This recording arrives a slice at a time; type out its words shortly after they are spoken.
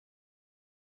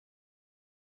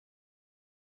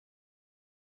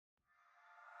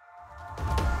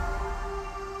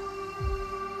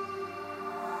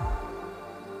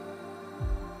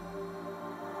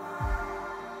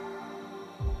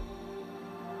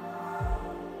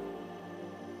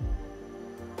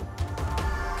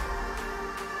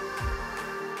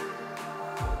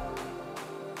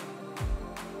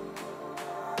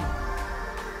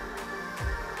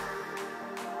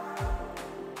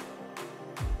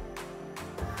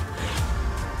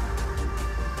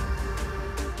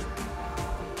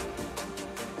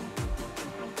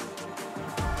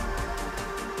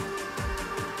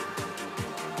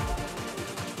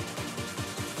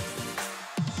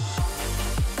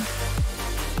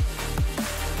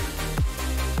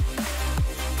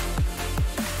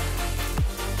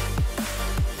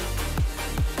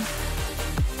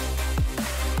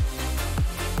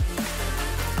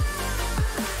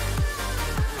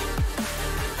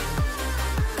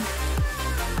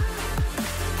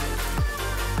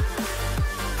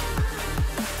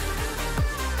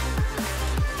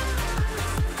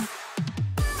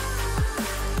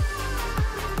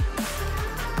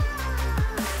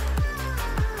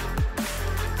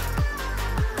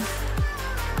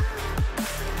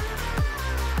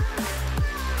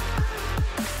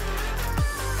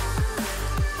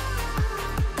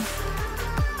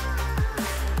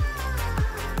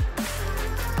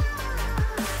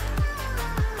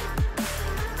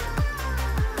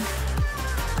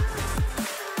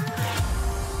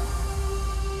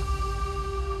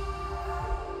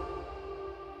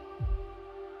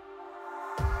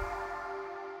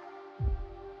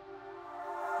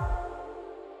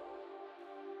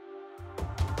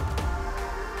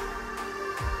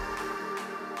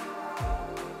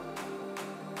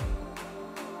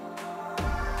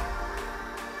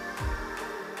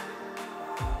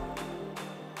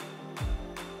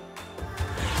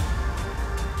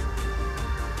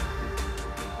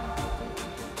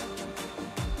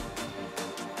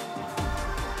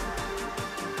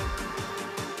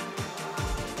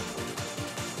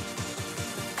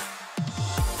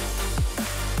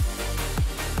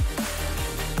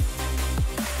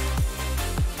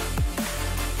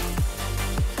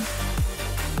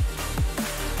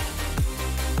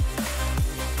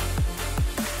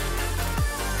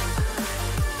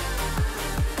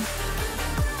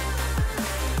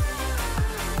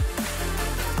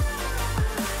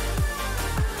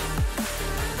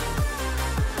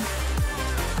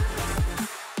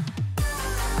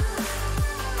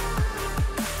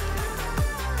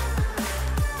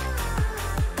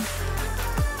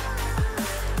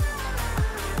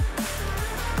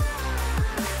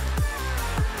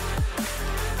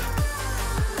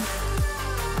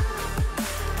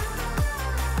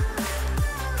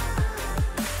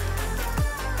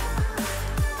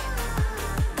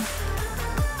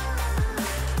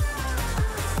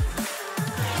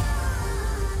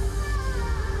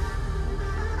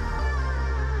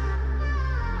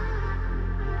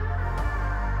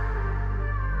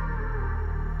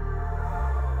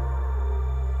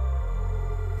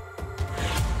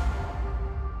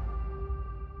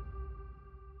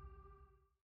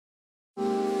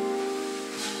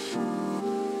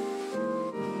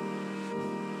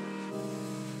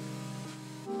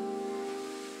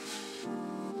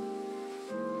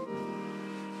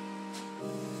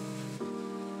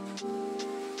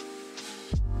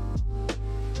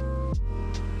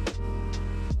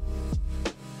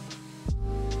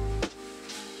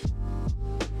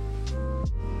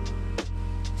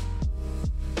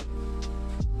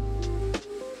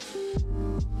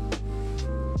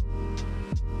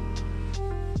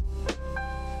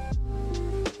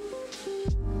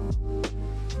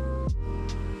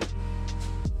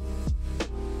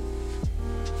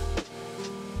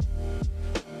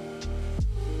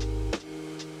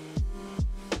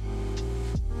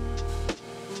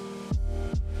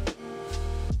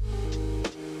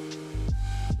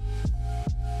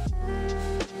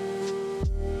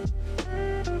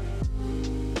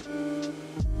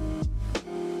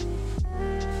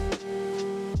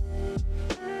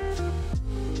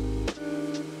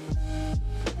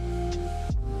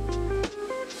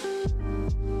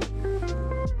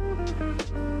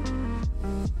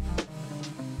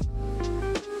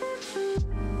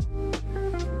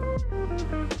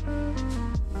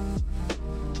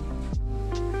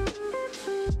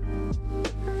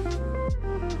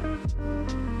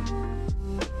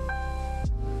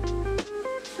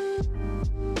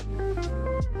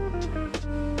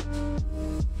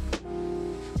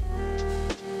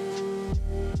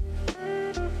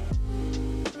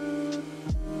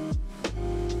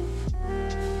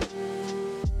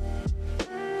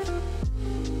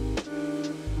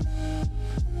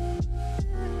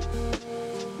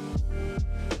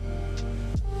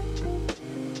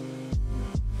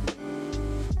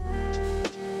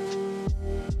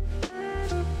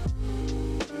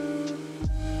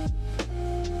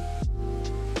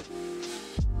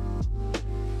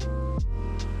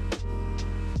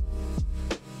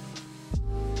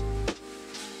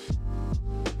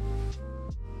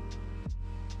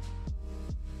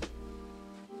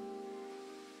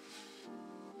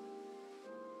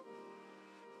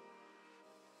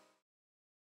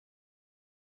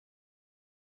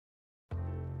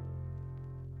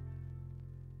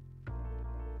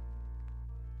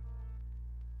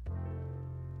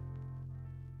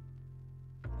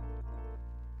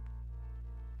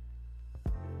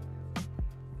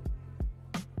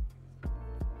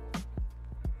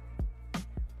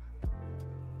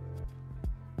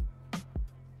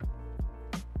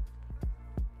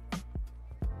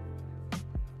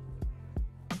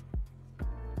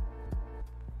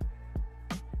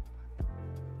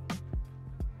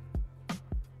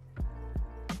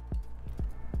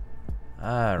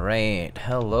Alright,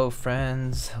 hello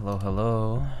friends,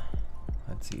 hello.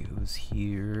 Let's see who's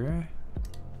here.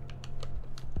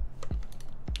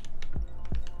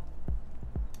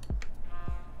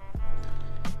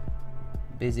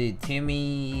 Busy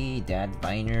Timmy, Dad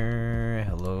Biner,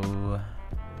 hello.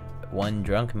 One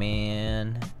Drunk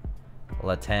Man,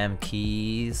 Latam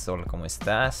Keys, hola, ¿cómo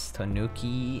estás?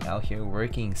 Tanuki, out here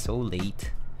working so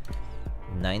late.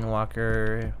 Nine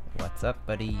Walker, what's up,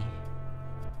 buddy?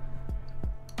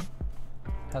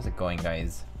 How's it going,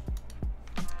 guys?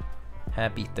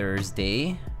 Happy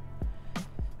Thursday.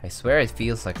 I swear it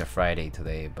feels like a Friday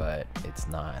today, but it's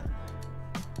not.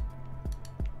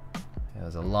 It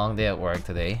was a long day at work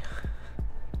today.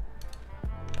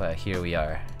 But here we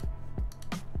are.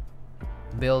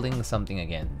 Building something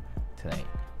again tonight.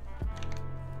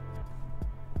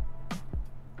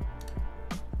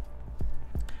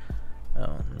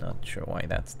 Oh, not sure why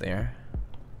that's there.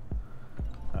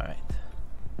 Alright.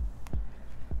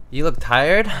 You look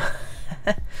tired?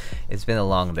 It's been a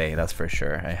long day, that's for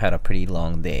sure. I had a pretty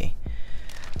long day.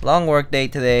 Long work day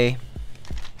today.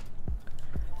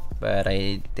 But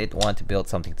I did want to build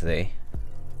something today.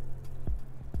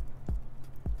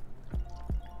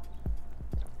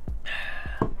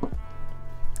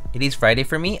 It is Friday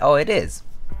for me? Oh, it is.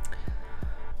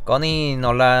 Goni,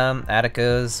 Nola,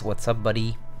 Atticus, what's up,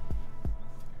 buddy?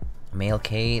 Male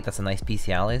K, that's a nice PC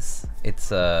Alice. It's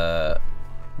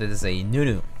this is a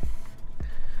Nunu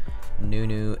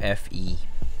FE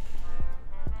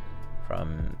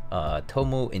from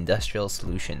Tomu Industrial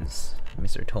Solutions.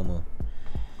 Mr. Tomu.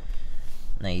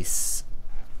 Nice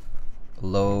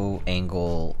low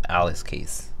angle Alice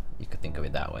case. You could think of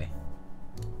it that way.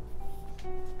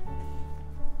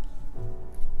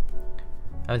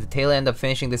 I'm at the tail end of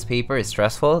finishing this paper. It's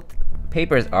stressful.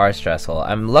 Papers are stressful.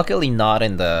 I'm luckily not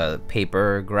in the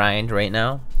paper grind right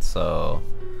now, so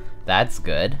that's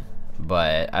good.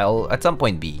 But I'll at some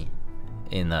point be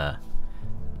in the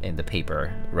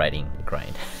paper writing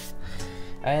grind.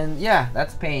 And yeah,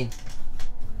 that's pain.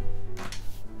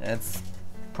 That's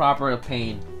proper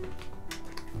pain.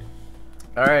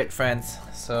 Alright, friends.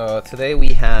 So today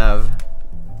we have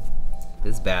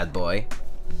this bad boy.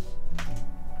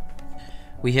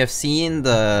 We have seen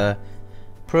the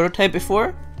prototype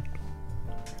before.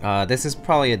 This is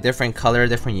probably a different color,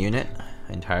 different unit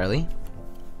entirely.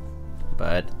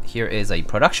 But here is a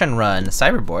production run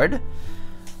Cyberboard.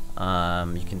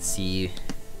 You can see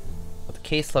what the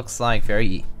case looks like.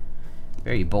 Very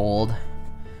bold.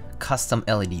 Custom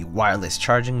LED wireless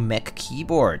charging mech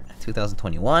keyboard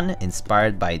 2021,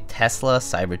 inspired by Tesla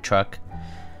Cybertruck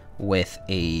with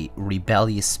a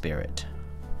rebellious spirit.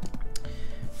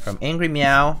 From Angry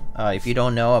Miao. If you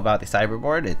don't know about the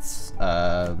Cyberboard, it's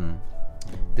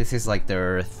this is like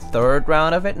their third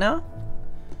round of it now.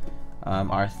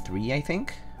 R3, I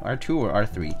think, R2 or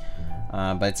R3.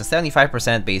 But it's a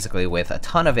 75% basically with a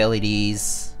ton of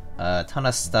LEDs, a ton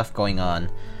of stuff going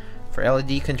on for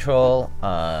LED control.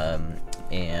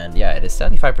 And yeah, it is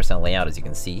 75% layout, as you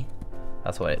can see.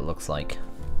 That's what it looks like.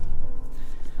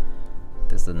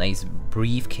 This is a nice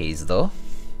briefcase though.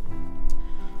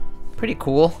 Pretty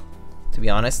cool, to be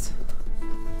honest.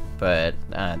 But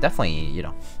definitely, you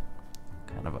know,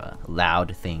 kind of a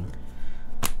loud thing.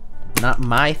 Not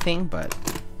my thing, but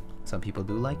some people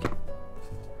do like it.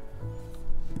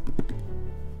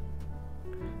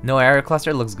 No error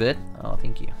cluster looks good. Oh,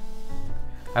 thank you.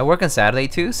 I work on Saturday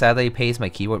too. Saturday pays my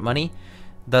keyboard money.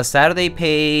 Does Saturday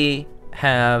pay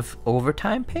have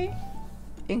overtime pay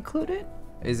included?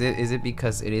 Is it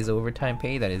because it is overtime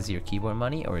pay that is your keyboard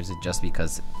money, or is it just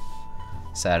because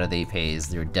Saturday pay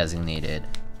is your designated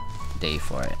day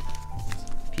for it?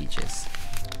 Peaches.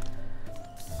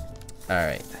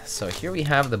 Alright, so here we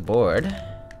have the board.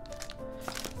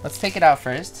 Let's take it out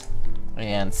first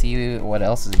and see what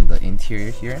else is in the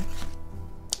interior here.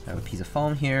 I have a piece of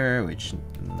foam here, which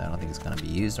I don't think is going to be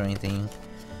used or anything.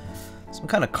 Some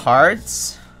kind of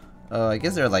cards. I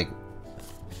guess they're like...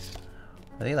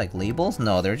 Are they like labels?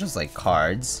 No, they're just like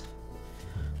cards.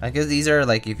 I guess these are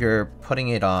like if you're putting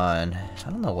it on... I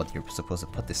don't know what you're supposed to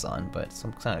put this on, but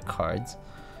some kind of cards.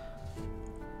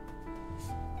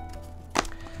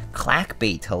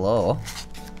 Clackbait, hello.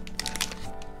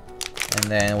 And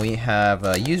then we have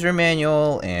a user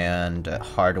manual and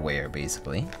hardware,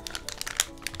 basically.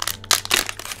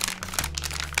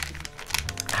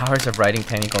 Hours of writing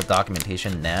technical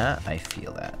documentation, nah, I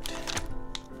feel that.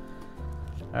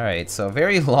 Alright, so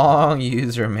very long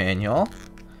user manual.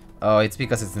 Oh, it's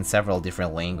because it's in several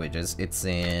different languages. It's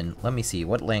in, let me see,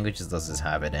 what languages does this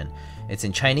have it in? It's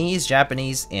in Chinese,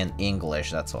 Japanese, and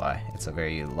English, that's why. It's a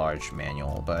very large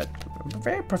manual, but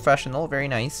very professional, very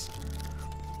nice.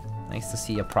 Nice to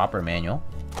see a proper manual.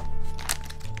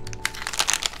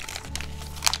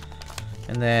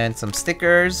 And then some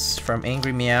stickers from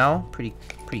Angry Miao, pretty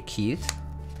cute.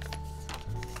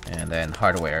 And then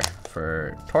hardware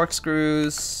for torque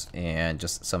screws and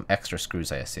just some extra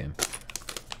screws, I assume.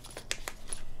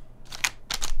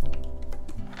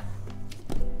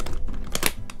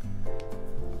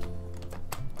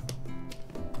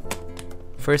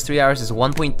 First 3 hours is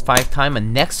 1.5 times,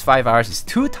 and next 5 hours is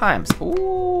 2 times.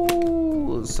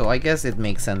 Ooh, so I guess it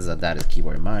makes sense that that is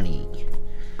keyboard money.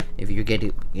 If you're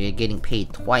getting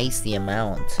paid twice the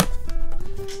amount.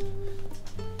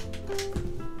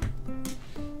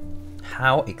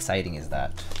 How exciting is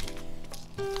that?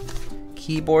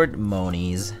 Keyboard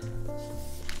monies.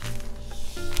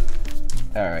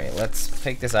 Alright, let's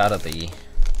take this out of the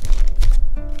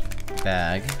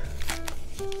bag.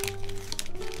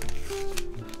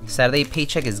 Saturday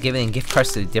paycheck is giving gift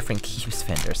cards to different Keycaps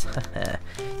vendors.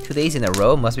 2 days in a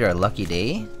row must be our lucky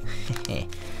day.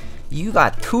 You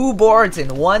got 2 boards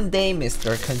in 1 day,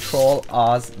 Mr. Control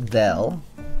Oz Zeal.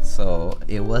 So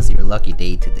it was your lucky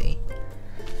day today.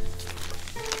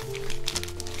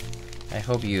 I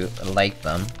hope you like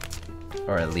them,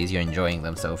 or at least you're enjoying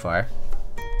them so far.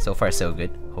 So far so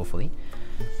good, hopefully.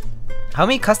 How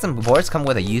many custom boards come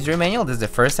with a user manual? This is the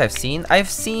first I've seen. I've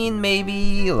seen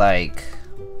maybe like...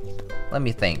 Let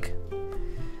me think.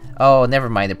 Oh, never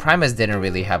mind. The Primus didn't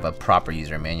really have a proper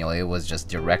user manual. It was just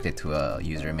directed to a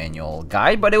user manual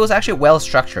guide, but it was actually well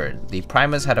structured. The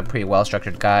Primus had a pretty well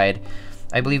structured guide.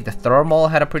 I believe the Thermal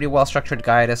had a pretty well structured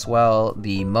guide as well.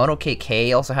 The Mono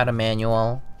KK also had a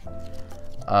manual.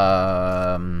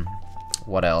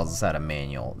 What else had a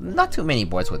manual? Not too many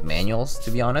boards with manuals,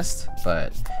 to be honest,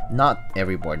 but not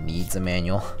every board needs a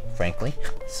manual, frankly.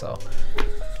 So,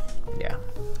 yeah.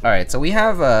 Alright, so we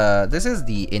have, this is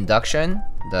the induction,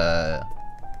 the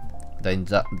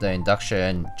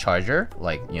induction charger.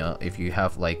 Like, you know, if you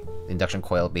have like induction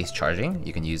coil based charging,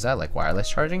 you can use that, like wireless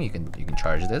charging. You can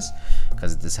charge this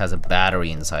because this has a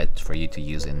battery inside for you to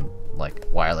use in like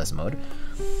wireless mode.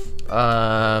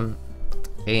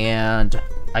 And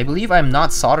I believe I'm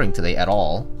not soldering today at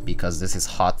all because this is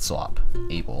hot swap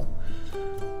able.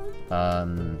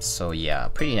 So yeah,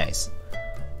 pretty nice.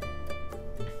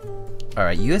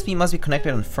 Alright, USB must be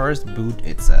connected on first boot,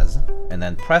 it says. And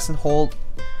then press and hold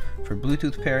for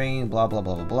Bluetooth pairing, blah blah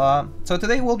blah blah blah. So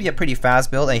today will be a pretty fast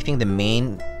build. I think the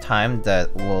main time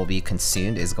that will be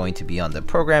consumed is going to be on the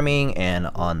programming and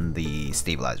on the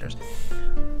stabilizers.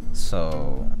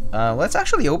 So let's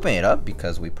actually open it up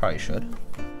because we probably should.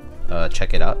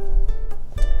 Check it out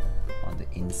on the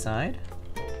inside.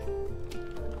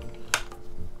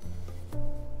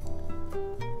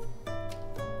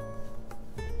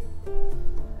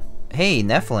 Hey,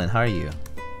 Nephilim, how are you?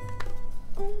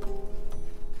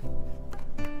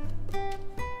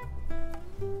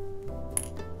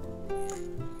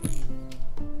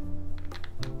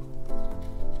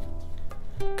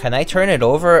 Can I turn it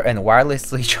over and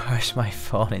wirelessly charge my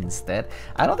phone instead?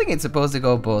 I don't think it's supposed to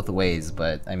go both ways,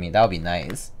 but I mean, that would be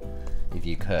nice if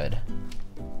you could.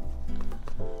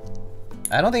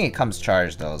 I don't think it comes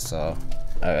charged though, so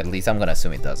at least I'm gonna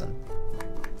assume it doesn't.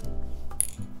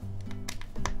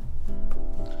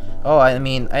 Oh, I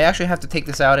mean, I actually have to take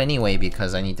this out anyway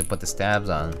because I need to put the stabs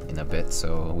on in a bit,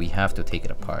 so we have to take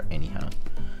it apart anyhow.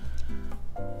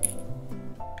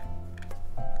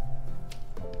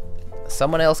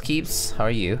 Someone else keeps. How are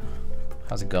you?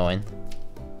 How's it going?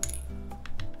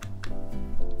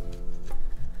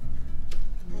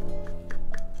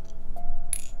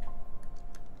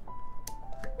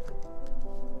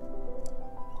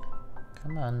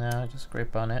 Come on now, just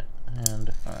grip on it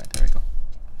and alright, there we go.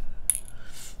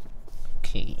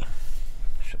 Okay.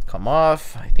 Should come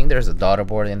off. I think there's a daughter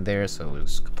board in there, so we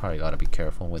just probably gotta be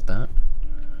careful with that.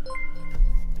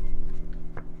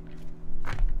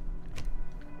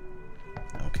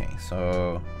 Okay,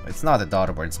 so it's not the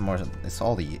daughter board, it's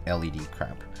all the LED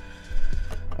crap.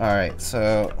 Alright,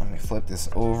 so let me flip this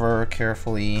over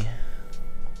carefully.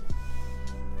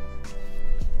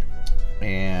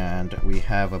 And we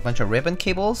have a bunch of ribbon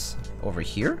cables over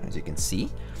here, as you can see.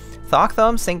 Thok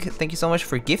Thumbs, thank you so much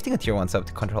for gifting a tier 1 sub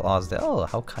to Control Oz. Oh,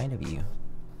 how kind of you.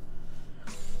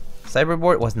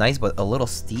 Cyberboard was nice, but a little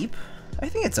steep. I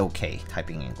think it's okay,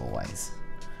 typing angle wise.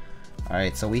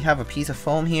 Alright, so we have a piece of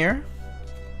foam here.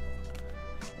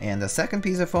 And the second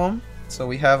piece of foam. So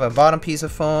we have a bottom piece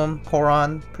of foam,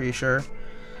 Poron, pretty sure.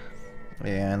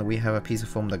 And we have a piece of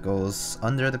foam that goes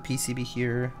under the PCB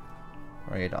here.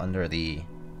 Right under the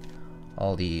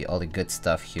all the good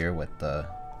stuff here with the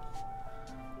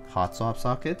hot swap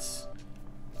sockets.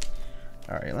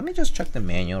 Alright, let me just check the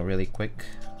manual really quick.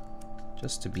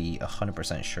 just to be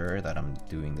 100% sure that I'm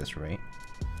doing this right.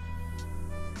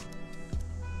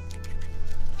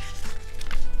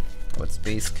 What's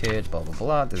base kit, blah blah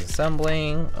blah,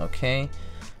 disassembling, okay.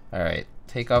 Alright,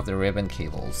 take off the ribbon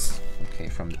cables, okay,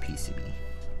 from the PCB.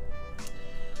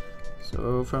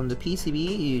 So from the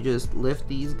PCB, you just lift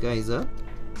these guys up,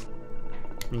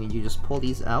 and you just pull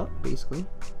these out, basically.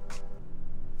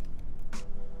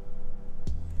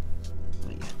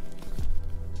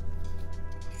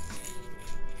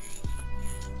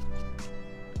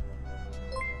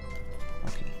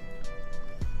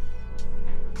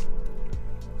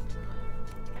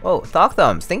 Oh,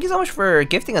 Thockthumbs, thank you so much for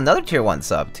gifting another tier 1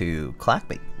 sub to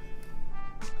Clackbait.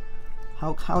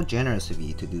 How generous of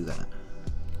you to do that.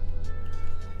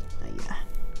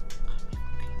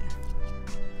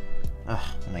 Yeah.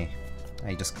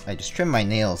 I just trimmed my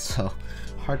nails, so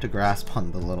hard to grasp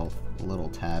on the little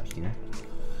tab here.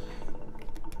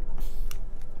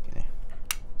 Okay.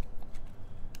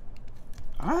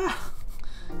 Ah!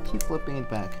 Keep flipping it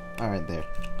back. Alright, there.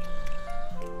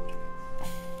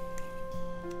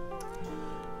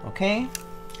 Okay,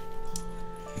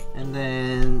 and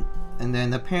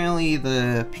then apparently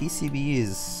the PCB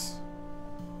is,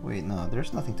 wait, no,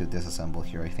 there's nothing to disassemble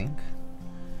here, I think.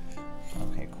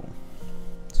 Okay, cool.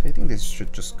 So I think this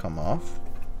should just come off.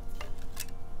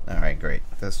 Alright, great.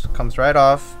 This comes right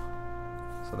off.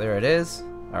 So there it is,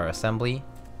 our assembly.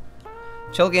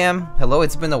 Chillgam, hello,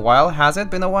 it's been a while. Has it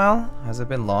been a while? Has it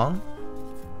been long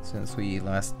since we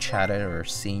last chatted or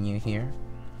seen you here?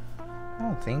 I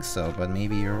don't think so, but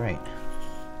maybe you're right.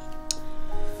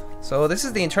 So this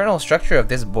is the internal structure of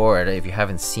this board, if you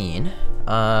haven't seen.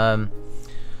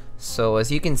 So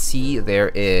as you can see, there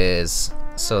is,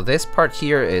 so this part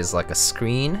here is like a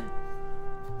screen.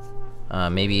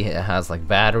 Maybe it has like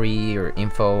battery or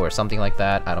info or something like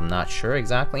that. I'm not sure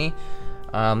exactly.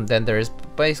 Then there's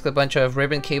basically a bunch of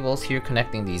ribbon cables here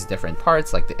connecting these different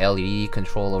parts, like the LED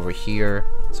control over here.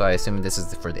 So I assume this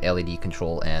is for the LED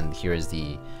control, and here is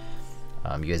the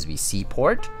USB-C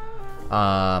port,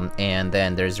 and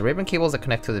then there's ribbon cables that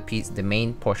connect to the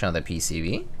main portion of the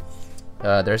PCB.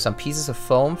 There's some pieces of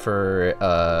foam for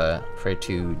it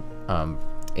to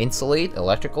insulate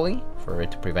electrically, for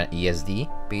it to prevent ESD,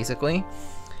 basically.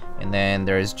 And then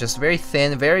there's just very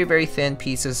thin, very thin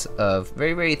pieces of,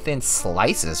 very thin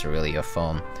slices, really, of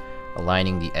foam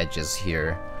aligning the edges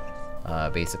here,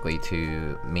 basically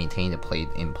to maintain the plate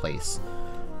in place.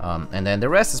 And then the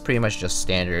rest is pretty much just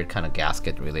standard kind of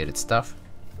gasket related stuff.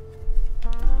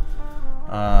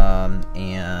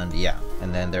 And yeah,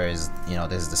 and then there is, you know,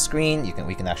 this is the screen.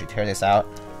 We can actually tear this out.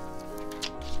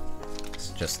 It's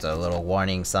just a little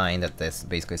warning sign that this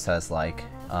basically says like,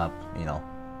 you know,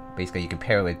 basically you can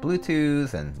pair it with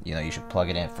Bluetooth, and you know, you should plug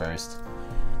it in first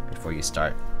before you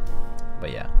start.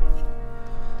 But yeah.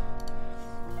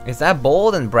 Is that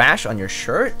bold and brash on your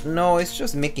shirt? No, it's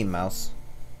just Mickey Mouse.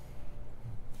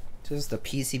 This is the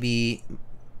PCB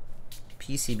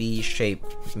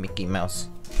shaped Mickey Mouse.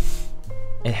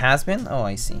 It has been? Oh,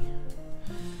 I see.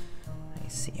 I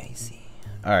see.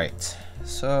 Alright,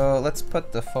 so let's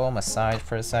put the foam aside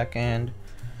for a second.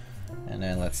 And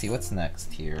then let's see what's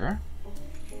next here.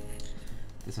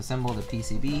 Disassemble the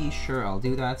PCB. Sure, I'll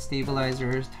do that.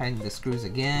 Stabilizers, tighten the screws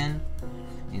again.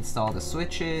 Install the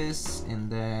switches,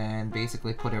 and then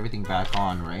basically put everything back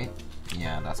on, right?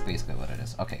 Yeah, that's basically what it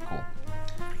is. Okay, cool.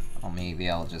 Or maybe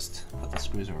I'll just put the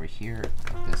screws over here,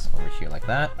 like this, over here like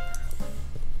that.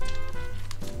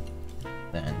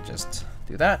 Then just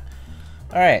do that.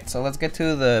 Alright, so let's get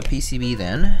to the PCB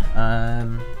then.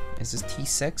 Is this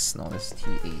T6? No, this is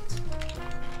T8.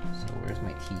 So where's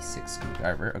my T6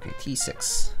 screwdriver? Okay,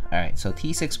 T6. Alright, so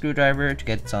T6 screwdriver to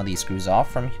get some of these screws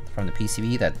off from the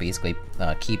PCB that basically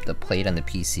keep the plate and the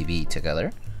PCB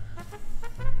together.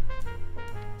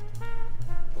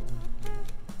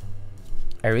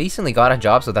 I recently got a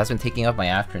job, so that's been taking up my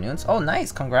afternoons. Oh,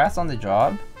 nice! Congrats on the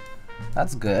job.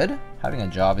 That's good. Having a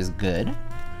job is good.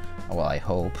 Well, I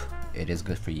hope it is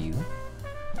good for you.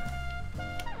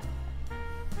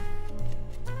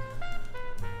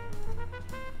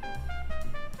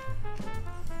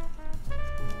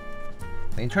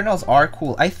 The internals are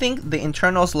cool. I think the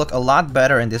internals look a lot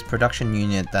better in this production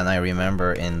unit than I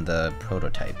remember in the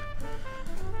prototype.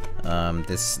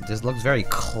 This looks very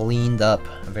cleaned up,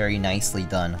 very nicely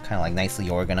done, kind of like nicely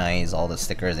organized, all the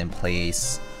stickers in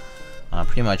place,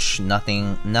 pretty much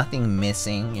nothing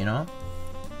missing, you know.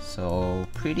 So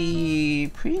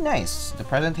pretty nice. The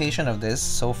presentation of this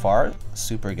so far,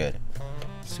 super good,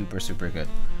 super good.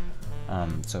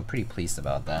 So pretty pleased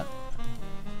about that.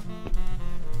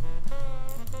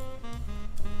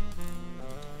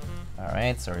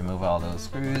 Alright, so remove all those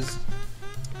screws.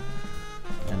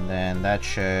 And then that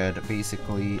should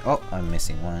basically... Oh, I'm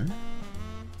missing one.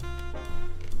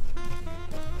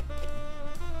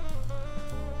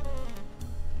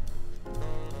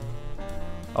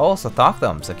 Oh, so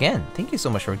Tactiles, again, thank you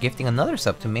so much for gifting another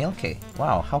sub to Miao.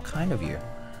 Wow, how kind of you.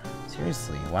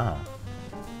 Seriously, wow.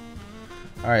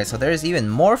 Alright, so there's even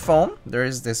more foam.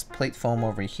 There's this plate foam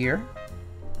over here.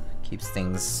 Keeps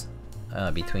things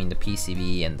between the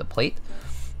PCB and the plate.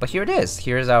 But here it is.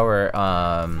 Here's our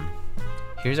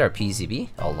PCB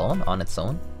alone on its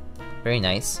own. Very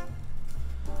nice.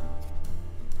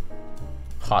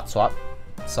 Hot swap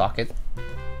socket.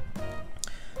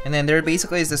 And then there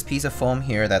basically is this piece of foam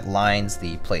here that lines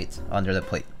the plate, under the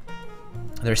plate.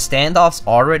 There's standoffs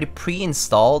already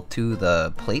pre-installed to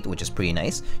the plate, which is pretty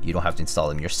nice. You don't have to install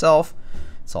them yourself.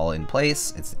 It's all in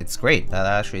place. It's great. That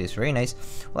actually is very nice.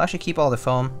 We'll actually keep all the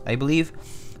foam, I believe.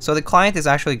 So the client is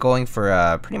actually going for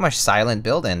a pretty much Zilent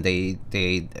build, and they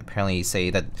apparently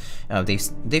say that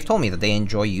they've told me that they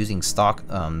enjoy using stock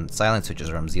Zilent switches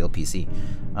from Zeal PC.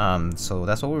 So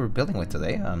that's what we were building with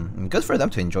today. Good for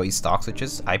them to enjoy stock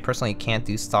switches. I personally can't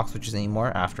do stock switches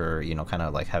anymore after, you know, kind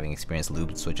of like having experienced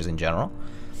lubed switches in general.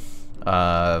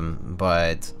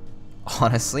 But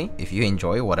honestly, if you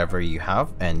enjoy whatever you have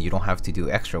and you don't have to do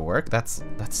extra work, that's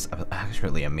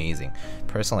actually amazing.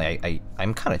 Personally,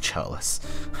 I'm kind of jealous.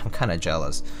 I'm kind of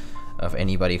jealous of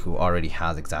anybody who already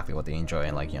has exactly what they enjoy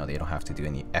and, like, you know, they don't have to do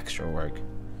any extra work.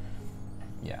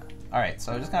 Yeah. All right,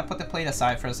 so I'm just gonna put the plate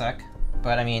aside for a sec.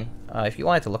 But I mean, if you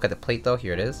wanted to look at the plate though,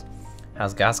 here it is.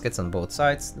 Has gaskets on both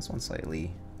sides. This one's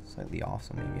slightly off,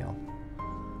 so maybe I'll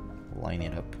line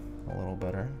it up a little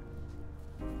better.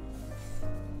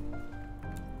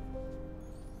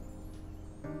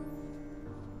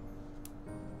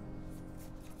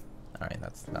 Alright,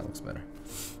 that looks better.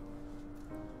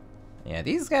 Yeah,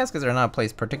 these gaskets are not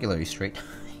placed particularly straight.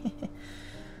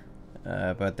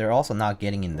 But they're also not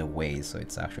getting in the way, so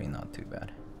it's actually not too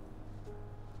bad.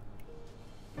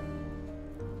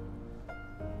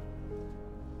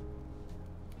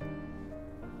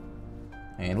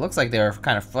 And it looks like they're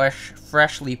kind of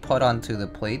freshly put onto the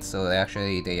plate, so they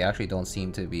actually don't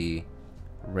seem to be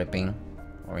ripping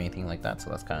or anything like that,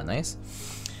 so that's kind of nice.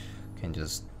 Can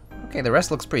just... Okay, the rest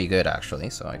looks pretty good actually,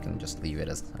 so I can just leave it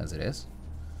as it is.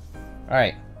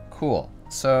 Alright, cool.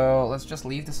 So let's just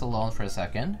leave this alone for a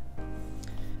second.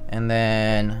 And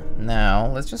then now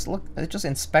let's just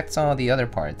inspect some of the other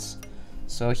parts.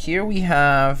 So here we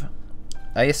have,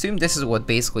 I assume this is what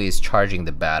basically is charging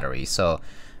the battery. So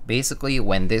basically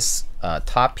when this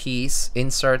top piece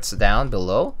inserts down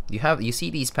below, you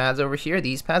see these pads over here.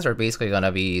 These pads are basically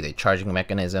gonna be the charging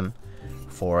mechanism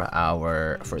for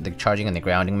the charging and the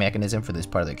grounding mechanism for this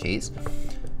part of the case.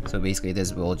 So basically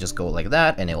this will just go like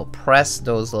that, and it will press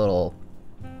those little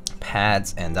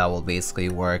pads, and that will basically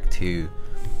work in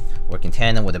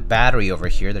tandem with a battery over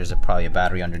here. There's probably a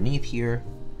battery underneath here,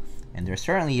 and there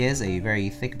certainly is a very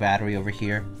thick battery over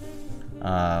here.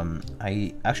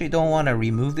 I actually don't want to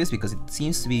remove this because it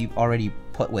seems to be already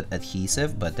put with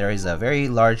adhesive, but there is a very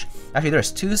large, actually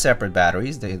there's two separate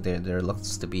batteries. There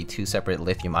looks to be two separate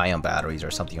lithium-ion batteries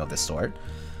or something of this sort.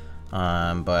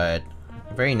 But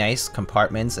very nice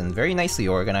compartments and very nicely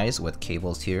organized with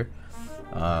cables here,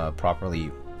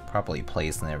 properly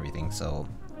placed and everything. So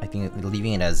I think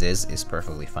leaving it as is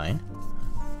perfectly fine.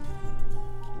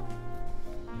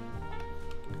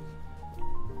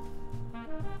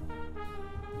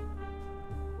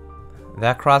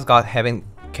 That cross got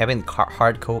Kevin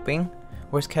hard coping.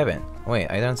 Where's Kevin? Wait,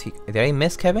 I don't see. Did I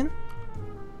miss Kevin?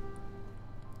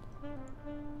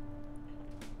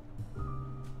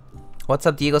 What's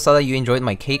up, Diego? Saw that you enjoyed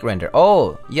my cake render.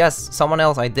 Oh, yes, someone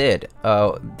else I did.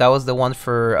 That was the one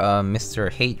for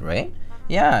Mr. Hate, right?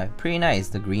 Yeah, pretty nice.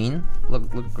 The green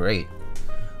looked great.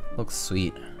 Looks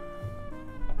sweet.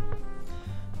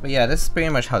 But yeah, this is pretty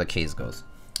much how the case goes.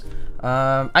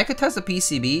 I could test the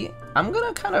PCB. I'm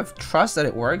gonna kind of trust that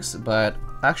it works, but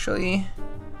actually...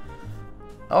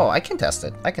 Oh, I can test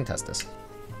it. I can test this.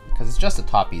 Because it's just the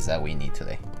top piece that we need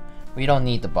today. We don't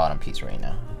need the bottom piece right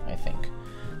now, I think.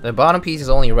 The bottom piece is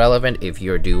only relevant if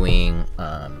you're doing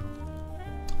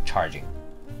charging.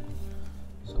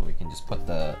 So we can just put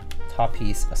the top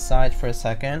piece aside for a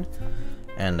second,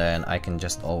 and then I can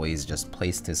just always just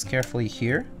place this carefully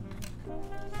here,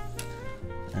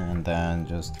 and then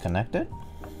just connect it.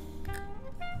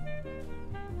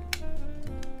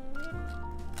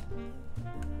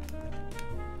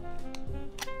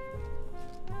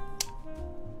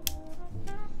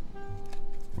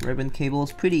 Ribbon cable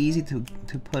is pretty easy to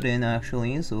put in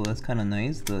actually, so that's kind of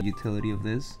nice, the utility of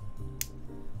this.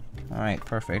 Alright,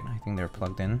 perfect. I think they're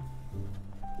plugged in.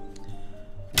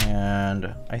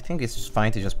 And I think it's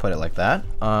fine to just put it like that.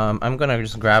 I'm gonna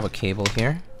just grab a cable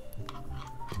here.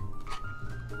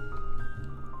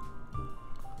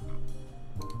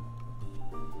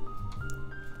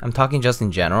 I'm talking just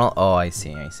in general. Oh, I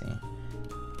see, I see.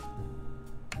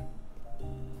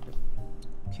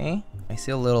 Okay, I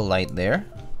see a little light there.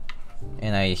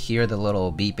 And I hear the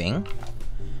little beeping.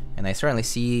 And I certainly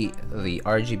see the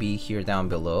RGB here down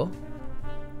below.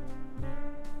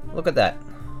 Look at that.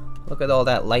 Look at all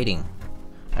that lighting.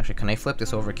 Actually, can I flip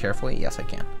this over carefully? Yes, I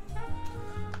can.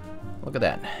 Look at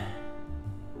that.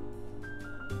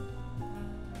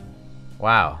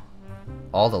 Wow.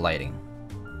 All the lighting.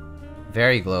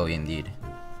 Very glowy indeed.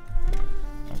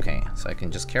 Okay, so I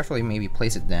can just carefully maybe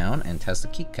place it down and test the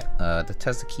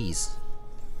test the keys.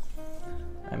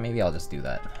 And maybe I'll just do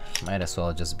that. Might as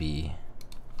well just be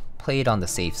played on the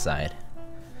safe side.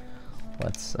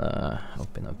 Let's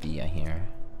open up VIA here.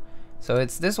 So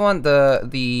it's this one.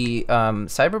 The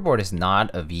Cyberboard is not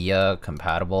a VIA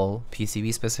compatible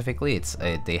PCB specifically. It's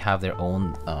they have their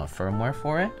own firmware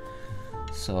for it.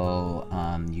 So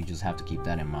you just have to keep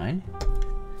that in mind.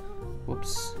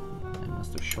 Whoops, I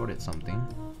must have shorted something.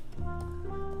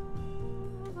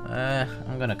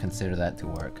 I'm gonna consider that to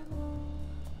work.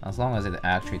 As long as it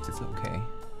actuates, it's okay.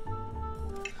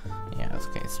 Yeah, it's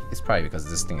okay. It's probably because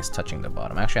this thing is touching the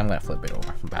bottom. Actually, I'm gonna flip it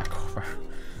over, back over.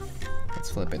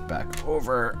 Let's flip it back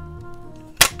over.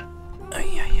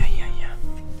 Yeah.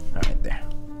 All right, there.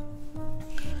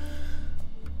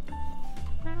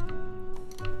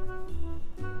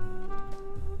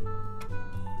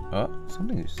 Oh,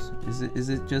 something is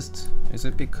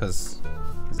it because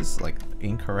is this like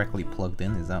incorrectly plugged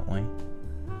in? Is that why?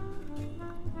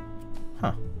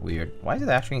 Huh, weird. Why is it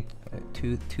actually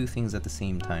two things at the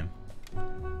same time?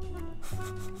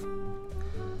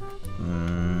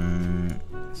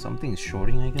 Something's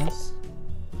shorting, I guess.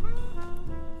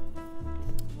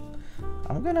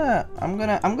 I'm gonna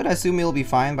assume it'll be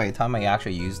fine by the time I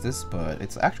actually use this, but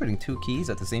it's actuating two keys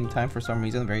at the same time for some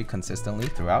reason, very consistently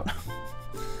throughout.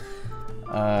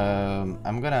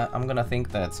 I'm gonna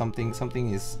think that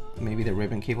something is, maybe the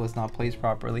ribbon cable is not placed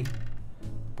properly,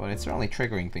 but it's certainly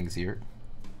triggering things here.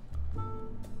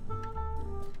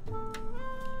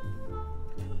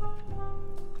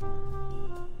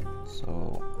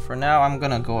 So for now, I'm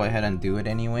gonna go ahead and do it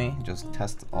anyway. Just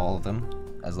test all of them.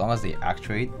 As long as they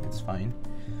actuate, it's fine.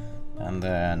 And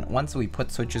then once we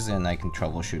put switches in, I can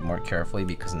troubleshoot more carefully,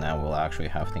 because now we'll actually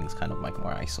have things kind of like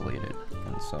more isolated.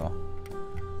 And so,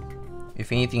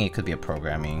 if anything, it could be a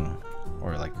programming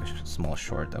or like a small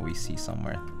short that we see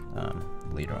somewhere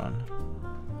later on.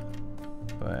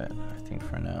 But I think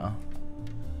for now,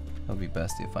 it'll be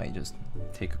best if I just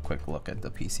take a quick look at the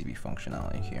PCB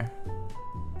functionality here.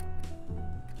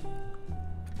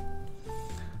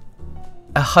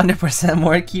 100%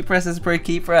 more key presses per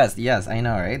key press. Yes, I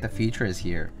know, right? The future is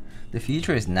here. The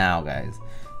future is now, guys.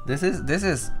 This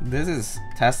is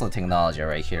Tesla technology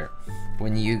right here.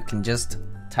 When you can just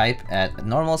type at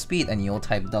normal speed and you'll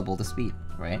type double the speed,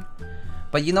 right?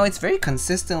 But you know, it's very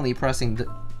consistently pressing the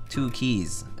two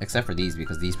keys, except for these,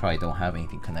 because these probably don't have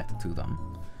anything connected to them.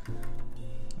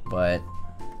 But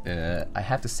I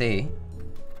have to say,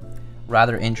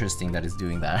 rather interesting that it's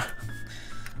doing that.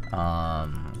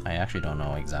 I actually don't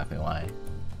know exactly why,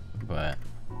 but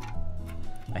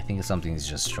I think something's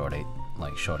just shorted,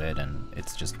 and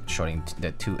it's just shorting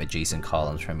the two adjacent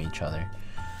columns from each other.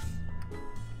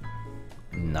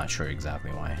 Not sure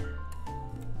exactly why.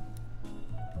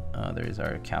 There's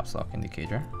our caps lock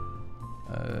indicator.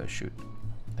 Shoot,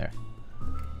 there.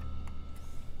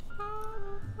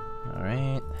 All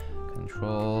right,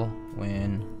 Control,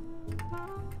 Win,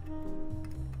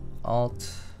 Alt.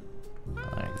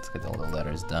 Alright, let's get all the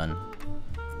letters done.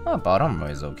 Oh, bottom row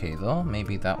is okay though.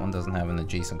 Maybe that one doesn't have an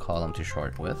adjacent column to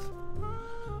short with.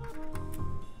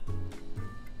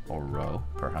 Or row,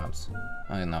 perhaps.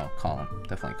 I know, column.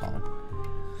 Definitely column.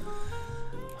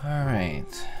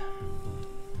 Alright.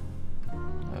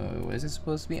 What is it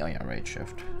supposed to be? Oh yeah, right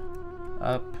shift.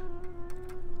 Up.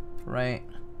 Right.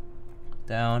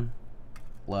 Down.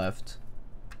 Left.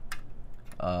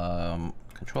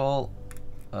 Control.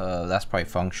 That's probably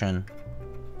function.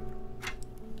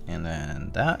 And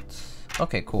then that.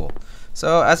 Okay, cool.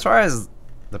 So as far as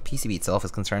the PCB itself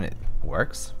is concerned, it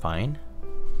works fine.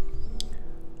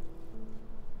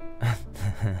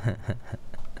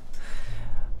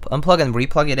 Unplug and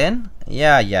replug it in?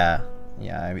 Yeah.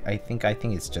 I think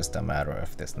it's just a matter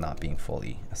of this not being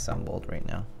fully assembled right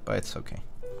now, but it's okay.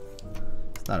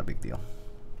 It's not a big deal.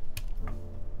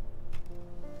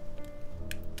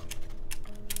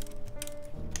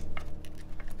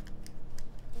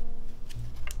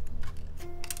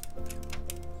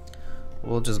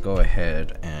 we'll just go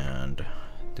ahead and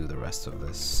do the rest of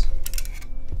this.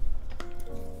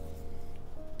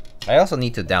 I also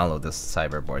need to download this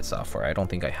Cyberboard software. I don't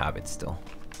think I have it still.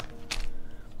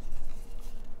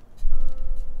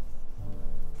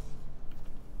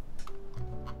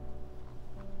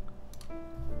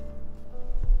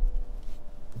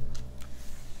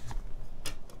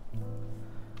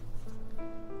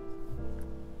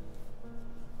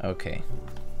 Okay.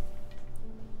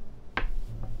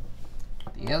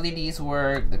 The LEDs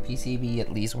work, the PCB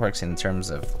at least works in terms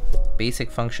of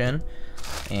basic function,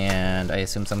 and I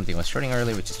assume something was shorting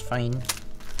earlier, which is fine.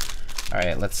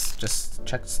 Alright, let's just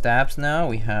check stabs now.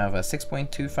 We have a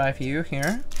 6.25U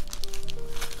here,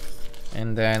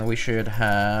 and then we should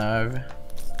have,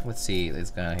 let's see,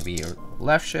 it's gonna be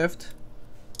left shift,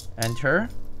 enter,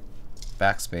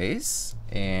 backspace,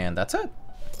 and that's it.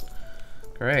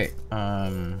 Great.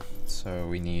 So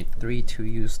we need 3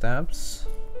 2U stabs.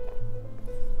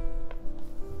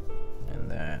 And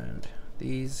then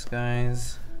these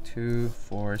guys, 2,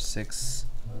 4, 6,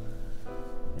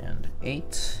 and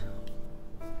 8.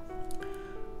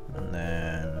 And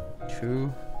then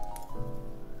 2.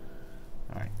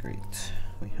 Alright, great.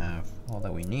 We have all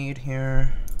that we need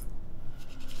here.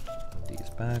 Put these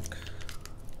back.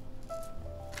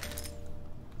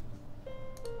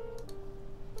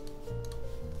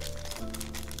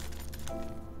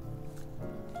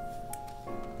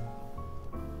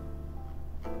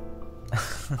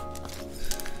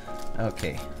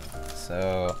 Okay,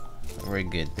 so we're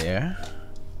good there.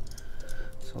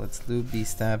 So let's lube these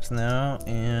stabs now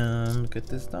and get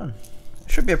this done.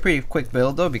 It should be a pretty quick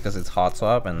build though, because it's hot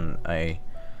swap, and I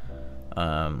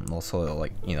also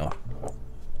like, you know,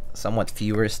 somewhat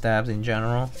fewer stabs in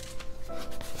general.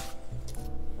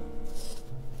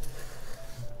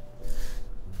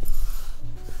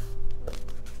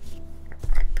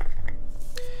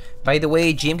 By the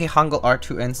way, GMK Hangul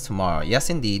R2 ends tomorrow.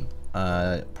 Yes, indeed.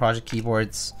 Project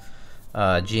Keyboards,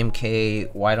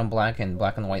 GMK White on Black and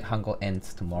Black and White Hangul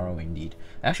ends tomorrow, indeed.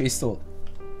 Actually,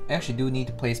 I actually do need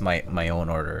to place my own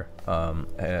order.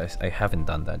 I haven't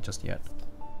done that just yet.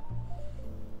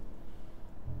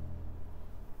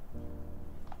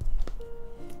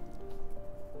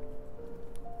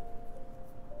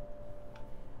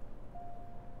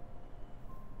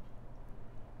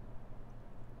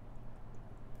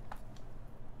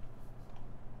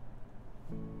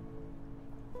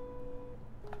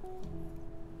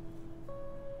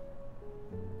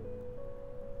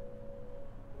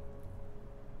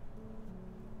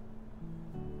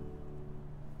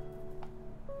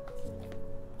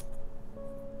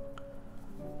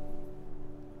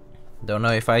 Don't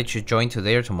know if I should join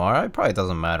today or tomorrow. It probably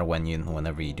doesn't matter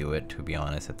whenever you do it, to be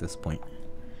honest, at this point.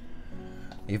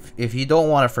 If you don't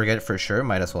want to forget it for sure,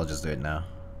 might as well just do it now.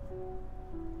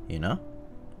 You know?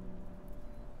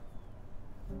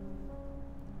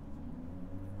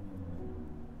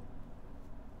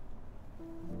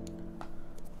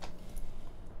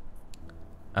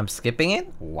 I'm skipping it?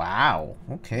 Wow.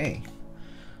 Okay.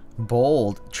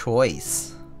 Bold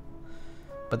choice.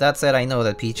 But that said, I know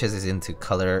that Peaches is into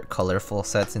colorful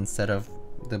sets instead of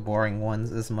the boring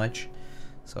ones as much,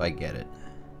 so I get it.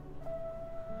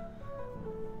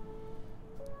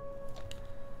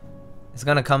 It's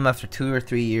gonna come after 2 or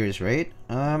 3 years, right?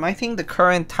 I think the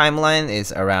current timeline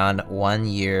is around 1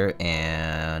 year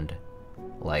and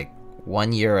like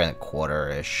 1 year and a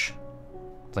quarter-ish.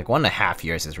 It's like 1.5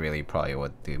 years is really probably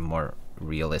what the more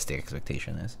realistic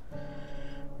expectation is.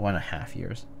 1.5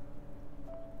 years.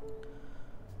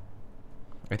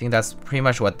 I think that's pretty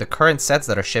much what the current sets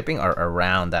that are shipping are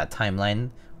around that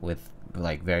timeline, with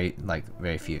like very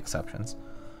few exceptions.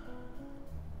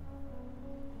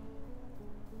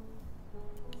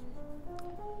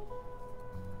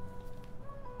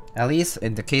 At least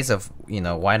in the case of, you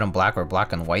know, white on black or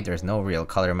black on white, there's no real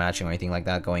color matching or anything like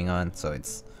that going on, so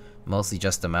it's mostly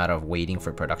just a matter of waiting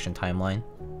for production timeline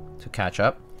to catch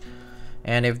up.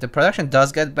 And if the production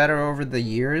does get better over the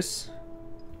years,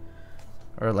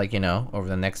 or like, you know, over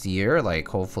the next year, like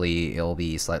hopefully it'll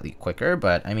be slightly quicker,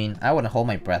 but I mean, I wouldn't hold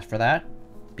my breath for that,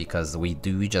 because we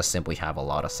do just simply have a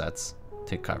lot of sets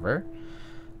to cover.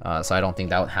 So I don't think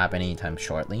that would happen anytime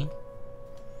shortly.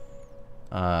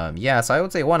 Yeah, so I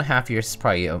would say 1.5 years is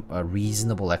probably a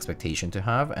reasonable expectation to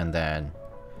have, and then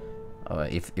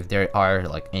if there are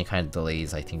like any kind of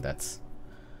delays, I think that's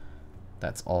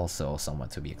also somewhat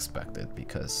to be expected,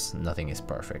 because nothing is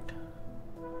perfect.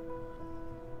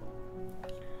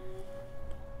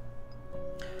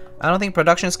 I don't think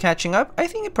production is catching up. I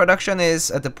think production is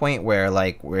at the point where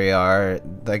like we are,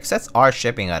 like sets are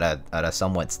shipping at a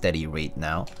somewhat steady rate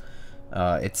now.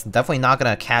 It's definitely not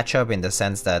gonna catch up in the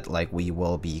sense that like we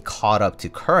will be caught up to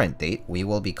current date. We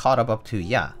will be caught up to,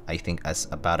 yeah, I think as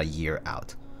about a year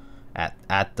out,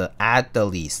 at the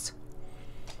least.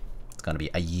 It's gonna be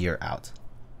a year out.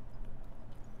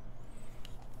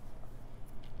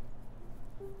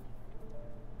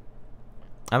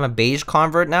 I'm a beige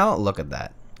convert now. Look at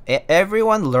that.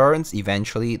 Everyone learns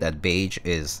eventually that beige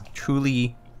is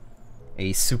truly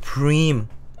a supreme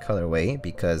colorway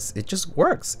because it just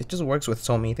works. It just works with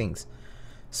so many things.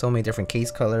 So many different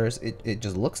case colors. It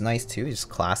just looks nice too. It's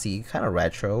classy, kind of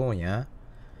retro, yeah.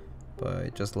 But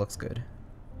it just looks good.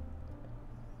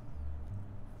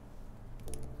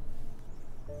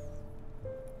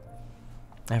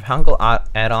 I have Hangul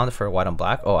add-on for white and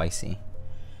black. Oh, I see.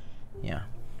 Yeah.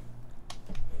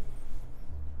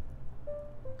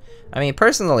 I mean,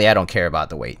 personally, I don't care about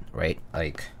the weight, right?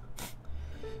 Like,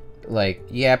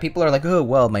 yeah, people are like, oh,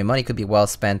 well, my money could be well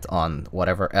spent on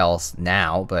whatever else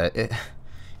now, but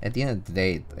at the end of the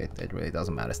day, it really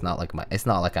doesn't matter. It's not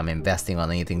like I'm investing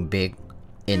on anything big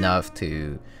enough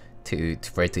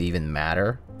for it to even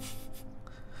matter.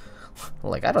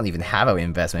 Like, I don't even have an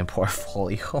investment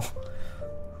portfolio.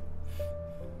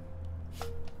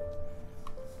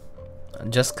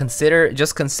 Just consider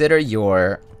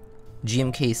your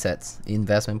GMK sets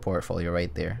investment portfolio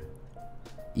right there.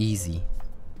 Easy.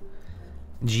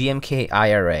 GMK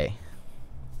IRA.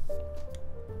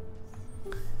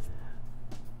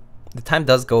 The time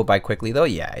does go by quickly though.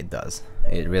 Yeah, it does.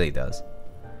 It really does.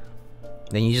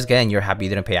 Then you just get and you're happy you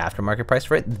didn't pay aftermarket price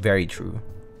for it. Very true.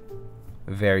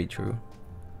 Very true.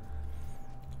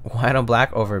 White on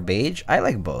black over beige. I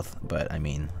like both, but I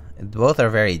mean, both are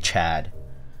very Chad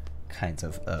kinds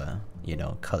of you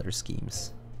know, color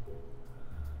schemes.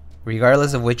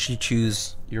 Regardless of which you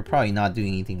choose, you're probably not doing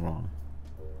anything wrong.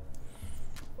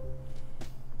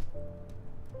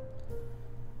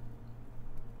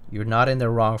 You're not in the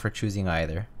wrong for choosing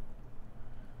either.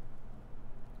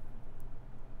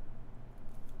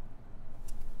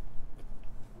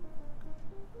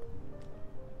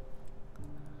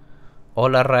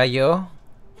 Hola Rayo.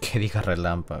 Que diga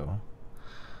relámpago.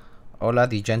 Hola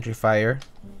Degentrifier.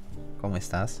 ¿Cómo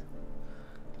estás?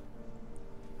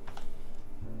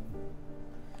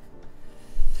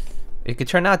 It could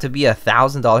turn out to be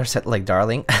 $1,000 set like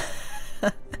Darling.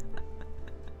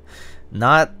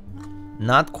 Not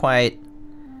quite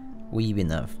weeb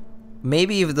enough.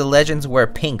 Maybe if the legends were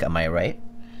pink, am I right?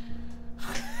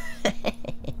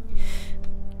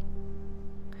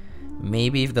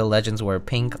 Maybe if the legends were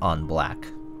pink on black.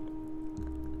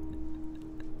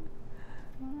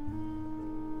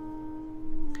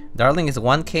 Darling is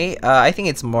 1K. I think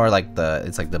it's more like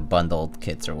the bundled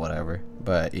kits or whatever.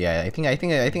 But yeah, I think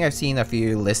I've seen a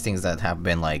few listings that have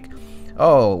been like,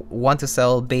 oh, want to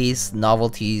sell base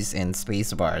novelties and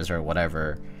space bars or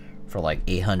whatever for like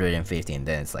 850, and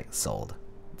then it's like sold.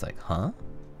 It's like, huh?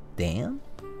 Damn,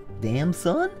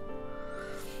 son.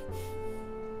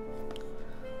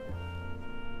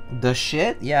 The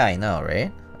shit? Yeah, I know,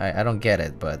 right? I don't get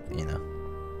it, but you know,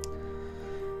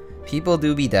 people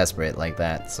do be desperate like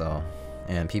that. So,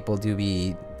 and people do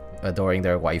be adoring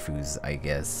their waifus, I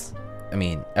guess. I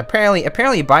mean,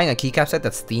 apparently buying a keycap set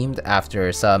that's themed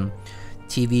after some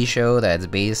TV show that's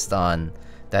based on,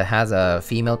 that has a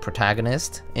female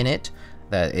protagonist in it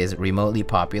that is remotely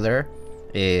popular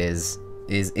is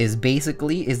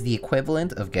basically the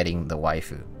equivalent of getting the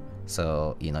waifu.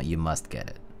 So, you know, you must get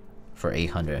it for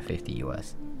 850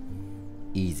 US.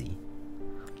 Easy.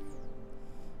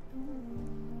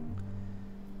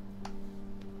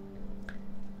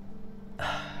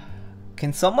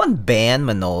 Can someone ban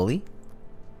Manoli?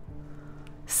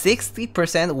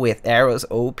 60% with arrows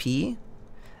OP?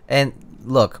 And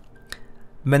look,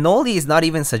 Manoli is not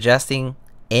even suggesting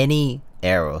any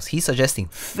arrows. He's suggesting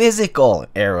physical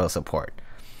arrow support.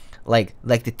 Like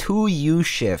the 2U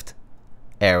shift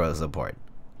arrow support.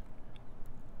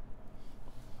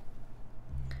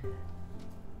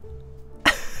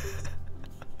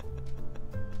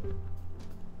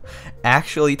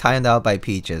 Actually timed out by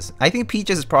Peaches. I think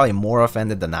Peaches is probably more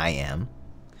offended than I am.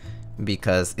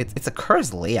 Because it's a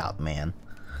cursed layout, man.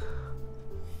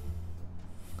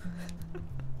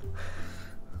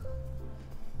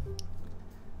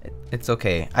 It's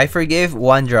okay. I forgive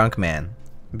one drunk man.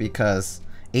 Because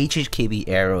HHKB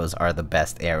arrows are the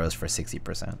best arrows for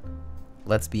 60%.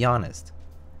 Let's be honest.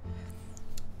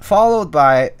 Followed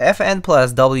by FN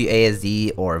plus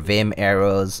WASD or Vim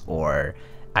arrows or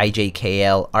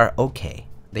IJKL are okay.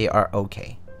 They are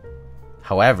okay.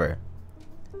 However,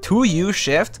 2U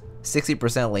shift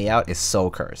 60% layout is so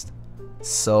cursed.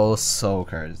 So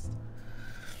cursed.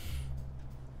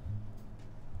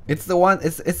 It's the one.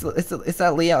 It's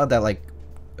that layout that like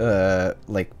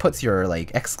puts your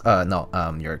like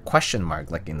your question mark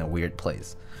like in a weird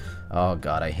place. Oh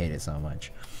god, I hate it so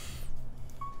much.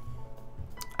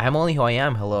 I'm only who I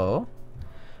am. Hello.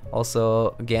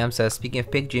 Also, Gam says, speaking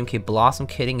of pig, GMK Blossom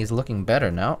kitting is looking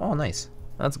better now. Oh, nice.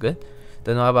 That's good.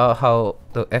 Don't know about how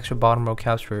the extra bottom row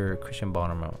caps for Christian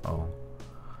bottom row. Oh.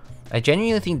 I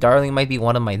genuinely think Darling might be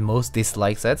one of my most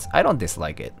disliked sets. I don't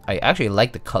dislike it. I actually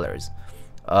like the colors.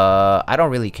 I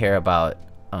don't really care about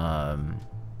the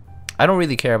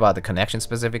connection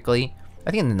specifically.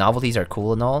 I think the novelties are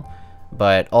cool and all,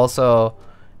 but also,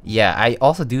 yeah, I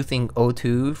also do think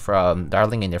O2 from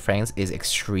Darling in the Franxx is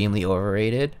extremely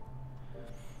overrated.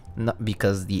 Not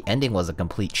because the ending was a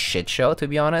complete shit show, to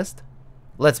be honest.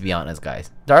 Let's be honest, guys.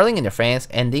 Darling in the Franxx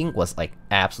ending was like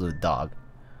absolute dog.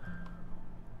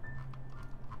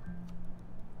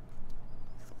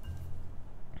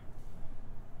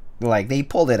 Like, they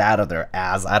pulled it out of their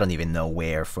ass. I don't even know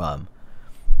where from.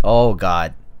 Oh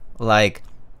god. Like,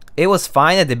 it was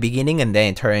fine at the beginning and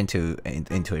then it turned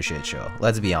into a shit show.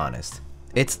 Let's be honest.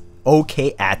 It's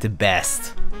okay at the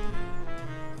best.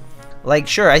 Like,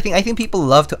 sure, I think people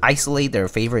love to isolate their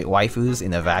favorite waifus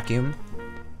in a vacuum.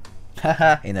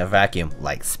 Haha, in a vacuum,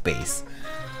 like space.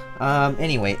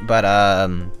 Anyway, but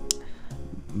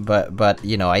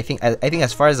you know, I think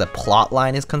as far as the plot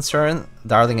line is concerned,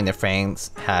 Darling in the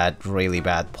Franxx had really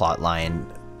bad plot line,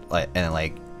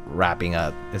 like wrapping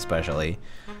up especially.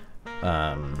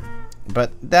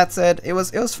 But that said, it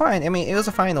was fine. I mean, it was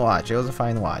a fine watch. It was a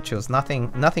fine watch. It was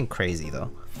nothing crazy though.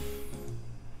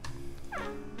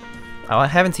 I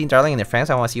haven't seen Darling in the Franxx.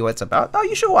 I want to see what it's about. Oh,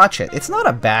 you should watch it. It's not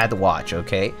a bad watch,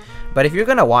 okay? But if you're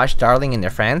gonna watch Darling in the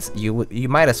Franxx, you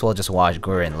might as well just watch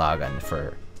Gurren Lagann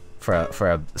for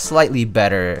a slightly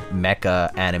better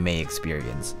mecha anime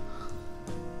experience.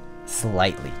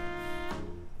 Slightly.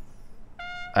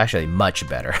 Actually, much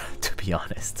better, to be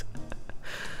honest.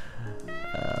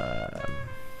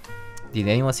 Did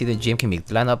anyone see the GMK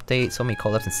Midland update? So many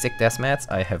collabs and sick deathmats?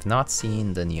 I have not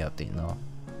seen the new update, no.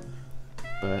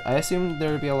 But I assume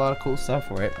there would be a lot of cool stuff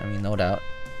for it. I mean, no doubt.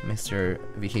 Mr.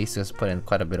 Vijesus put in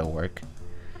quite a bit of work.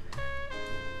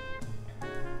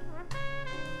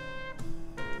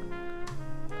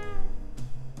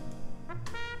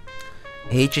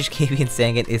 HHKB and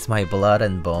Sangen is my blood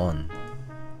and bone.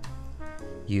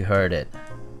 You heard it.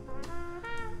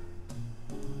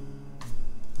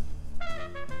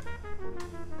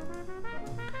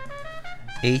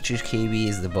 HHKB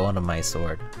is the bone of my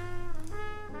sword.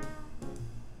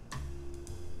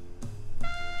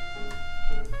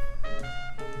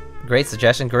 Great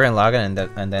suggestion, Gurren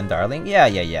Lagann and then Darling.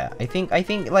 Yeah. I think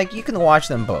like you can watch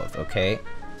them both, okay?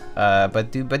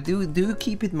 But do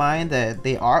keep in mind that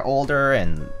they are older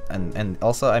and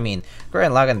also, I mean,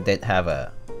 Gurren Lagann did have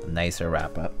a nicer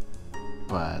wrap up,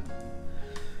 but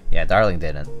yeah, Darling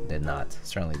did not,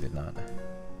 certainly did not.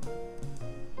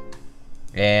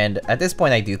 And at this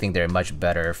point, I do think there are much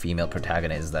better female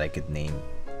protagonists that I could name.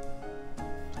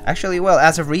 Actually, well,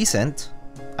 as of recent,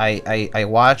 I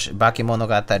watched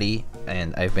Bakemonogatari,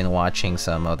 and I've been watching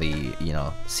some of the, you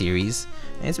know, series,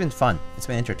 and it's been fun. It's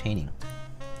been entertaining.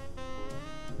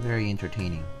 Very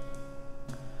entertaining.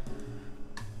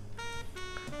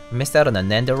 Missed out on a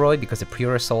Nendoroid because the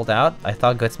pre-order sold out. I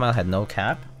thought Good Smile had no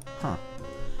cap. Huh.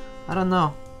 I don't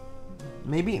know.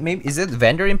 Maybe is it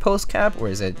vendor imposed cap, or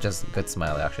is it just Good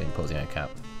Smile actually imposing a cap?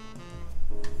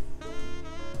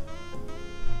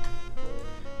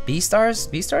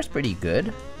 Beastars pretty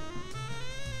good.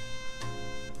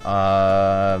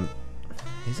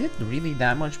 Is it really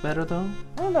that much better though?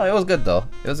 I don't know. It was good though.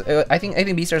 I think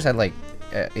Beastars had like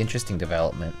interesting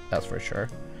development. That's for sure.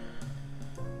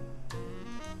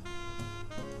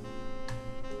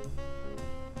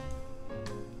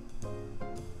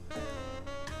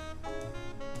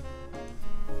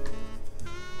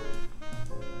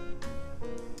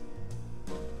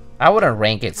 I wouldn't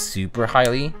rank it super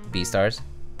highly, Beastars,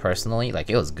 personally.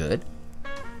 Like, it was good.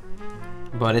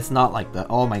 But it's not like the,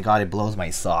 oh my god, it blows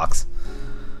my socks.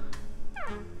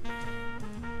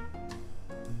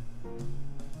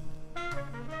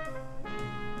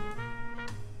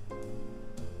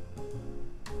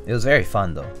 It was very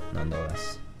fun though,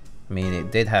 nonetheless. I mean,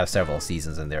 it did have several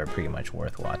seasons and they were pretty much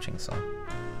worth watching, so.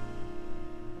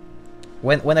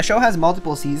 When a show has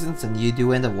multiple seasons and you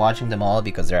do end up watching them all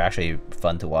because they're actually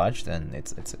fun to watch, then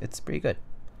it's pretty good.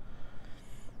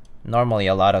 Normally,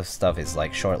 a lot of stuff is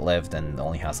like short-lived and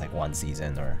only has like one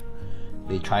season, or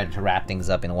they try to wrap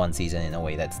things up in one season in a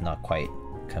way that's not quite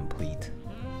complete.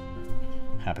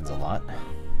 Happens a lot.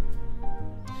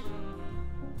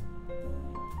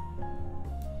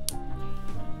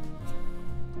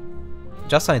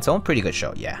 just on its own, pretty good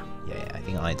show. Yeah. I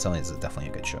think on its own is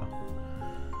definitely a good show.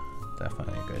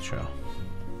 Definitely a good show.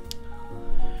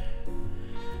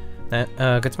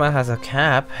 Good Smile has a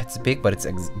cap. It's big, but it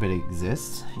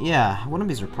exists. Yeah, I wouldn't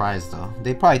be surprised though.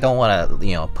 They probably don't want to,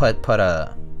 you know, put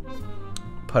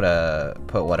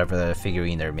whatever the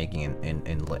figurine they're making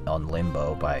on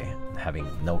limbo by having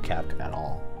no cap at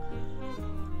all.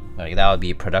 Like that would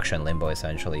be production limbo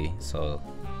essentially. So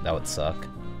that would suck.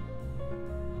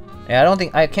 Yeah,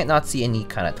 I cannot see any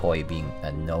kind of toy being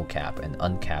a no cap and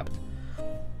uncapped.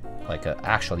 Like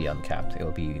actually uncapped. It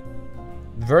would be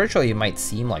virtually, it might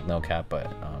seem like no cap,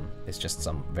 but it's just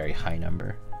some very high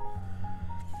number.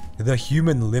 The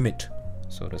human limit,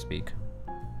 so to speak.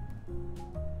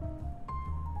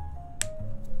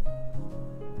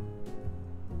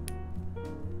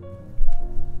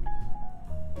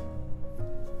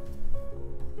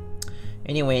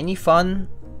 Anyway, any fun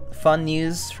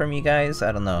news from you guys?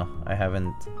 I don't know. I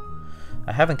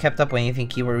haven't kept up with anything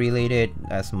keyword related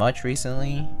as much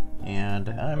recently. And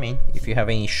I mean, if you have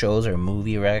any shows or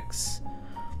movie recs,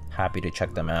 happy to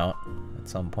check them out at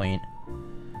some point.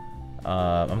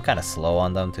 I'm kind of slow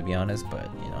on them, to be honest,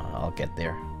 but you know, I'll get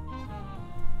there.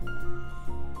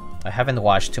 I haven't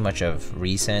watched too much of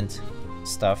recent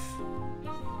stuff.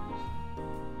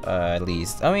 At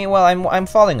least, I mean, well, I'm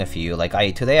following a few. Like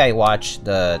today I watched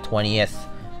the 20th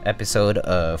episode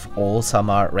of All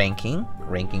Summer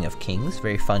Ranking of Kings.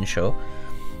 Very fun show.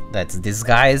 That's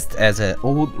disguised as an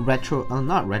old retro,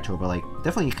 not retro, but like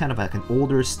definitely kind of like an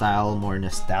older style, more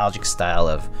nostalgic style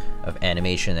of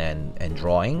animation and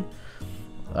drawing.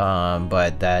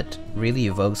 But that really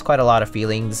evokes quite a lot of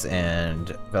feelings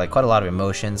and like quite a lot of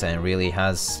emotions, and really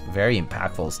has very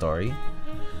impactful story.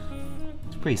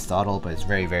 It's pretty subtle, but it's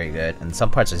very, very good. And some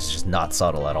parts it's just not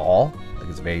subtle at all. Like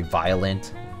it's very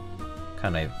violent,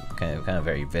 kind of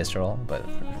very visceral, but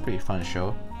pretty fun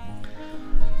show.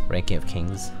 Ranking of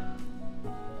Kings.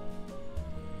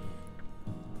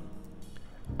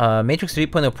 Matrix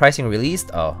 3.0 pricing released.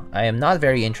 Oh, I am not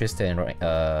very interested in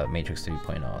Matrix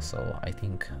 3.0, so I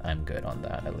think I'm good on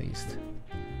that at least.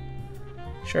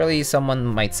 Surely someone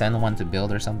might send one to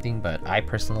build or something, but I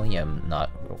personally am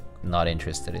not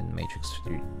interested in Matrix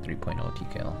 3.0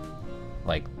 TKL.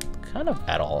 Like, kind of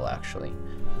at all, actually.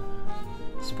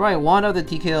 It's probably one of the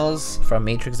TKLs from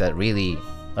Matrix that really,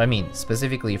 I mean,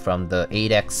 specifically from the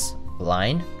 8X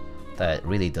line, that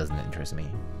really doesn't interest me.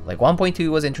 Like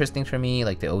 1.2 was interesting for me,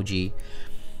 like the OG,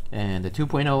 and the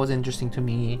 2.0 was interesting to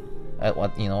me at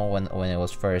what, you know, when it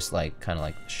was first like kind of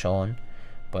like shown,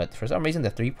 but for some reason the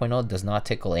 3.0 does not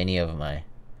tickle any of my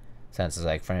senses.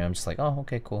 Like for me, I'm just like, oh,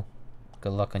 okay, cool,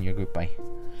 good luck on your group, bye.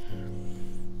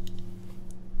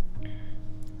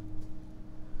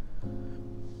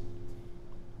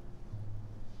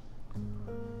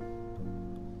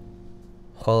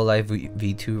 Hololive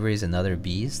VTuber is another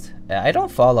beast. I don't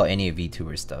follow any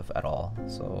VTuber stuff at all,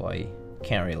 so I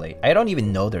can't relate. I don't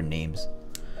even know their names.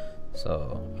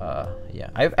 So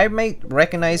yeah, I might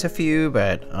recognize a few,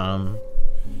 but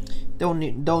don't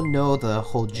know the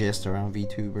whole gist around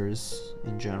VTubers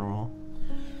in general.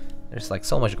 There's like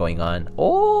so much going on.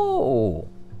 Oh,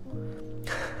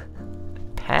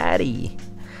 Patty,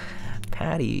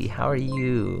 how are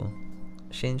you?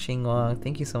 Shin Wong,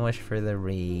 thank you so much for the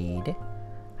raid.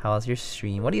 How's your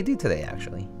stream? What do you do today,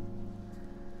 actually?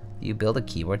 Do you build a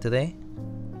keyboard today?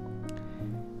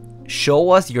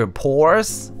 Show us your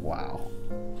pores? Wow.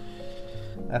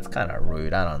 That's kind of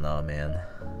rude. I don't know, man.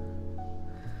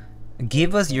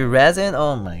 Give us your resin?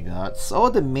 Oh my god. So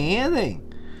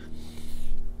demanding.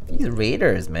 These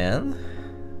raiders, man.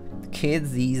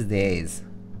 Kids these days.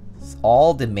 It's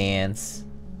all demands.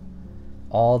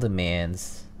 All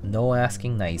demands. No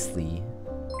asking nicely.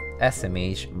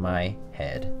 SMH my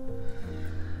head.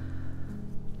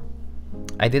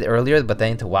 I did earlier, but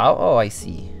then into WoW. Oh, I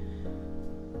see.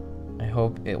 I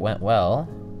hope it went well.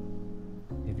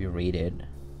 If you rated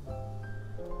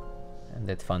and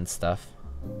did fun stuff.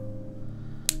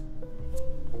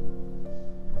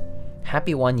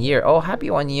 Happy 1 year. Oh,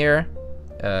 happy 1 year.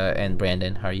 And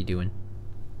Brandon, how are you doing?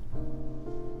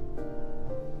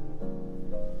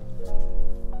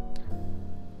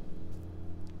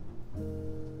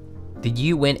 Did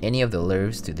you win any of the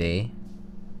lures today?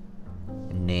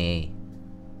 Nay.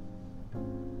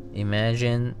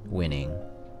 Imagine winning.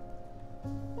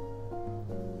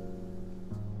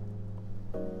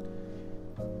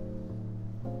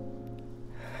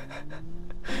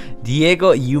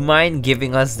 Diego, you mind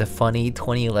giving us the funny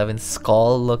 2011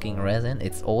 skull looking resin?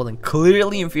 It's old and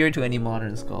clearly inferior to any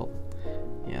modern skull.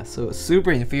 Yeah, so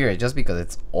super inferior just because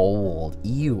it's old.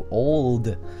 Ew,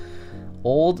 old.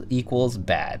 Old equals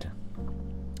bad.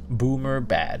 Boomer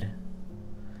bad.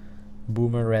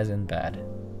 Boomer resin bad.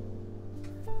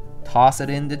 Toss it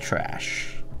in the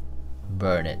trash.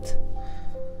 Burn it.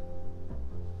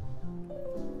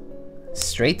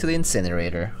 Straight to the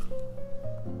incinerator.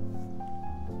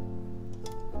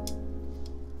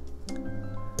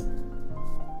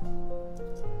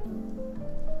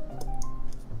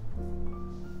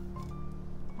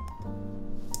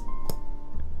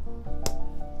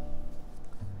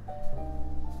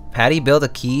 Patty built a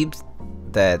key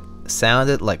that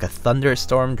sounded like a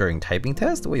thunderstorm during typing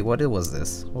test. Wait, what was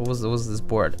this? What was this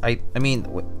board? I mean,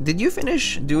 did you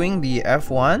finish doing the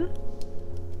F1?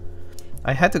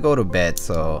 I had to go to bed,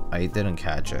 so I didn't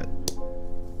catch it.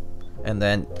 And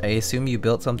then I assume you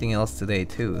built something else today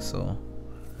too, so.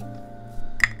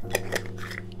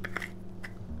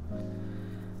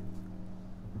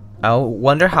 I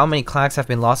wonder how many clacks have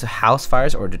been lost to house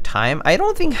fires or to time. I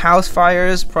don't think house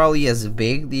fires probably as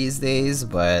big these days,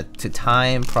 but to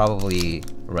time probably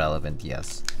relevant,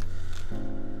 yes.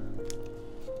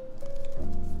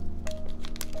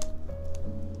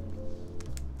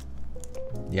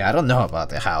 Yeah, I don't know about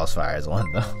the house fires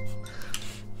one though.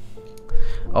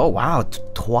 Oh wow,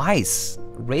 twice.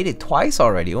 Rated twice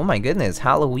already. Oh my goodness,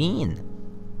 Halloween.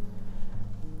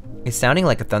 It's sounding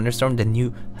like a thunderstorm, the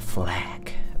new flag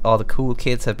all the cool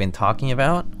kids have been talking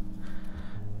about.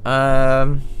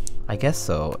 I guess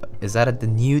so. Is that the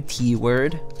new T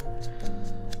word?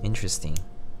 Interesting.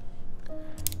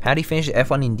 Patty finished the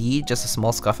F1 indeed, just a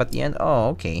small scuff at the end. Oh,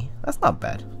 okay. That's not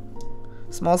bad.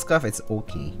 Small scuff, it's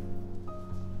okay.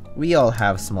 We all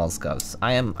have small scuffs.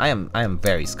 I am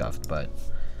very scuffed, but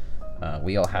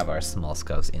we all have our small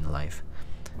scuffs in life.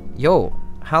 Yo,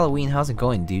 Halloween, how's it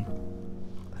going, dude?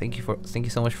 Thank you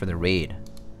so much for the raid.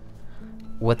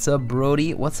 What's up,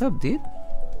 Brody? What's up, dude?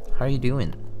 How are you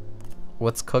doing?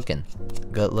 What's cooking?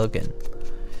 Good looking.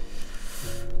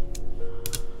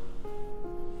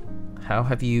 How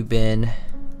have you been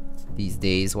these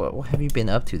days? What have you been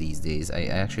up to these days? I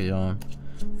actually don't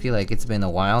feel like it's been a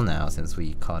while now since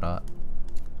we caught up.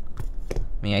 I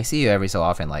mean, I see you every so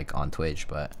often, like on Twitch,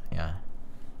 but yeah.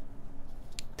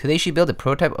 Today she built a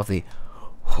prototype of the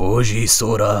Hoji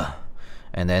Soda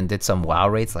and then did some WoW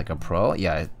rates like a pro.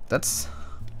 Yeah, that's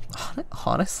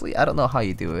honestly, I don't know how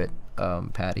you do it,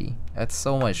 Patty. That's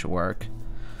so much work.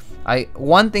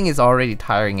 One thing is already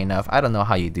tiring enough. I don't know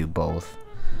how you do both.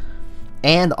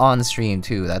 And on stream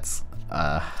too. That's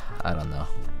I don't know.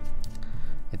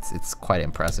 It's quite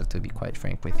impressive, to be quite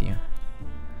frank with you.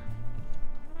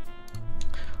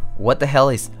 What the hell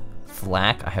is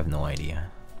flak? I have no idea.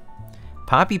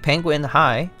 Poppy Penguin,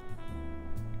 hi.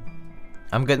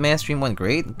 I'm good, man. Stream went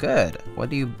great. Good. What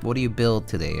do you build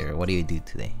today, or what do you do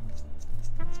today?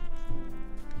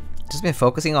 Just been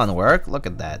focusing on work. Look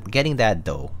at that, getting that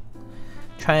dough.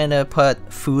 Trying to put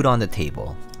food on the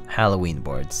table. Halloween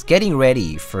boards. Getting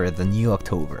ready for the new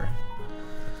October,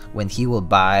 when he will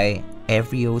buy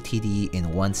every OTD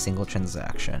in one single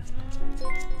transaction.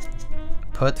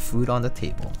 Put food on the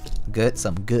table. Good,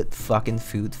 some good fucking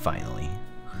food finally.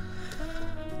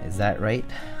 Is that right?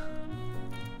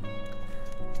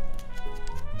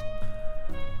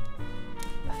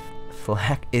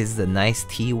 Flack is the nice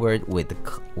T word with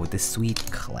the sweet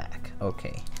clack.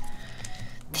 Okay.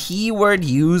 T word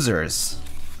users,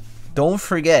 don't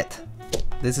forget,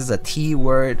 this is a T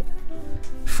word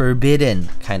forbidden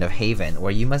kind of haven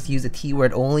where you must use the T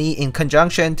word only in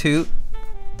conjunction to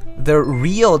the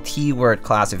real T word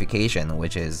classification,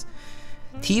 which is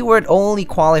T word only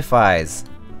qualifies.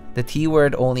 The T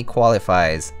word only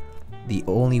qualifies the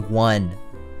only one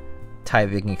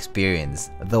typing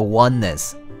experience, the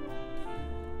oneness,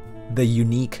 the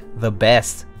unique, the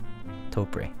best.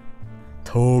 Topre.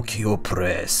 Tokyo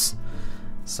Press.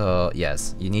 So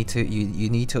yes, you need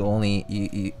to only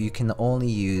you can only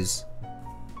use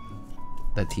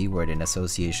the T word in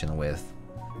association with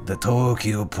the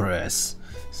Tokyo Press.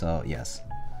 So yes.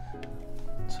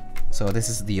 So this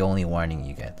is the only warning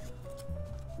you get.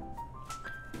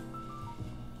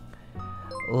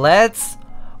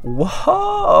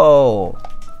 Whoa!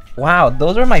 Wow,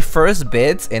 those are my first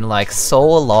bids in like so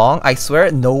long. I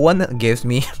swear no one gives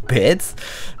me bids.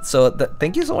 So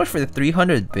thank you so much for the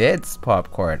 300 bids,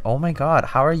 Popcorn. Oh my god,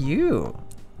 how are you?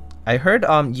 I heard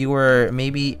you were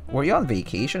you on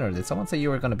vacation, or did someone say you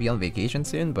were gonna be on vacation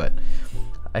soon? But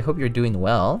I hope you're doing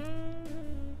well.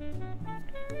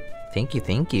 Thank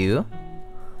you.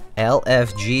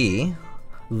 LFG,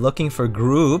 looking for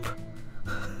group.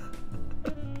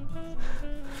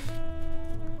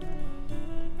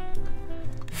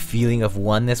 Feeling of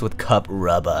oneness with Cup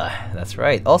Rubber. That's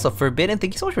right. Also, Forbidden,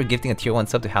 thank you so much for gifting a tier 1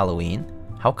 sub to Halloween.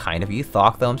 How kind of you.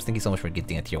 Thok Thumbs, thank you so much for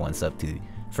gifting a tier 1 sub to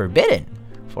Forbidden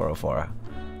 404.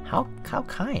 How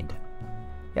kind.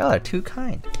 Y'all are too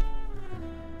kind.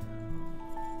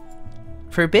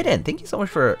 Forbidden, thank you so much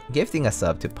for gifting a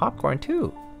sub to Popcorn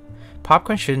too.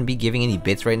 Popcorn shouldn't be giving any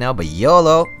bits right now, but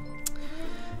YOLO.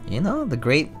 You know, the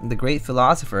great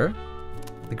philosopher,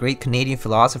 the great Canadian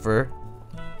philosopher,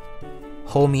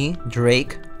 homie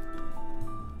Drake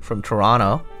from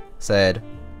Toronto said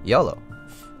YOLO.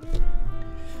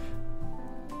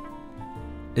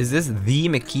 Is this the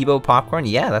Makibo popcorn?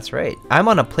 Yeah, that's right. I'm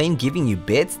on a plane giving you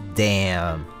bits?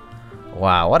 Damn.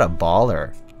 Wow, what a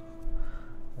baller.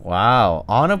 Wow,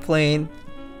 on a plane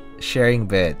sharing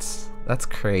bits. That's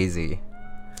crazy.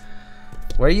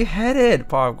 Where are you headed,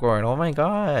 Popcorn? Oh my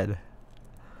god.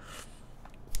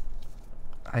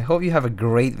 I hope you have a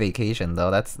great vacation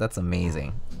though. That's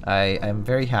amazing. I'm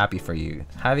very happy for you.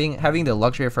 Having the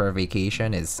luxury for a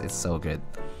vacation is so good.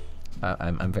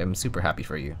 I'm super happy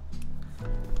for you.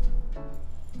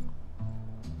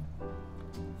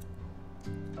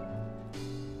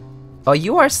 Oh,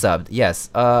 you are subbed. Yes.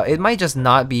 It might just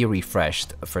not be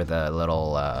refreshed for the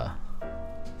little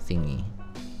thingy.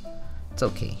 It's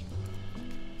okay.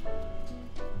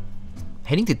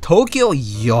 Heading to Tokyo?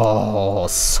 Yo,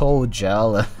 so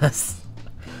jealous.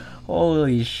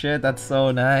 Holy shit, that's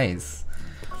so nice.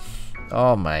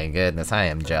 Oh my goodness, I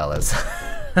am jealous.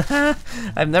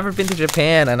 I've never been to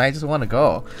Japan and I just want to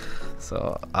go.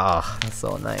 So, that's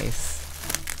so nice.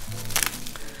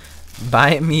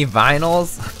 Buy me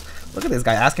vinyls? Look at this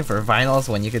guy asking for vinyls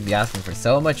when you could be asking for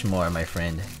so much more, my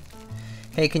friend.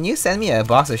 Hey, can you send me a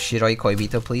box of Shiroi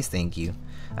Koibito, please? Thank you.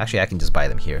 Actually, I can just buy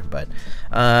them here, but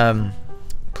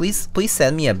please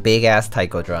send me a big ass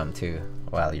taiko drum too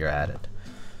while you're at it.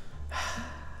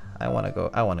 I want to go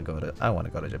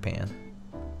to Japan.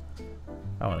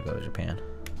 I want to go to Japan.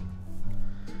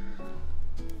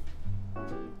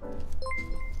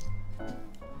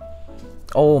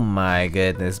 Oh my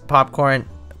goodness, Popcorn,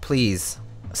 please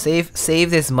save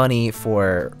this money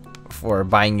for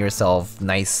buying yourself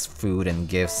nice food and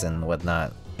gifts and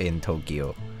whatnot in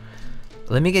Tokyo.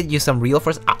 Let me get you some real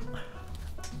first. Ah.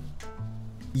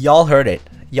 Y'all heard it.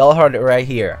 Y'all heard it right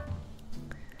here.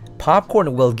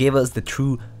 Popcorn will give us the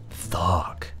true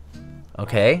thug.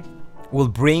 Okay? Will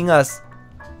bring us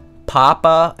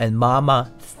Papa and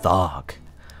Mama thug.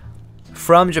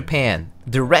 From Japan.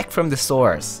 Direct from the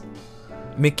source.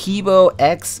 Makibo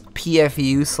X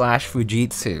PFU /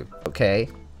 Fujitsu. Okay?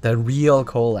 The real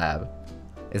collab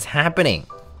is happening.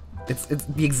 It's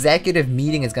the executive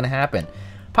meeting is gonna happen.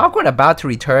 Popcorn about to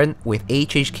return with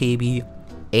HHKB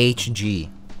HG.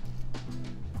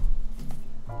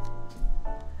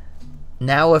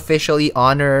 Now officially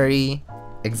honorary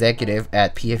executive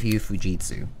at PFU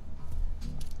Fujitsu.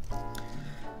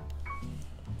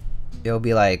 It'll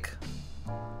be like,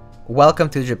 welcome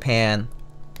to Japan,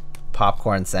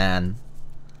 Popcorn-san.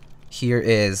 Here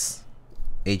is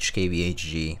HKB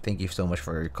HG. Thank you so much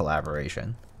for your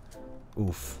collaboration.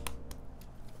 Oof.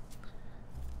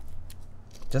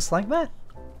 Just like that.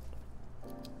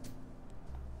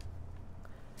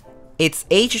 It's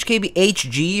HKB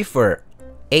HG for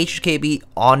HKB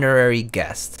honorary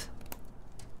guest.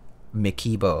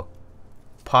 Makibo.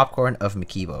 Popcorn of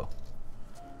Makibo.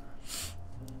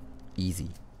 Easy.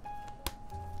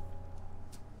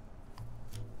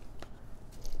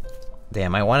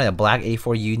 Damn, I wanted a black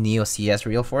A4U Neo CS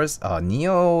Real Force.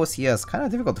 Neo CS, kind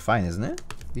of difficult to find, isn't it?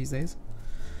 These days.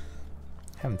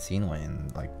 Haven't seen one in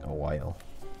like a while.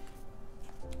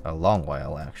 A long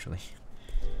while, actually.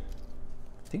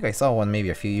 I think I saw one maybe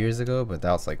a few years ago, but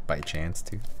that was like by chance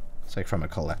too. It's like from a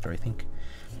collector, I think.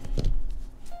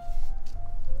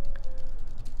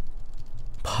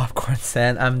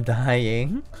 Popcorn-san, I'm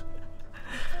dying.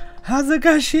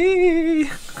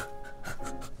 Hazakashi!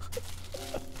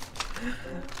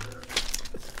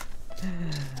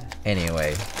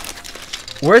 Anyway.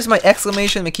 Where's my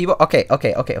exclamation Makibo? Okay.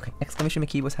 Exclamation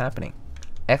Makibo's happening.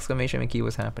 Exclamation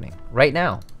Makibo's happening. Right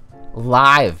now.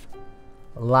 Live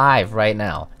right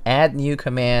now. Add new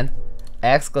command.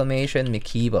 Exclamation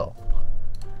Makibo.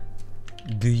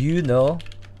 Do you know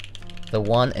the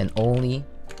one and only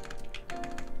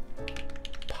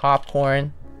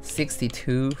Popcorn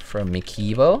 62 from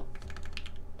Makibo?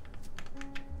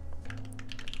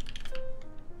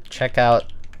 Check out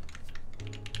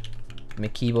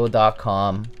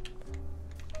Makibo.com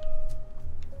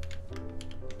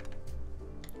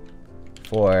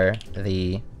for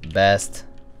the best.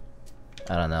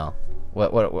 I don't know.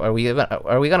 What are we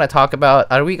gonna talk about?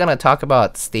 Are we gonna talk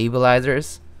about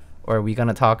stabilizers, or are we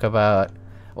gonna talk about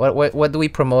what do we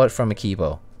promote from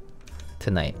Makibo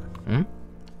tonight?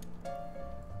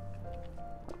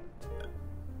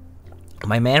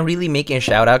 My man really making a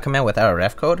shout out command without a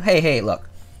ref code? Hey, look.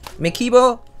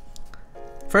 Mikibo,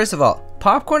 first of all,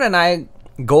 Popcorn and I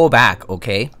go back,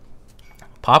 okay?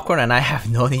 Popcorn and I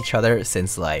have known each other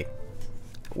since like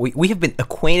we have been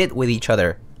acquainted with each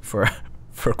other for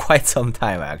quite some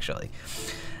time actually.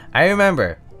 I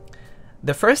remember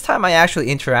the first time I actually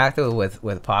interacted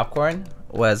with Popcorn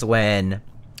was when it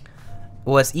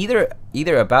was either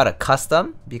about a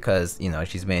custom, because you know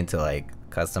she's been into like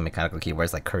custom mechanical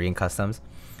keyboards like Korean customs,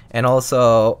 and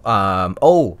also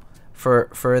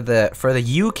for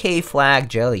the UK flag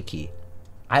jelly key.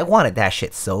 I wanted that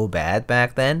shit so bad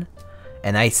back then,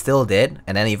 and I still did,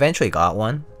 and then eventually got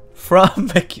one from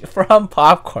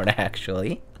Popcorn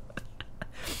actually.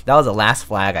 That was the last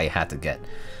flag I had to get,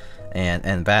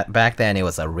 and back then it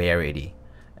was a rarity.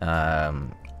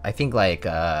 I think like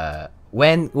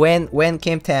when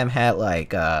Kim Tam had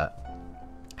like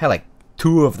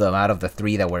 2 of them out of the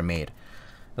 3 that were made.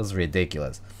 It was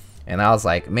ridiculous, and I was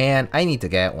like, man, I need to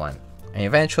get one. And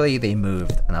eventually they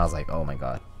moved, and I was like, oh my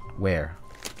god, where?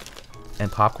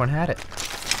 And Popcorn had it.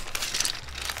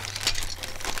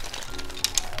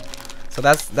 So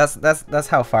that's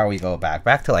how far we go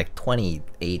back to like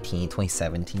 2018,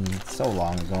 2017. So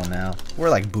long ago now.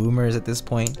 We're like boomers at this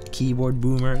point, keyboard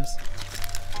boomers.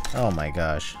 Oh my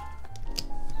gosh.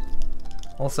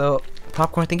 Also,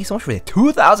 Popcorn, thank you so much for the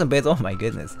 2,000 bits. Oh my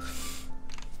goodness.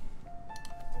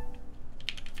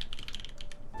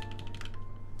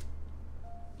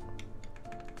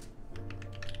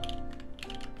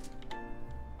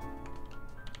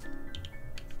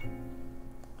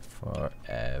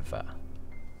 Forever.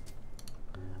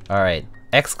 Alright.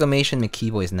 Exclamation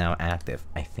Mikibo is now active,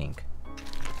 I think.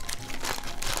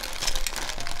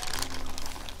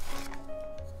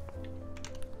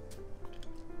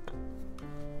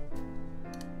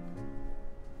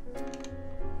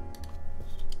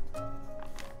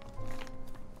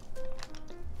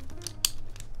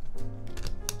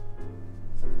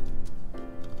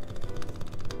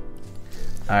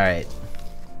 Alright.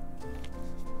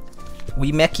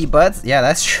 We Meki buds? Yeah,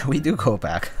 that's true. We do go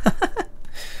back.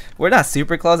 We're not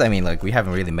super close. I mean, like, we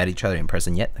haven't really met each other in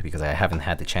person yet because I haven't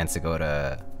had the chance to go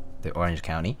to the Orange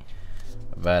County.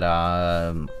 But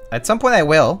at some point I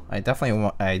will. I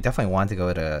definitely want to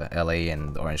go to LA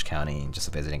and Orange County and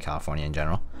just visit in California in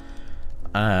general.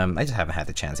 I just haven't had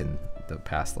the chance in the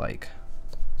past like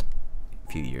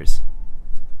few years.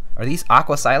 Are these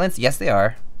Aqua Silents? Yes, they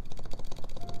are.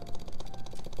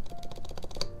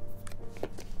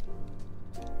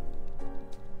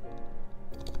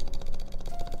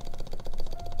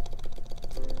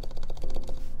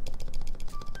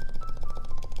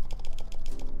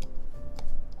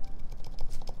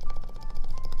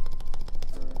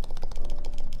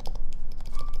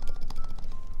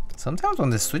 Sometimes when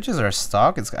the switches are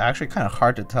stock, it's actually kind of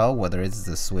hard to tell whether it's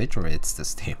the switch or it's the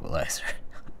stabilizer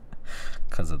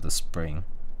because of the spring.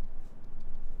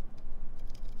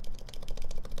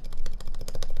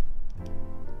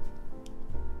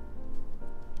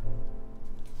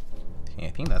 Yeah, I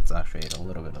think that's actually a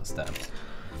little bit of steps.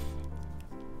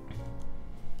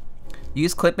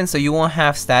 Use clip-ins so you won't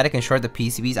have static and short the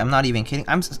PCBs. I'm not even kidding.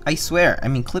 I swear. I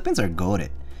mean, clip-ins are goated.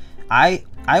 I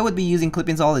would be using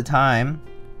clip-ins all the time.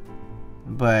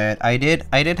 But I did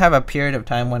have a period of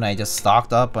time when I just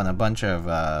stocked up on a bunch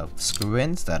of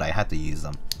screw-ins that I had to use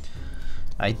them.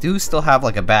 I do still have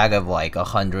like a bag of like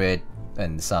 100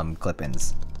 and some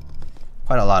clip-ins.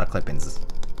 Quite a lot of clip-ins.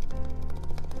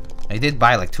 I did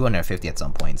buy like 250 at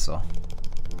some point, so.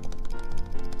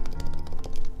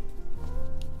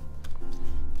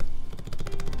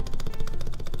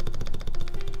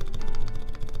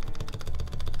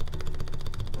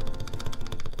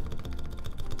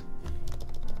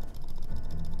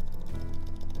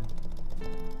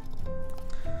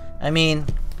 I mean,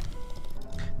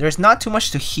 there's not too much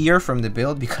to hear from the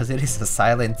build because it is a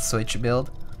silent switch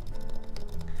build.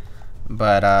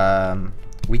 But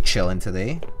we chillin'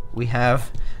 today. We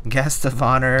have guest of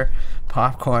honor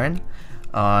Popcorn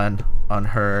on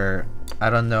her,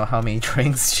 I don't know how many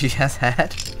drinks she has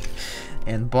had,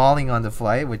 and balling on the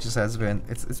flight, which has been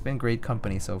it's been great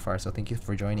company so far. So thank you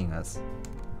for joining us.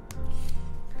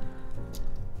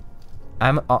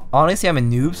 Honestly, I'm a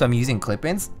noob, so I'm using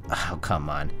clip-ins. Oh, come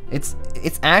on. It's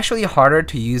actually harder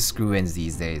to use screw-ins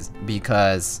these days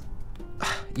because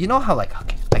you know how like,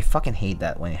 okay, I fucking hate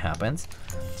that when it happens.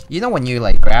 You know when you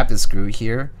like grab the screw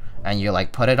here and you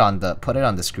like put it on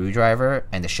the screwdriver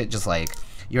and the shit just like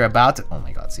you're about to, oh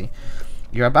my god, see?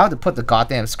 You're about to put the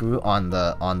goddamn screw on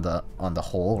the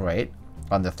hole, right?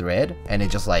 On the thread, and it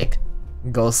just like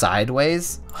goes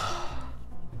sideways.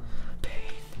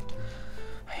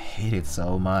 I hate it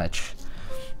so much.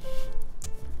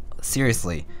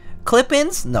 Seriously.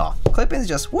 Clip-ins? No. Clip-ins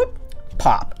just whoop,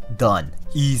 pop, done.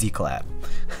 Easy clap.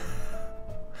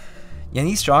 You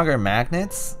need stronger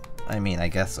magnets? I mean, I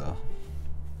guess so.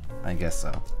 I guess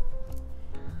so.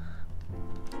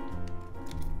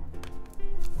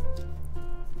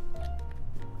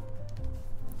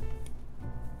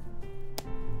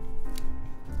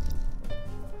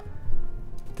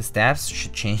 The stabs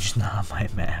should change not my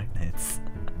magnets.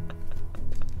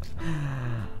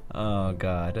 Oh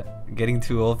god. Getting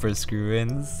too old for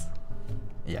screw-ins.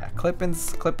 Yeah,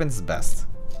 clip-ins is best.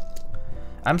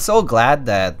 I'm so glad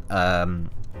that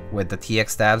with the TX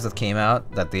stabs that came out,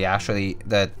 that they actually,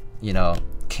 that, you know,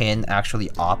 Kin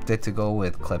actually opted to go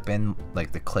with clip-in,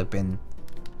 like the clip-in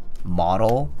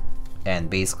model, and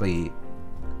basically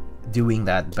doing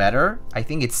that better. I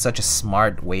think it's such a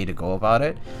smart way to go about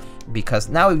it, because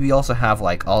now we also have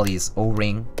like all these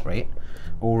O-ring, right?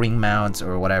 O-ring mounts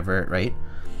or whatever, right?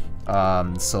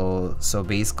 So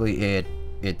basically it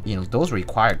you know, those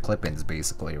require clip-ins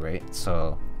basically, right?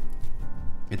 So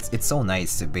it's so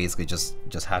nice to basically just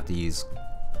have to use,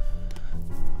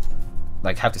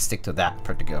 like, have to stick to that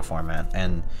particular format.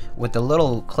 And with the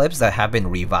little clips that have been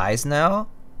revised now,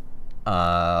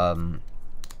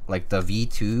 like the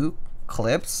V2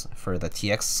 clips for the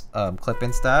TX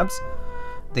clip-in stabs,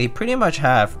 they pretty much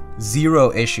have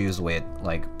zero issues with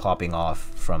like popping off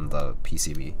from the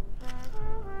PCB,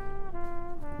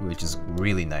 which is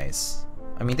really nice.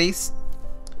 I mean, they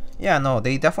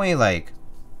definitely like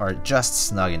are just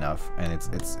snug enough, and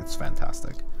it's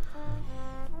fantastic.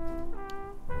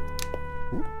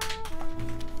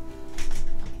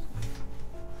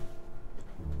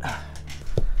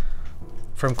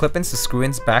 From clip-ins to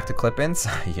screw-ins back to clip-ins.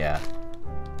 Yeah.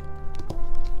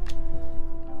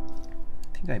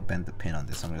 I think I bent the pin on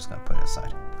this. I'm just gonna put it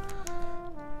aside.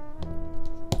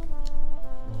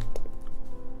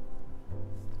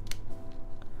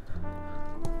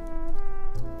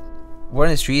 Word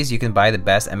in the streets, you can buy the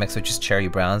best MX switches cherry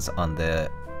browns on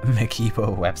the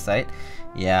Mekibo website.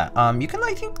 Yeah, you can,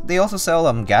 I think they also sell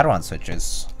Gateron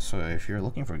switches. So if you're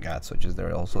looking for GAT switches,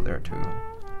 they're also there too.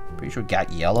 Pretty sure GAT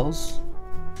yellows.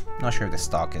 Not sure if the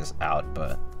stock is out,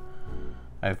 but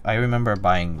I remember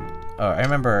buying. I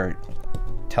remember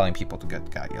telling people to get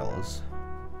GAT yellows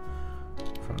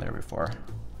from there before.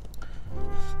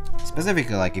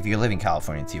 Specifically, like if you live in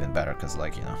California, it's even better because,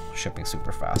 like, you know, shipping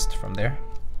super fast from there.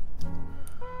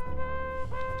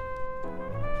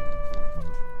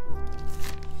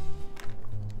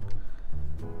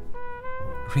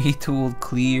 Retooled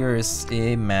clears,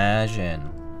 imagine.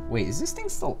 Wait, is this thing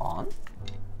still on?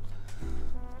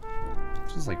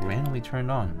 Just like randomly turned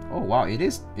on. Oh wow, it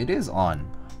is on.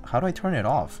 How do I turn it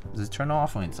off? Does it turn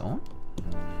off on its own?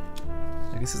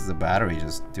 I guess it's the battery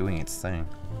just doing its thing.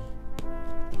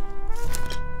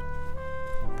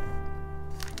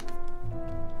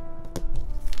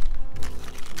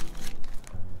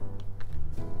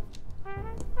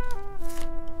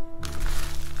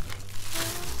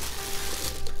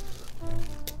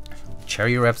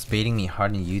 Cherry reps baiting me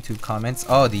hard in YouTube comments.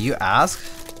 Oh, did you ask?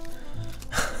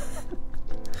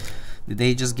 Did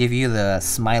they just give you the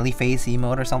smiley face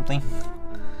emote or something?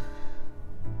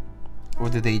 Or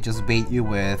did they just bait you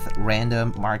with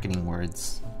random marketing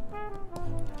words?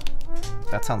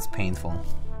 That sounds painful.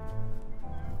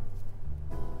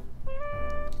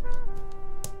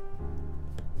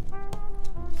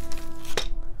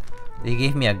 They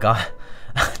gave me a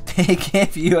they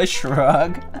gave you a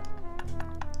shrug?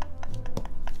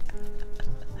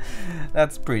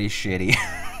 That's pretty shitty.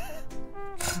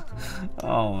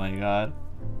 Oh my god.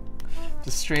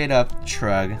 Just straight up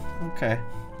shrug. Okay,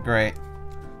 great.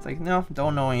 It's like, no,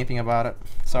 don't know anything about it.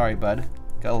 Sorry, bud.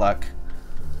 Good luck.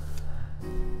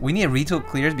 We need retool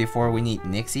clears before we need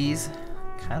Nixies?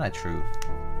 Kinda true.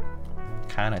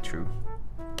 Kinda true.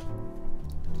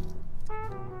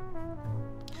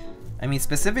 I mean,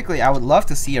 specifically, I would love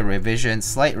to see a revision,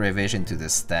 slight revision to the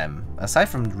stem. Aside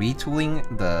from retooling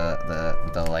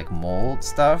the like mold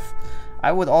stuff,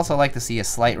 I would also like to see a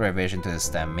slight revision to the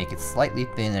stem. Make it slightly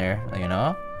thinner, you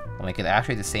know? Make it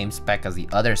actually the same spec as the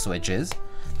other switches,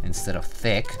 instead of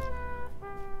thick,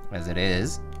 as it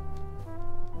is.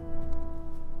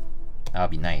 That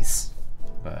would be nice.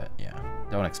 But yeah,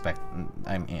 don't expect,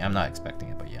 I mean, I'm not expecting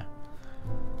it, but yeah.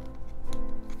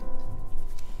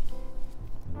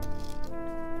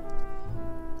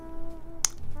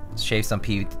 Shave some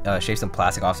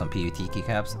plastic off some PVT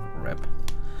keycaps. Rip.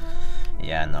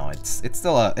 Yeah, no, it's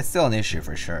still an issue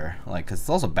for sure. Like, 'cause it's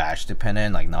also batch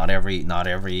dependent. Like, not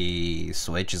every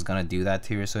switch is gonna do that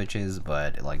to your switches,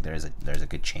 but like there's a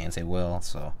good chance it will.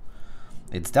 So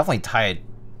it's definitely tight,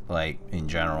 like in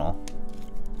general.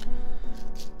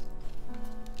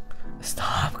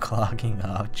 Stop clogging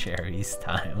up Cherry's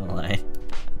timeline.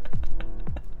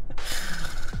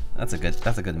 That's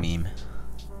a good meme.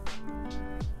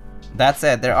 That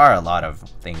said, there are a lot of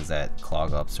things that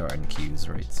clog up certain queues,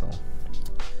 right? So.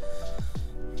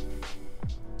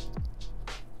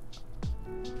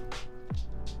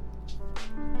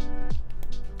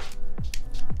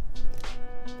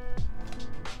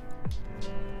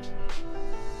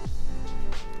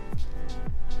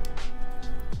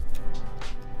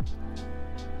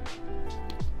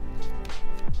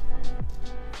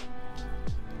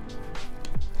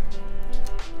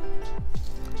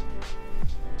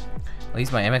 At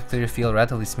least my MX clear feel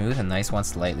relatively smooth and nice one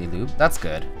slightly lubed. That's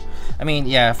good. I mean,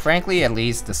 yeah, frankly, at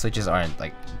least the switches aren't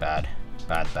like bad,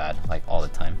 like all the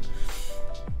time.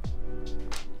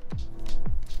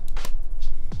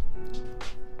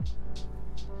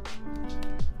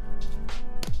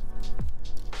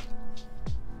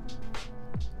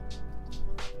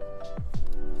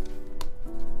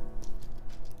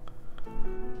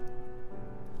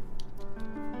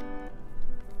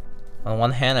 On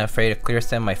one hand, I'm afraid a clear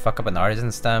stem might fuck up an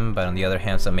artisan stem, but on the other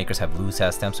hand, some makers have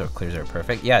loose-ass stems, so clears are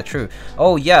perfect. Yeah, true.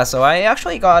 Oh yeah, so I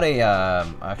actually got a,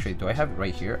 actually, do I have it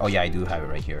right here? Oh yeah, I do have it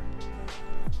right here.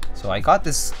 So I got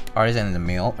this artisan in the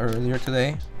mail earlier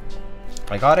today.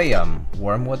 I got a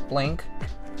wormwood blink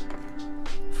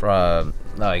from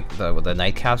like the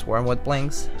Nightcaps wormwood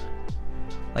blinks.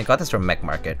 I got this from Mech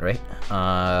Market, right?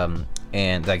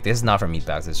 And like this is not from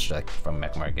Meatbags, it's just like from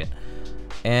Mech Market.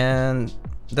 And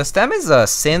the stem is a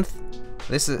synth.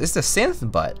 This is the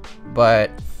synth butt, but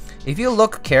if you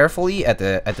look carefully at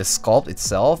the sculpt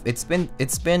itself, it's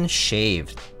been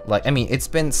shaved. Like, I mean, it's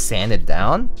been sanded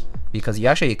down because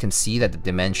you can see that the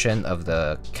dimension of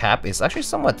the cap is actually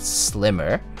somewhat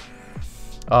slimmer.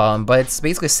 But it's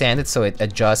basically sanded so it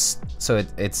adjusts, so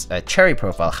it's a cherry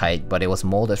profile height, but it was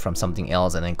molded from something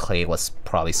else, and then clay was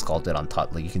probably sculpted on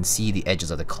top. Like you can see the edges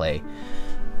of the clay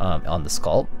on the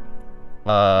sculpt.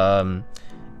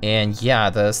 And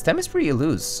yeah, the stem is pretty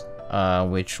loose,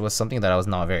 which was something that I was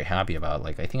not very happy about.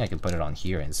 Like, I think I can put it on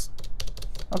here and it's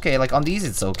okay. Like on these,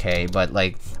 it's okay, but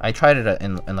like I tried it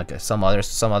in like some other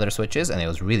switches, and it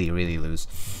was really loose.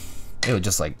 It would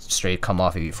just like straight come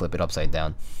off if you flip it upside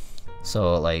down.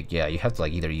 So like, yeah, you have to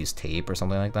like either use tape or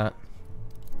something like that.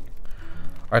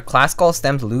 Are classical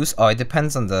stems loose? Oh, it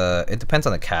depends on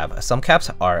the cap. Some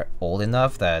caps are old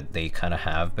enough that they kind of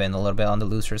have been a little bit on the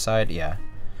looser side. Yeah.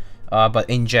 But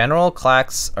in general,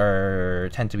 clacks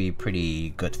tend to be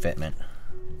pretty good fitment.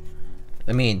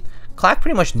 I mean, Clack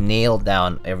pretty much nailed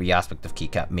down every aspect of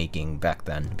keycap making back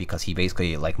then because he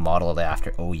basically like modeled it after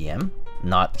OEM.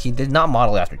 He did not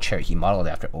model it after Cherry. He modeled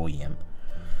it after OEM.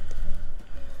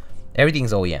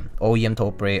 Everything's OEM. OEM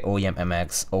Topre, OEM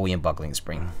MX, OEM buckling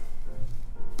spring,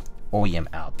 OEM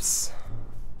Alps.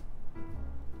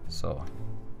 So,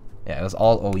 yeah, it was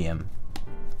all OEM.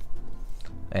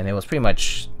 And it was pretty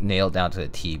much nailed down to the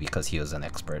T because he was an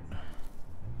expert.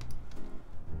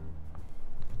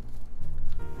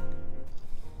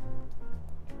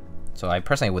 So I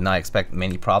personally would not expect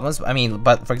many problems. I mean,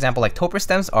 but for example, like Topper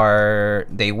stems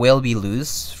they will be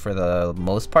loose for the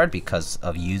most part because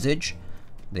of usage.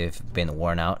 They've been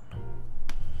worn out.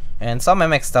 And some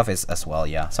MX stuff is as well,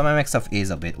 yeah. Some MX stuff is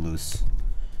a bit loose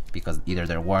because either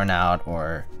they're worn out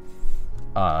or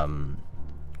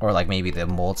like maybe the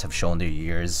molds have shown their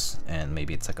years and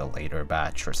maybe it's like a later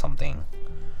batch or something.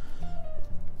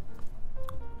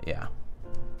 Yeah.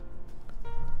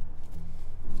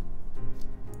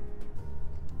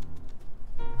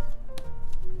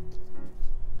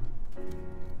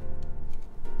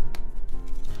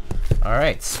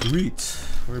 Alright, sweet.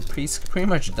 We're pretty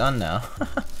much done now.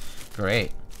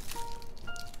 Great.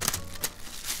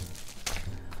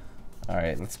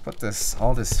 Alright, let's put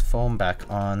all this foam back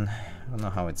on. I don't know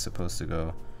how it's supposed to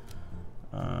go.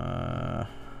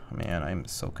 Man, I'm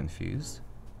so confused.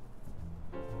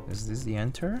 Is this the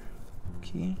enter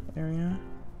key area?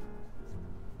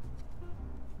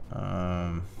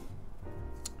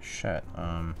 Shit.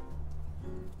 What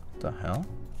the hell?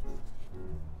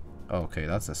 Oh, okay,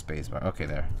 that's a space bar. Okay,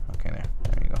 there. Okay, there.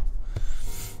 There you go.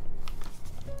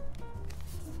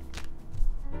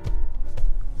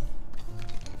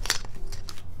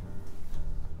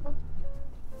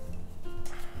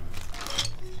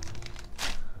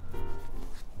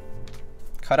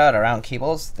 Cut out around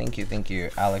cables. Thank you,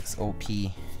 Alex OP.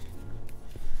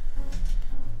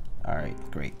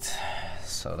 Alright, great.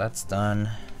 So that's done.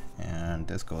 And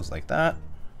this goes like that.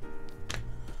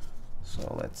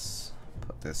 So let's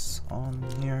put this on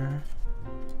here.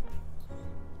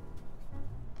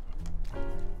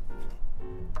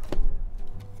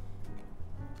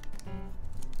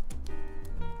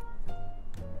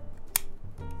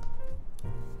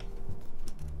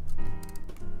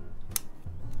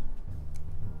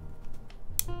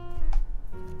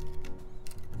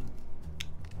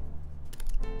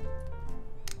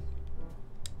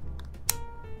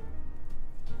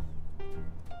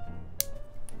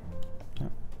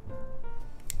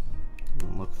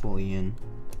 fully in.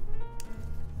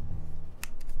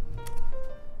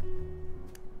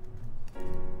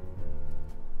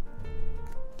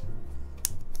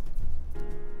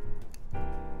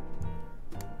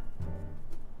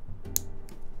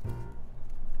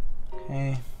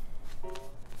 Okay.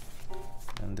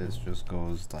 And this just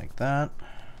goes like that.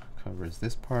 Covers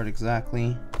this part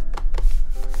exactly.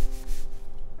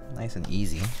 Nice and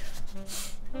easy.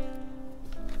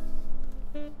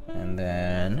 And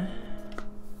then,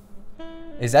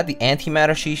 is that the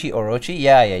antimatter shishi orochi?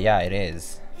 Yeah, it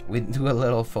is. We do a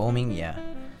little foaming, yeah.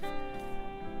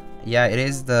 Yeah, it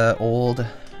is the old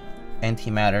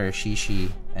antimatter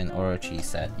shishi and orochi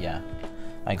set, yeah.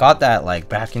 I got that like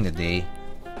back in the day.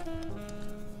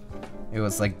 It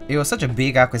was such a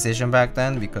big acquisition back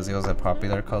then because it was a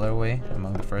popular colorway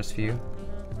among the first few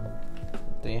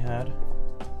they had.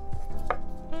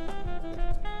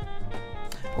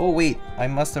 Oh wait, I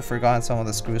must have forgotten some of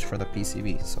the screws for the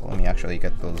PCB, so let me actually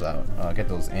get those out, get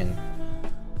those in.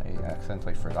 I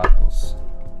accidentally forgot those.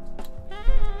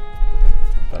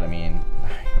 But I mean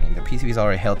the PCB is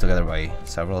already held together by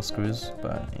several screws,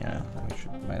 but yeah,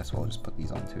 might as well just put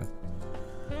these on too,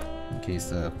 in case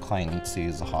the client needs to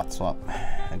use the hot swap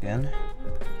again.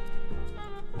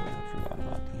 I forgot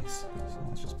about these, so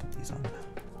let's just put these on.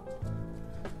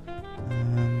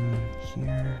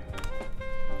 Here.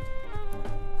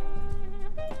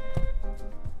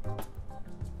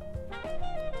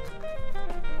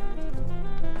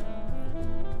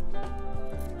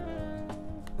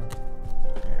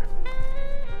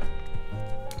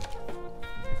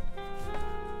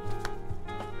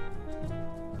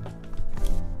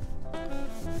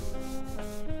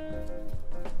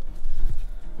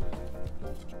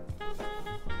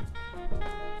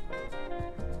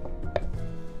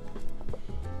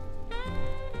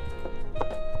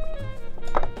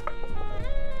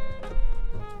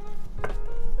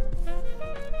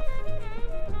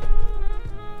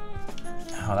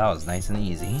 Oh, that was nice and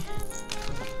easy.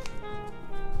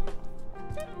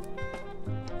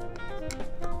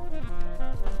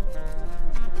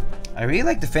 I really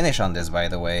like the finish on this, by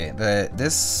the way.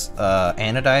 This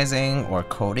anodizing or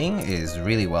coating is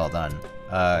really well done.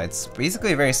 It's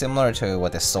basically very similar to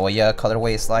what the Soya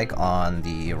colorway is like on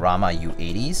the Rama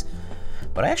U80s.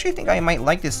 But I actually think I might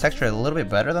like this texture a little bit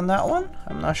better than that one.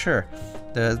 I'm not sure.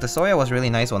 The Soya was really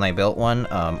nice when I built one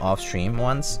off stream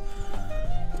once.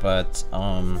 But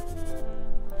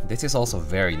this is also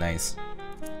very nice.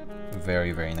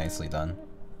 Very, very nicely done.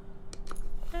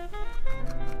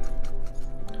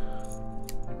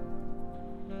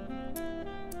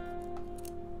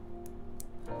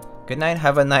 Good night,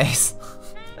 have a nice...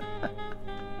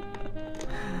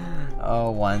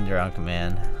 Oh, one drunk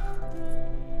man.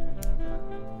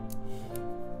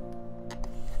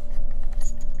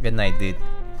 Good night, dude.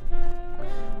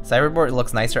 Cyberboard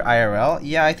looks nicer IRL.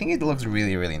 Yeah, I think it looks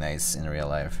really, really nice in real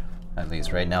life. At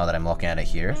least right now that I'm looking at it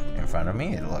here in front of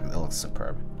me, it looks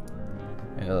superb.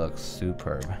 It looks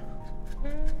superb.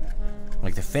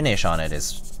 Like the finish on it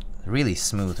is really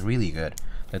smooth, really good.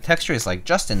 The texture is like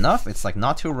just enough. It's like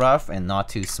not too rough and not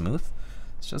too smooth.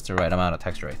 It's just the right amount of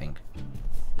texture, I think.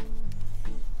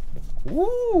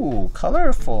 Ooh,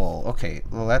 colorful. Okay,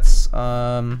 let's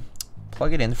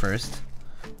plug it in first.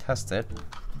 Test it.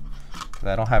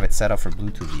 I don't have it set up for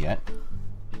Bluetooth yet.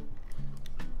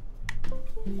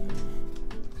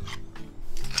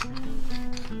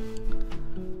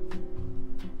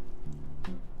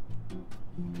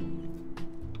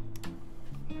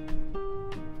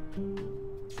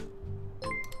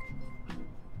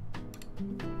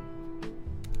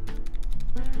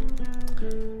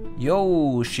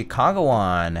 Yo,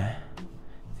 Chicagoan.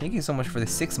 Thank you so much for the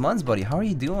 6 months, buddy. How are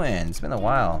you doing? It's been a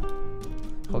while.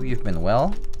 Hope you've been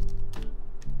well.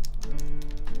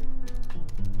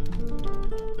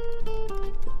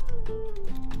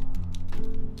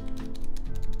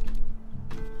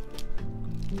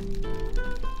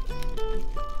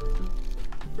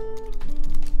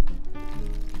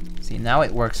 See, now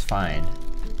it works fine.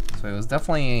 So it was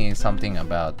definitely something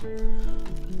about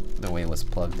the way it was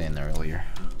plugged in earlier.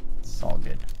 It's all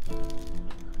good.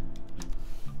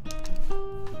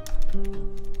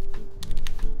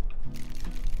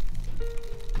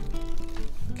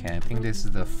 Okay, I think this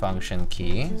is the function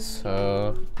key.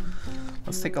 So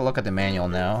let's take a look at the manual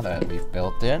now that we've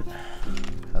built it.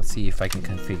 Let's see if I can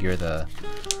configure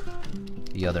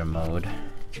the other mode.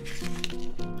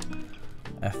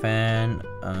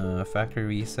 FN, factory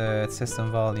reset,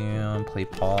 system volume, play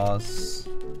pause,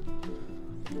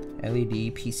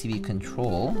 LED PCB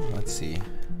control. Let's see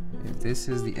if this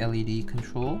is the LED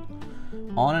control.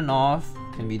 On and off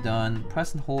can be done,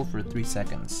 press and hold for 3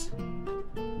 seconds.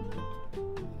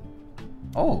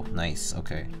 Oh, nice.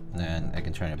 Okay, then I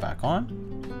can turn it back on.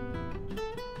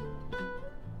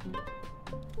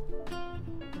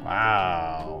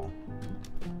 Wow.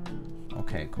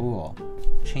 Okay, cool.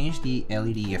 Change the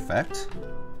LED effect.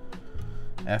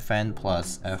 FN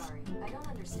plus F. Sorry, I don't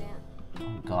understand.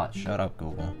 Oh God, shut up,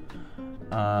 Google.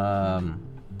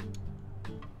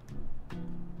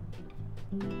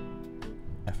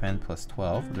 FN plus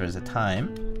 12. There's a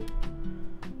time.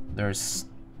 There's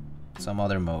some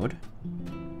other mode.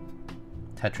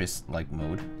 Tetris-like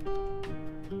mode.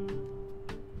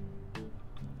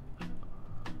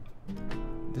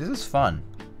 This is fun.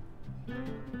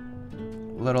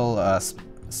 Little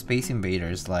Space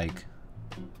Invaders like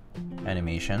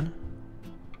animation.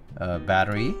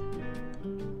 Battery.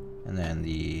 And then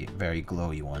the very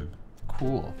glowy one.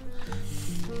 Cool.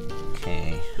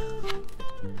 Okay.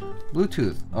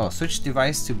 Bluetooth. Oh, switch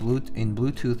device to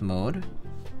Bluetooth mode.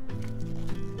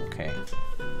 Okay.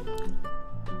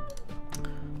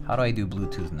 How do I do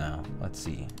Bluetooth now? Let's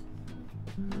see.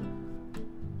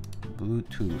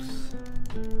 Bluetooth.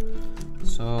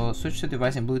 So switch to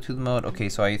device in Bluetooth mode. Okay,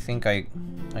 so I think I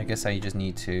guess I just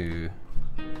need to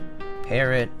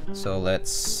pair it. So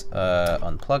let's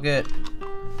unplug it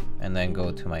and then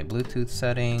go to my Bluetooth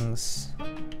settings.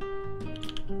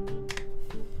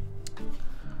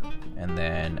 And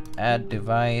then add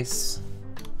device,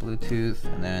 Bluetooth,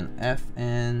 and then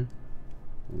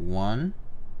FN1.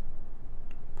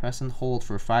 Press and hold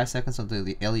for 5 seconds until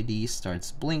the LED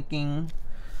starts blinking.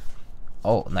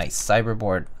 Oh, nice.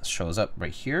 Cyberboard shows up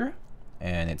right here,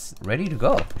 and it's ready to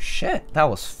go. Shit, that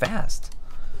was fast.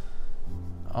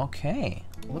 Okay,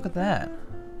 look at that.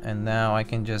 And now I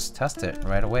can just test it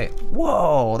right away.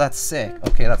 Whoa, that's sick.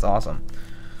 Okay, that's awesome.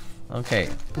 Okay,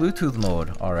 Bluetooth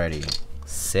mode already.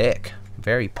 Sick.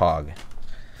 Very pog.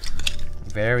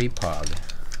 Very pog.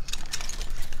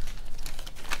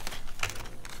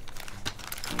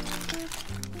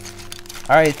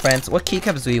 Alright friends, what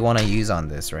keycaps do we want to use on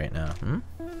this right now?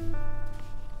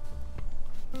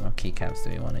 What keycaps do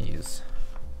we want to use?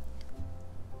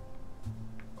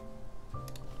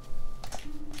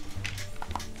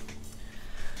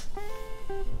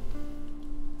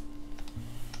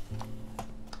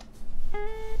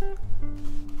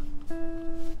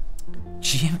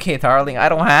 GMK Darling? I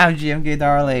don't have GMK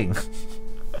Darling.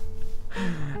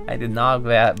 I did not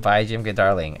buy GMK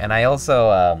Darling. And I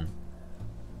also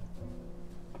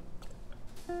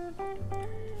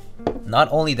not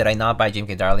only did I not buy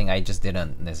GMK Darling, I just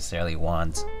didn't necessarily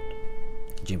want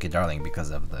GMK Darling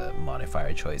because of the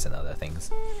modifier choice and other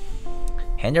things.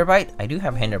 Handerbite? I do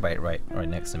have Handerbite right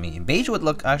next to me. Beige would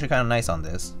look actually kind of nice on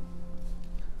this.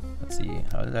 Let's see,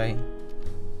 how did I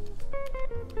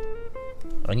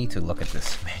need to look at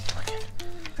this. Man, look at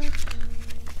it.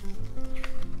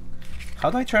 How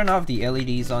do I turn off the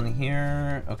LEDs on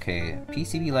here? Okay,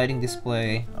 PCB lighting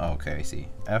display. Oh, okay, I see.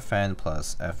 FN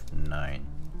plus F9.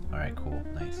 Alright, cool,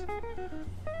 nice.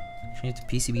 Change to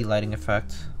PCB lighting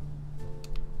effect.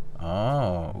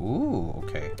 Oh, ooh,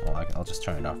 okay. Well, I'll just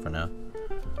turn it off for now.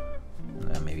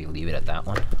 And then maybe leave it at that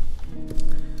one.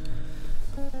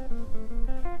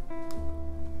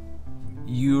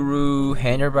 Yuru,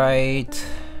 Handerbite,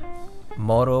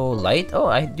 Moto Light. Oh,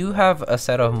 I do have a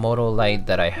set of Moto Light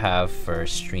that I have for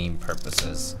stream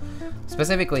purposes.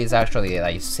 Specifically, it's actually,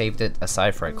 I saved it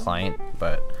aside for a client,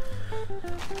 but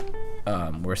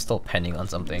we're still pending on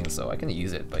something, so I can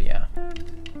use it, but yeah.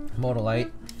 Moto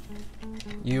Light,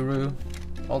 Yuru,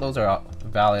 all those are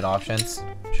valid options.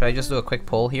 Should I just do a quick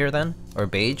poll here then? Or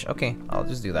beige? Okay, I'll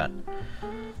just do that.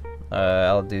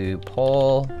 I'll do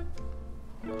poll.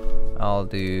 I'll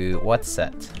do what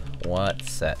set? What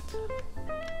set?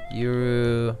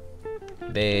 Yuru,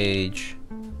 beige.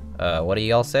 What do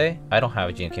y'all say? I don't have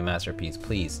a GMK Masterpiece,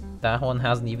 please. That one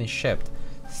hasn't even shipped.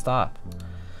 Stop.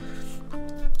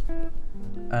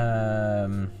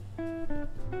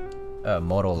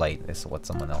 Moto Light is what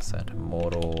someone else said.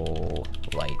 Moto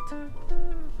Light.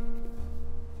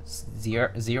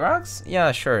 Xerox?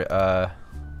 Yeah, sure.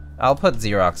 I'll put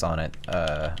Xerox on it.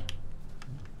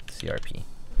 CRP.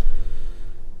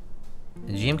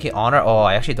 GMK Honor? Oh,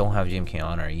 I actually don't have GMK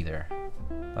Honor either.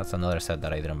 That's another set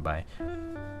that I didn't buy.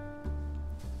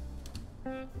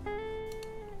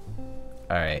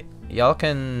 Alright, y'all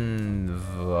can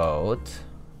vote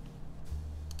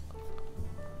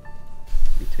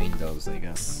between those, I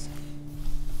guess.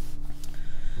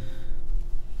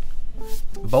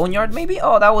 Boneyard maybe?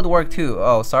 Oh, that would work too.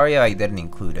 Oh, sorry I didn't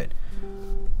include it.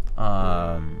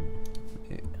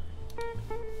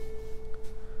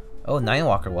 Oh,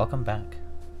 Ninewalker, welcome back.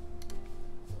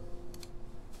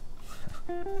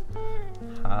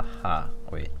 Haha.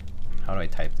 Wait, how do I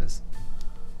type this?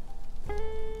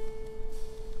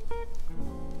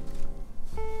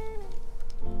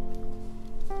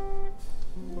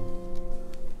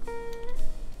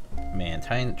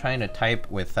 man, trying to type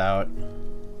without.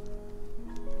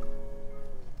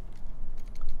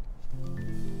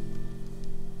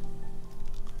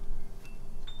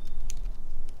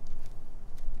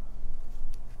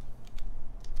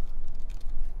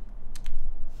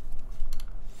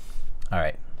 All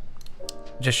right,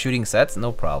 just shooting sets,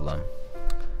 no problem.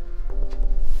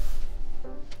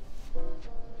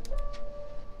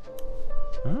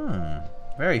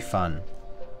 Very fun.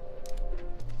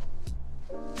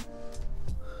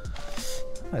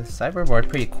 The Cyberboard,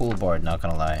 pretty cool board, not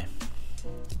gonna lie.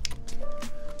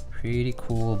 Pretty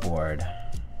cool board.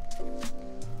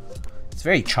 It's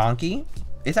very chonky.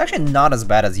 It's actually not as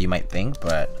bad as you might think,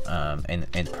 but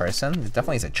in person, it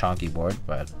definitely is a chonky board,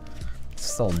 but it's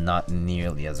still not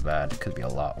nearly as bad. It could be a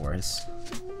lot worse.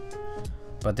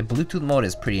 But the Bluetooth mode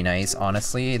is pretty nice,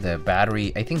 honestly. The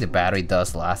battery, I think the battery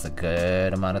does last a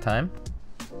good amount of time,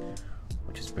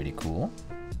 which is pretty cool.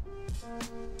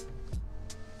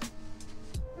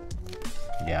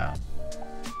 Yeah.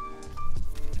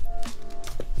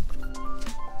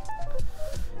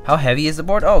 How heavy is the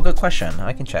board? Oh, good question.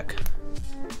 I can check.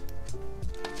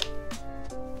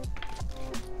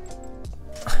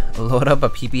 Load up a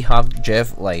PP Hop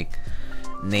GIF like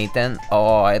Nathan.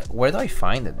 Oh, where do I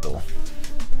find it though?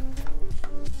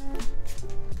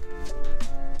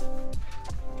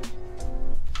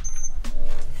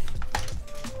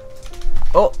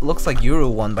 Oh, looks like Yuru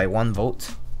won by 1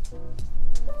 vote.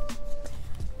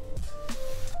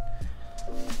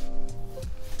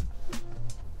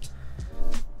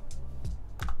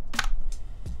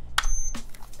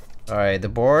 Alright, the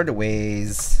board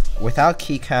weighs, without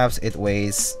keycaps, it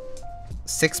weighs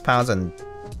 6 pounds and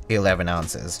 11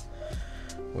 ounces.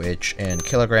 Which in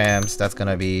kilograms, that's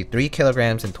gonna be 3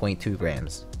 kilograms and 22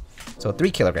 grams. So 3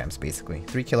 kilograms basically.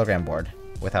 3 kilogram board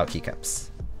without keycaps.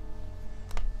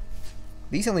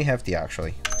 Decently hefty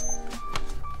actually.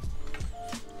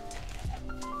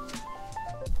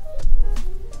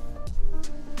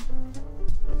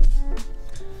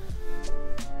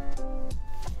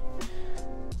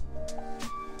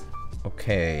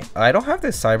 Okay, I don't have the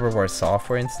Cyberboard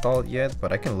software installed yet,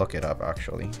 but I can look it up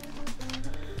actually.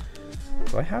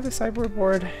 Do I have the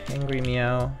Cyberboard Angry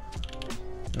Miao?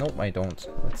 Nope, I don't.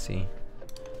 Let's see.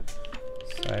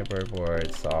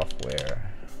 Cyberboard software.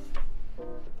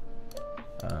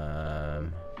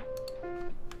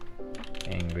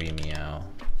 Angry Miao.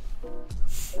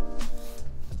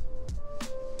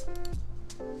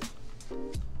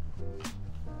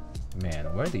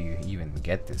 Man, where do you even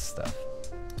get this stuff?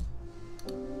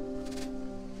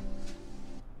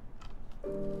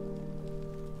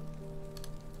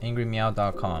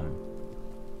 angrymeow.com.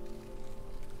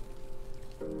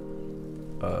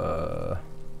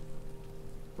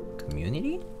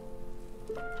 Community?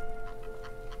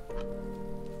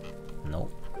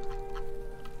 Nope.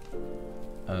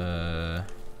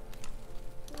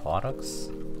 Products.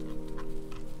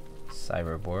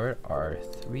 Cyberboard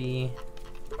R2.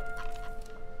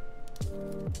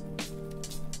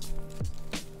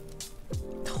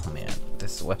 Oh man,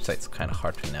 this website's kind of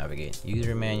hard to navigate.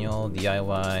 User manual,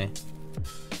 DIY.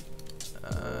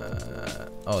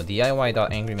 Oh,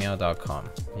 diy.angrymeow.com.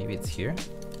 Maybe it's here.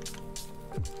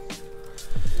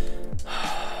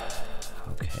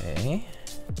 Okay.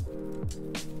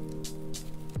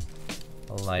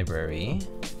 A library.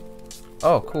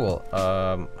 Oh, cool.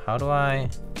 How do I?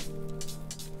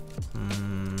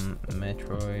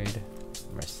 Metroid,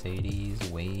 Mercedes,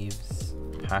 Waves,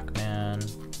 Pac-Man.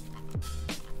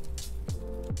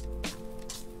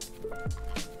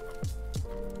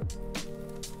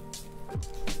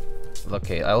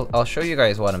 Okay, I'll show you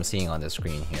guys what I'm seeing on the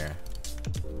screen here.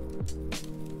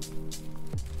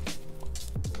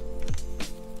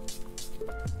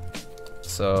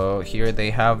 So here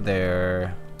they have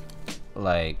their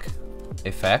like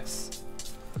effects.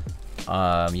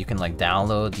 You can like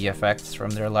download the effects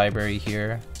from their library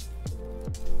here.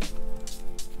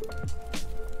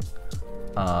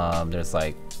 There's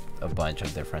like a bunch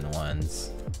of different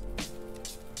ones.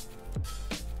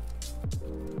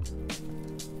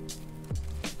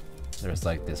 There's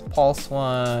like this pulse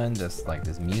one, there's like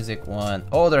this music one.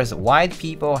 Oh, there's white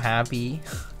people happy,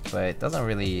 but it doesn't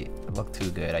really look too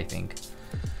good, I think.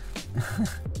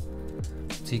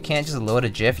 So you can't just load a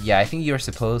GIF. Yeah, I think you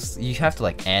have to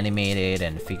like animate it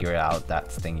and figure out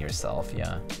that thing yourself,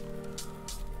 yeah.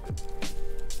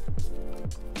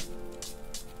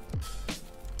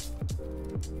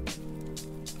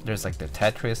 There's like the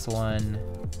Tetris one.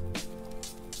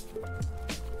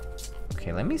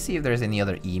 Okay, let me see if there's any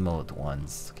other emote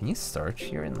ones. Can you search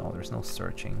here? No, there's no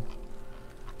searching.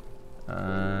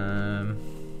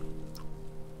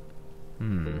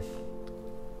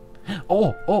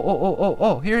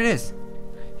 Oh, here it is.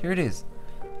 Here it is.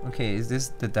 Okay, is this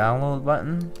the download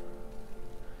button?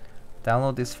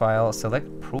 Download this file,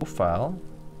 select profile.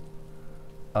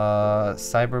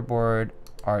 Cyberboard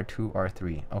R2,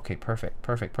 R3. Okay, perfect.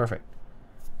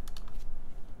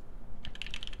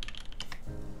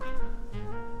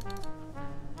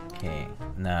 Okay,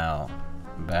 now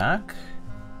back.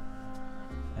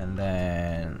 And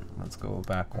then let's go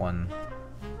back one.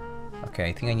 Okay,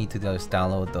 I think I need to just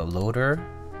download the loader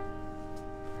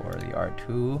for the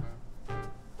R2.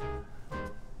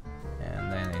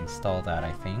 And then install that,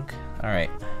 I think. Alright.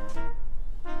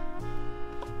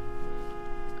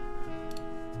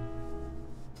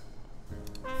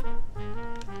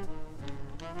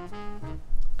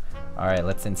 Alright,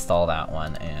 let's install that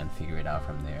one and figure it out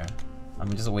from there.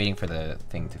 I'm just waiting for the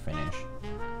thing to finish.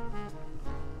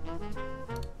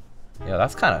 Yeah,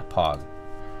 that's kind of pog.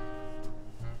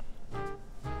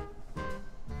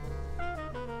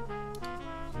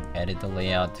 Edit the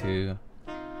layout too.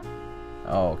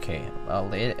 Oh, okay.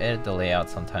 I'll edit the layout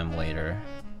sometime later.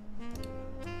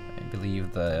 I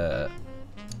believe the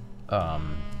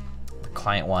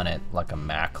client wanted like a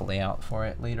Mac layout for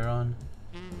it later on.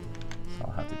 So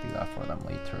I'll have to do that for them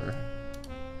later.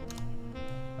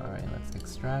 Alright, let's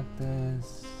extract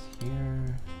this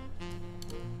here.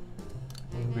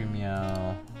 Angry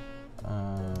Miao.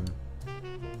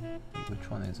 Which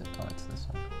one is it? Oh, it's this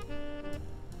one.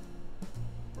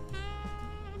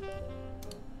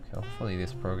 Okay, hopefully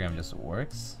this program just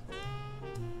works.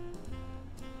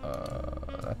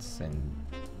 That's in.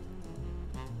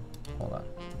 Hold on.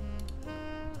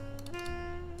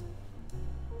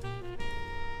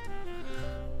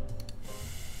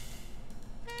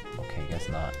 Okay, guess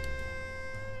not.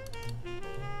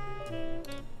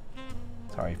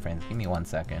 Sorry, friends. Give me 1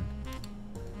 second.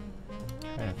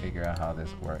 Trying to figure out how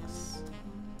this works.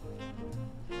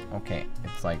 Okay,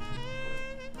 it's like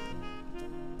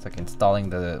installing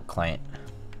the client.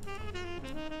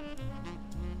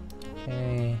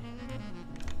 Okay.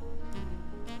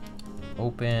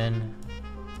 Open.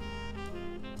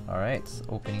 Alright, it's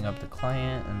opening up the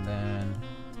client, and then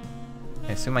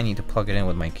I assume I need to plug it in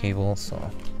with my cable, so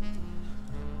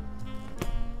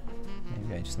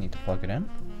maybe I just need to plug it in.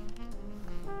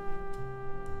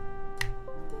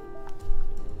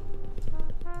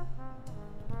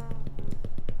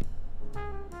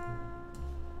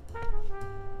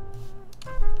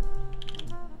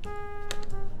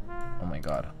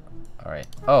 Alright.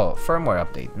 Oh, firmware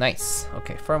update. Nice.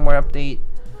 Okay, firmware update.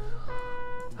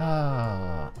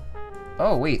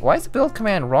 Oh, wait. Why is the build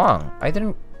command wrong? I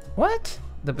didn't... What?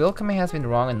 The build command has been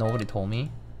wrong and nobody told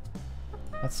me?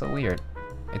 That's so weird.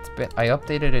 It's been... I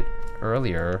updated it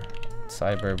earlier.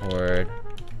 Cyberboard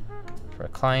for a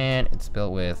client. It's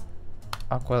built with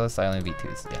Aqua Zilent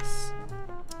V2s. Yes.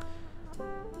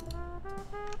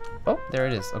 Oh, there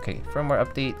it is. Okay, firmware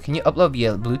update. Can you upload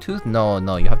via Bluetooth? No,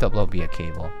 you have to upload via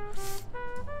cable.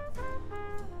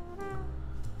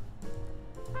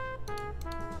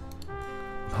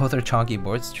 Both are chunky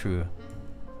boards? True.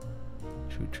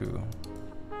 True.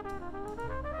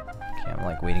 Okay, I'm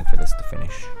like waiting for this to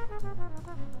finish.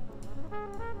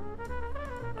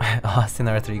 Austin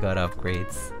R3 got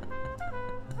upgrades.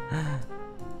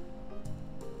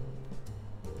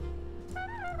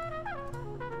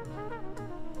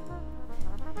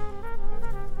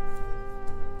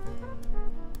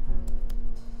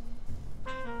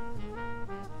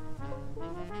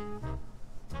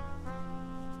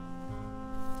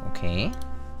 Okay.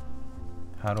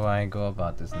 How do I go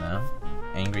about this now?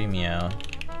 Angry Miao.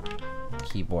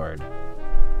 Keyboard.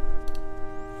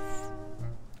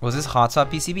 Was this hot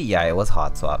swap PCB? Yeah, it was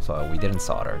hot swap, so we didn't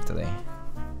solder today.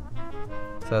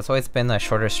 So that's why it's been a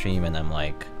shorter stream and I'm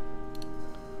like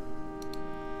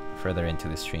further into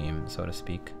the stream, so to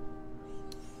speak.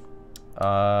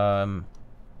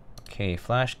 Okay,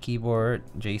 flash keyboard,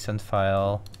 JSON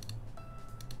file.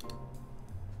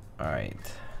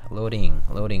 Alright. Loading.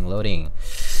 Oh,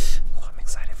 I'm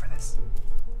excited for this.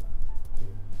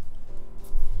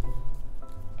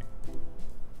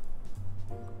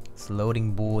 It's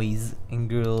loading, boys and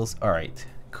girls. Alright,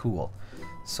 cool.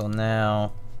 So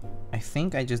now, I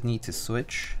think I just need to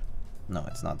switch. No,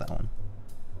 it's not that one.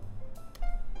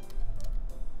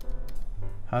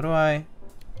 How do I?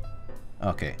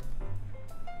 Okay.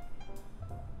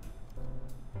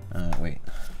 Wait.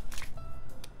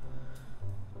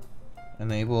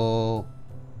 Enable,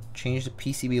 change the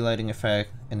PCB lighting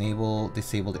effect, enable,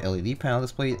 disable the LED panel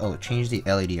display. Oh, change the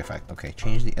LED effect. Okay,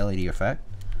 change the LED effect.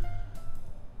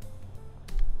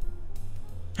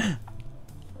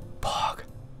 Pog.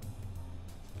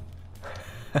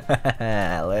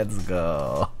 Let's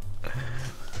go.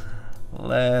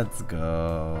 Let's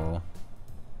go.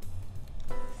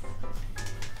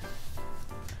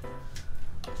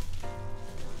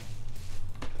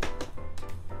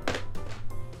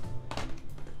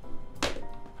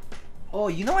 Oh,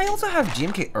 you know, I also have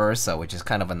GMK Ursa, which is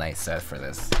kind of a nice set for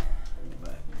this.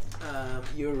 But,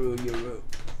 Yuru. Yuru.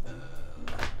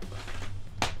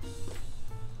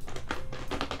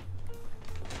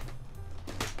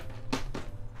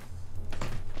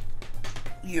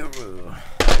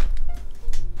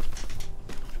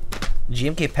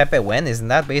 GMK Pepe when? Isn't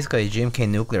that basically GMK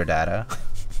nuclear data?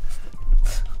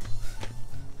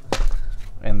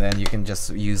 And then you can just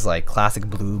use like classic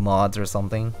blue mods or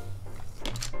something.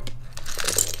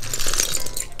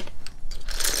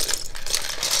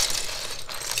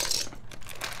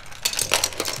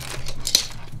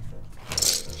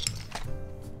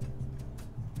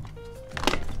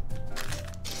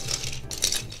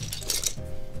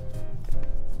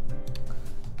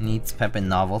 Needs Pepe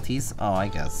novelties? Oh, I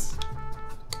guess.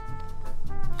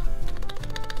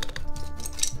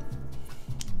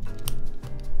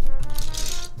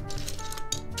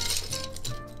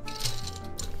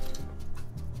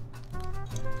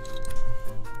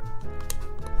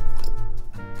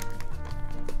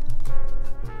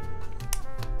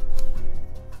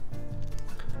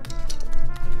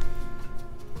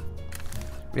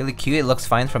 Really cute, it looks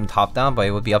fine from top down, but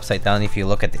it would be upside down if you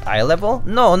look at the eye level?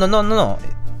 No.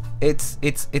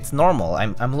 It's normal.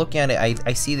 I'm looking at it,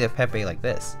 I see the Pepe like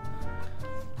this.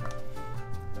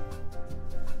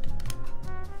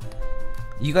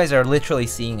 You guys are literally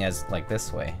seeing as like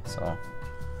this way, so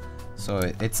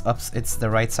it's the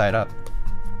right side up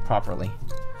properly.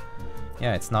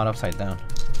 Yeah, it's not upside down.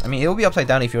 I mean, it'll be upside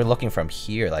down if you're looking from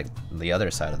here, like the other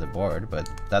side of the board,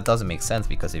 but that doesn't make sense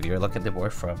because if you're looking at the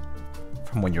board from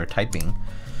when you're typing,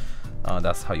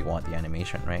 that's how you want the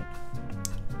animation, right?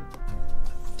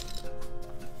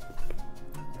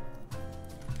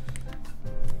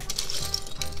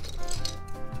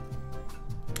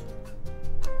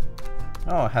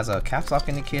 Oh, it has a caps lock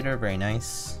indicator, very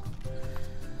nice.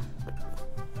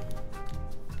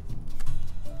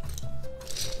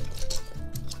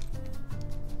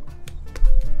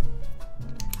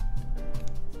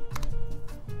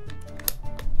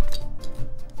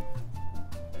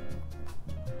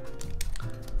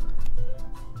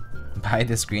 Buy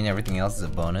the screen, everything else is a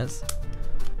bonus.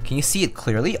 Can you see it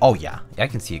clearly? Oh yeah, I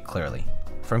can see it clearly.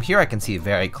 From here I can see it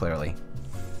very clearly.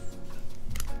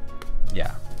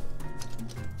 Yeah.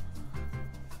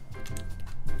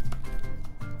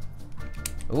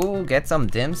 Ooh, get some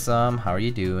dim sum. How are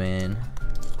you doing?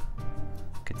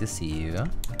 Good to see you.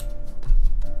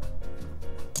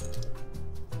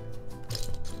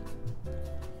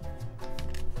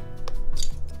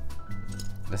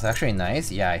 That's actually nice?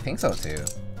 Yeah, I think so too.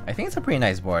 I think it's a pretty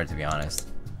nice board, to be honest.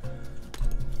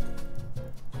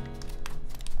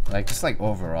 Like, just like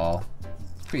overall,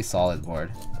 pretty solid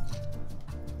board.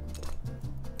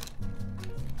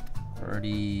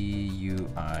 RØDE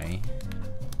UI.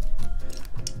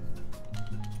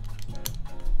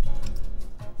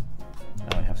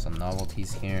 Oh, I have some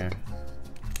novelties here.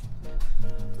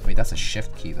 Wait, that's a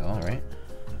shift key though, right?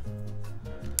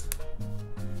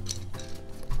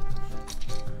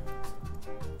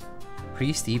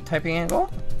 Pretty steep typing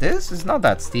angle? This is not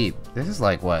that steep. This is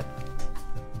like what?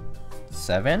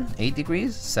 7? 8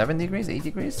 degrees? 7 degrees? 8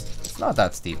 degrees? It's not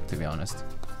that steep, to be honest.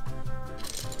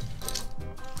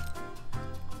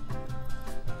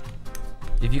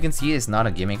 If you can see, it's not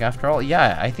a gimmick after all.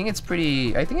 Yeah, I think it's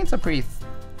pretty. I think it's a pretty.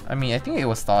 I mean, I think it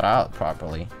was thought out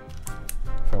properly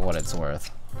for what it's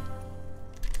worth.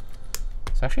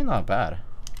 It's actually not bad.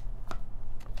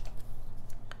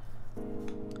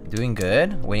 Doing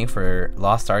good. Waiting for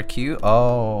Lost Art queue.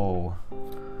 Oh.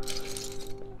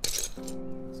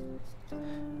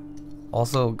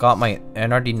 Also got my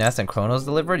NRD Nest and Chronos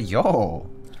delivered. Yo.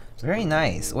 Very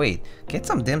nice. Wait, get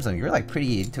some dim sum. You're like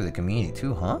pretty into the community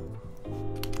too, huh?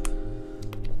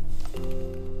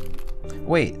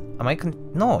 Wait, am I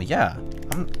no, yeah.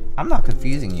 I'm not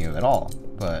confusing you at all,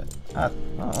 but oh,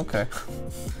 okay.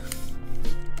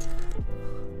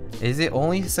 Is it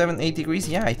only 7-8 degrees?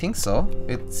 Yeah, I think so.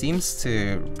 It seems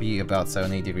to be about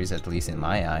 7-8 degrees, at least in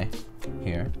my eye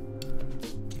here.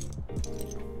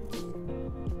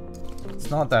 It's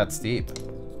not that steep.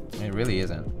 It really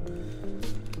isn't.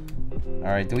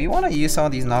 Alright, do we want to use some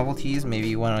of these novelties? Maybe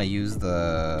you want to use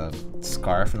the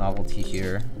scarf novelty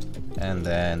here. And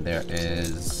then there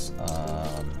is,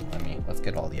 let's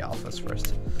get all the alphas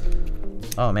first.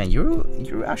 Oh man,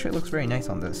 Yuru actually looks very nice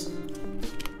on this.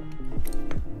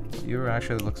 Yuru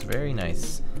actually looks very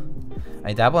nice.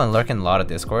 I dabble and lurk in a lot of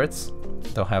discords.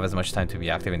 don't have as much time to be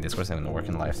active in Discord and work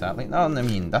in life, sadly. No, I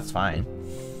mean, that's fine.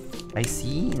 I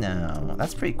see now.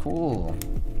 That's pretty cool.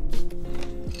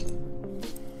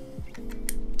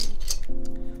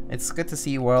 It's good to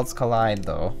see worlds collide,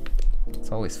 though.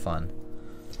 It's always fun.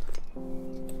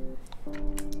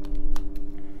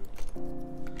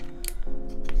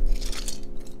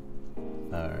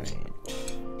 Alright.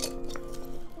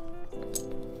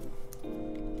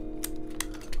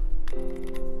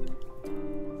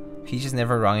 Peach is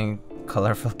never wrong in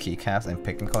colorful keycaps and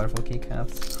picking colorful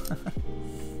keycaps.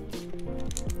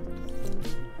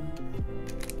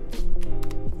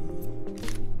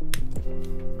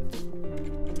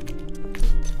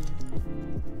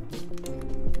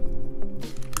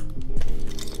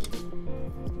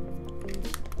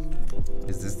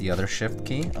 Is this the other shift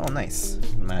key? Oh, nice.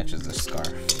 Matches the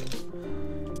scarf.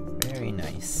 Very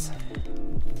nice.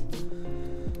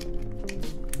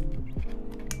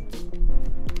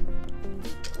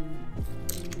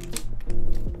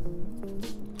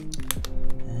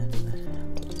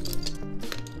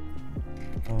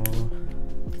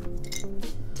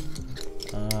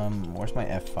 Where's my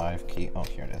F5 key? Oh,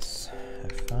 here it is.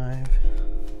 F5.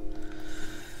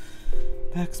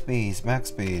 Backspace,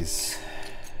 backspace.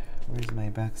 Where's my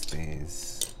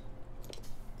backspace?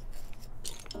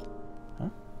 Huh?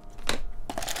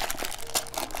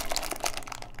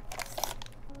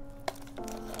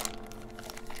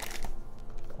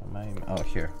 Oh,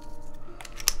 here.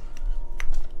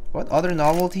 What other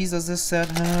novelties does this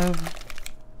set have?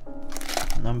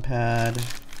 Numpad.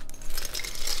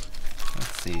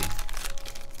 Let's see.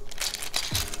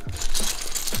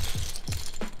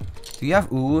 Do you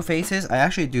have ooh faces? I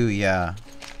actually do, yeah.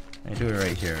 I do it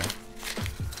right here.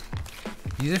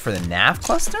 Use it for the nav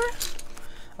cluster?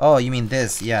 Oh, you mean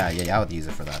this? Yeah, I would use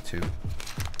it for that too.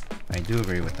 I do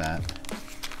agree with that.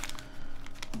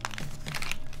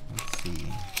 Let's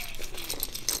see.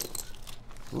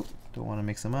 Oop, don't want to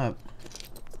mix them up.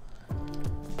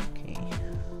 Okay.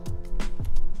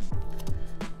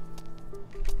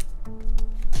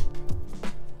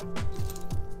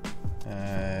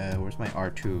 Where's my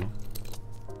R2?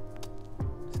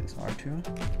 Is this R2?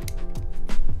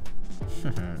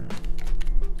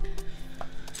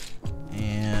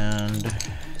 And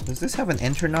does this have an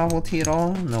enter novelty at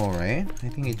all? No, right? I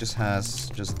think it just has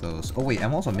just those. Oh wait,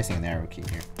 I'm also missing an arrow key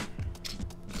here.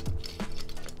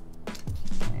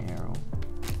 Arrow.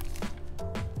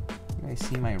 You guys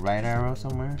see my right arrow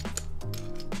somewhere?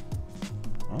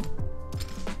 Oh?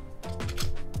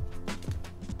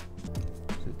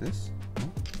 Is it this?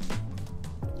 No?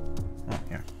 Oh,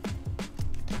 here.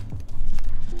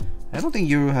 I don't think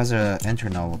Yuru has a enter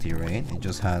novelty, right? It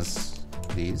just has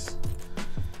these.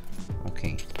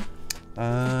 Okay.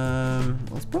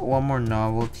 Let's put one more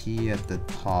novelty at the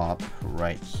top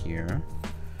right here.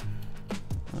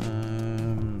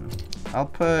 I'll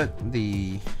put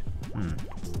the I'll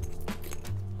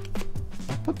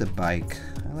put the bike.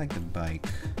 I like the bike.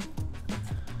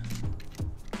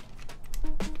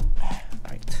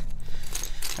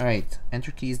 Alright,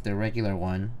 enter keys, the regular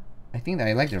one. I think that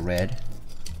I like the red.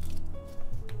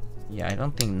 Yeah, I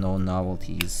don't think no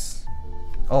novelties.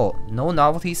 Oh, no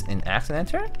novelties in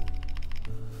accent enter?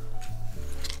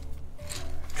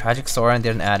 Tragic Soren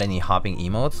didn't add any hopping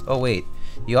emotes? Oh wait,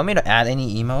 you want me to add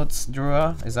any emotes,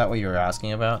 Drua? Is that what you were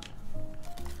asking about?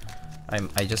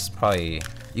 I just probably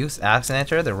used accent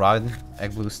enter, the Robin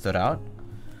Egg Blue stood out.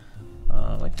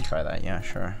 I'd like to try that, yeah,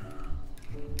 sure.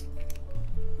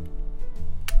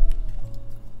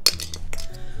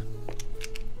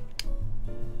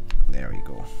 There we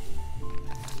go.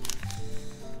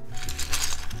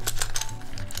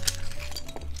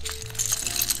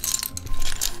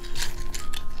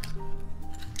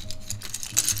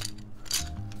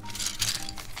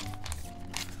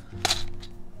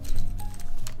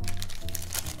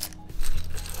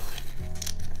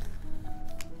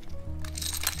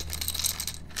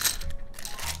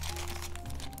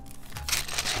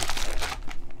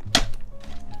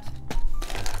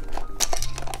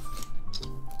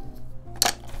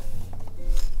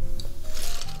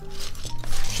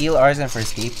 Heal Arsen for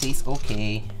escape, please.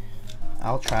 Okay,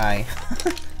 I'll try.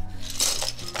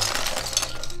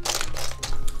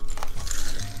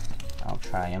 I'll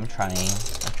try. I'm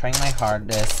trying my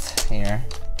hardest here.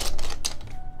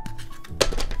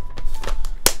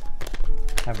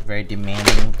 I have a very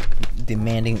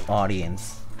demanding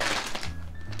audience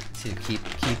to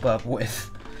keep up with.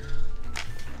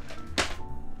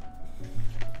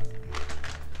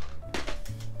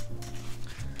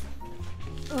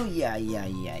 Oh yeah.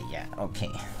 Okay,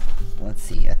 let's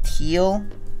see. A teal.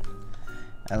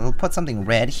 We'll put something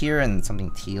red here and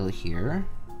something teal here.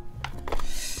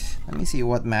 Let me see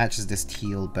what matches this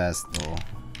teal best though.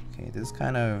 Okay, this is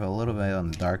kind of a little bit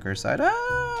on the darker side.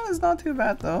 Ah, it's not too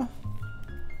bad though.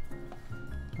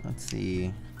 Let's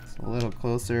see. It's a little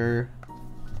closer.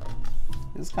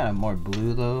 This is kind of more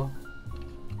blue though.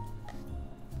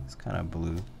 It's kind of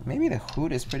blue. Maybe the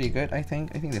hood is pretty good, I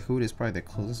think. I think the hood is probably the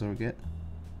closest we'll get.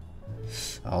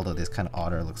 Although this kind of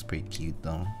otter looks pretty cute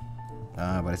though.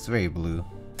 But it's very blue.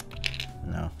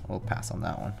 No, we'll pass on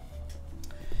that one.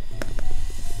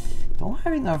 Don't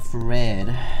have enough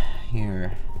red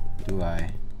here, do I?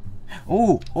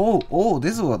 Oh,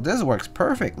 this works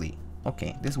perfectly.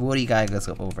 Okay, this woody guy goes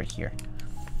up over here.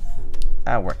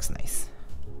 That works nice.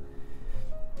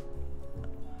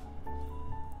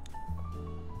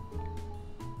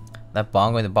 That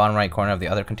bongo in the bottom right corner of the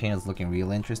other container is looking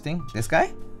real interesting. This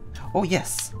guy? Oh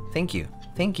yes, thank you.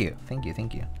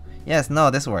 Yes,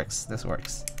 no, this works. This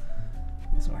works.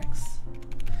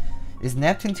 Is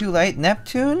Neptune too light?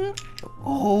 Neptune?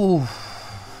 Oh,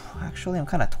 actually I'm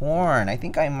kind of torn. I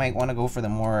think I might want to go for the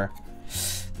more,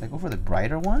 go for the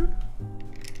brighter one.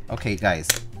 Okay guys,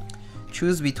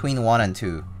 choose between 1 and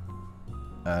 2.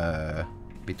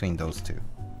 Between those two.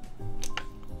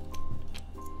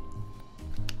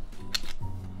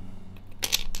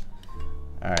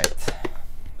 Alright.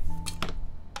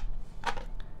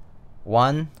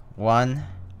 1.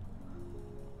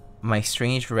 My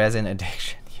strange resin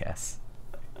addiction. Yes.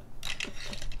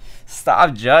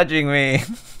 Stop judging me.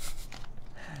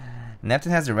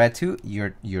 Neptune has the red too.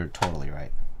 You're totally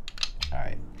right. All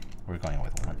right, we're going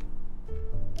with 1.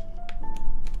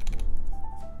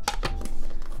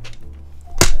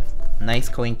 Nice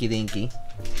coinky dinky.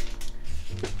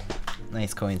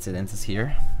 Nice coincidences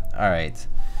here. All right.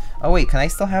 Oh wait, can I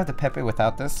still have the Pepe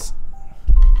without this?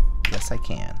 Yes, I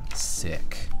can.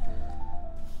 Sick.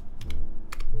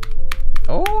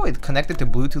 Oh, it connected to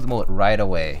Bluetooth mode right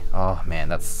away. Oh man,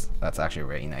 that's actually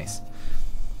really nice.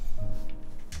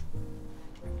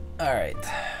 All right,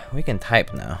 we can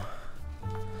type now.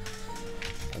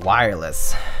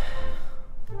 Wireless.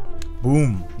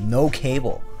 Boom, no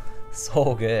cable.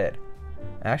 So good.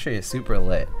 Actually, it's super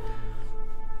lit.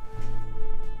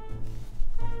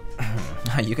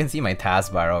 You can see my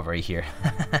taskbar over here.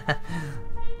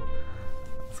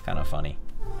 It's kind of funny.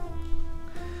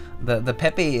 The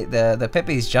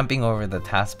Pepe is jumping over the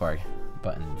taskbar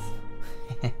buttons.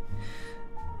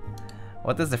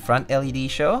 What does the front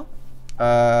LED show?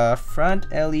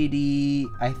 Front LED,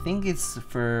 I think it's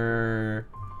for,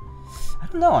 I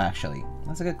don't know actually.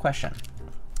 That's a good question.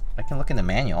 I can look in the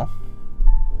manual.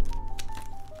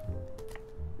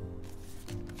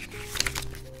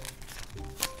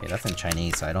 Okay, that's in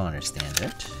Chinese, so I don't understand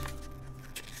it.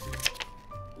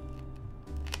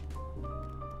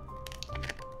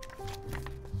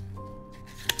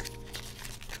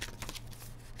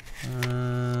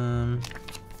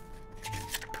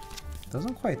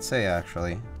 Doesn't quite say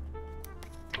actually.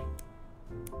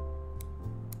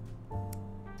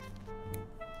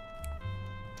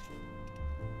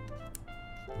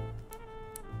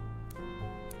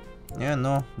 Yeah,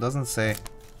 no, doesn't say.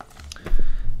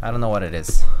 I don't know what it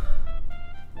is.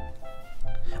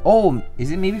 Oh,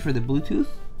 is it maybe for the Bluetooth?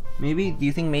 Maybe? Do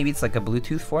you think maybe it's like a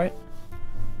Bluetooth for it?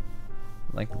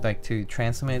 Like to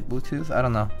transmit Bluetooth? I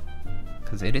don't know.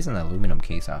 Because it is an aluminum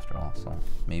case after all, so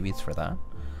maybe it's for that.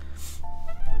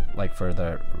 Like for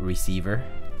the receiver,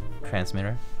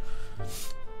 transmitter.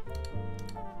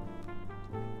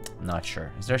 Not sure.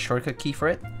 Is there a shortcut key for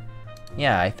it?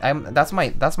 Yeah, that's my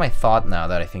thought now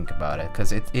that I think about it,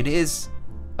 because it is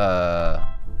 5G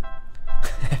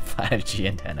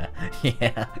antenna.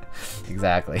 Yeah,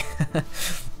 exactly.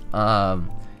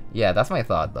 Yeah, that's my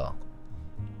thought though.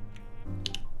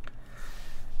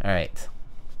 All right,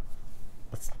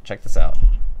 let's check this out.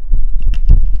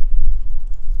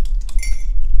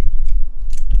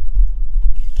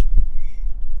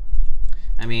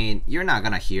 I mean, you're not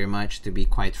gonna hear much, to be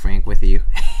quite frank with you.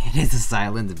 It is a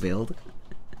silent build.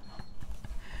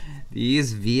 Do you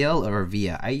use VL or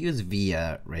VIA? I use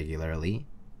VIA regularly.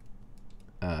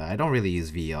 I don't really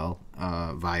use VL,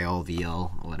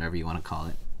 VL, whatever you want to call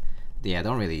it. Yeah, I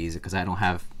don't really use it because I don't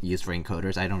have use for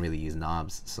encoders. I don't really use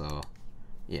knobs, so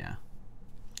yeah.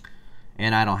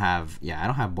 And I don't have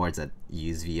boards that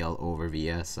use VL over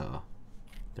VIA, so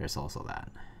there's also that.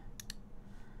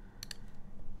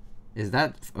 Is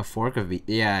that a fork of VIA?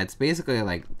 Yeah, it's basically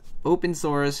like open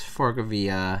source fork of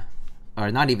VIA,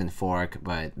 or not even fork,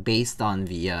 but based on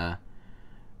VIA.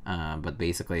 But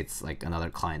basically it's like another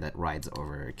client that rides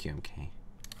over QMK.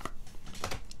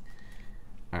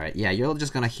 Alright, yeah, you're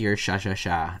just gonna hear sha sha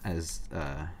sha, as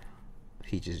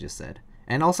Peaches just said.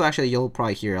 And also actually you'll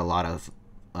probably hear a lot of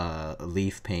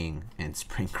leaf ping and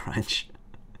spring crunch,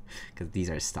 because these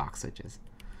are stock switches.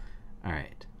 All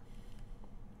right.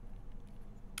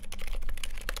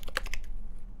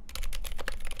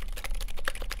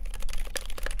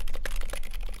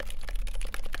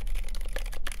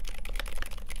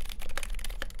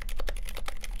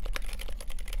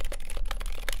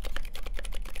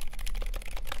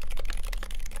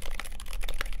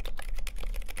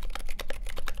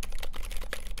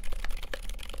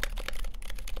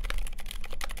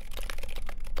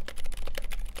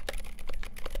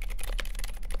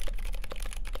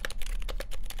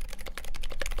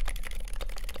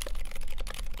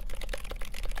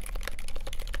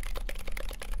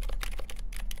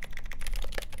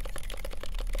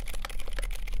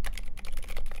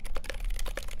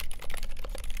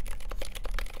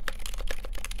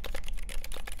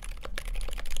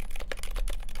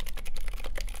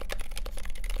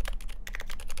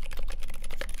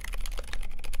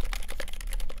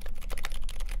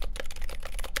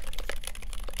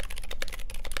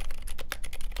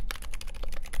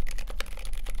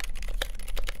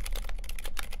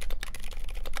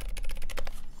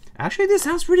 Actually, this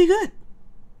sounds pretty good.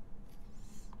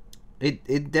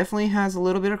 It definitely has a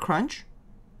little bit of crunch,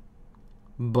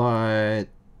 but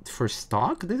for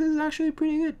stock, this is actually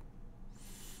pretty good.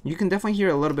 You can definitely hear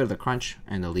a little bit of the crunch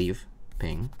and the leaf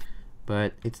ping,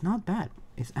 but it's not bad.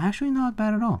 It's actually not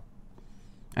bad at all.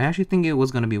 I actually think it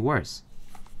was gonna be worse.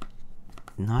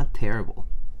 Not terrible.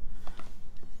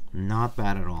 Not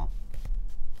bad at all.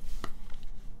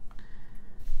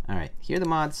 Alright, here are the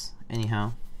mods,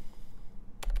 anyhow.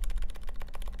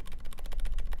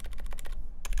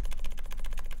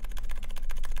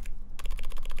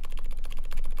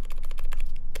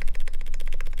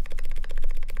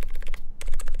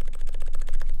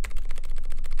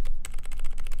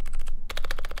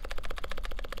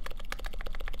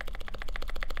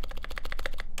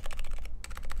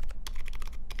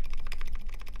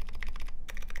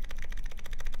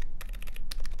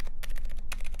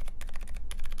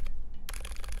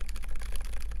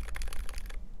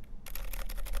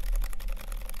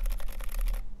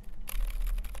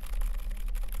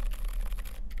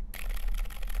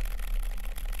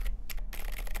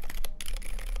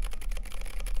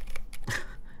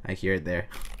 I hear it there.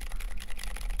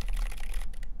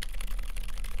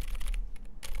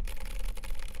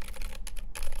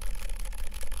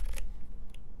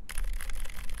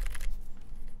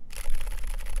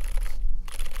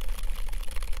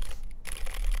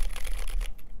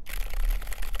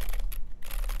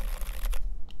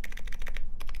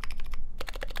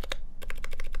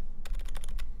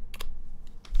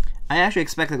 I actually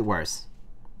expected worse.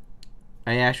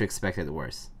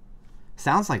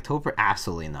 Sounds like Topre?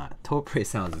 Absolutely not. Topre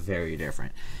sounds very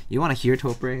different. You want to hear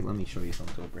Topre? Let me show you some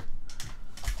Topre.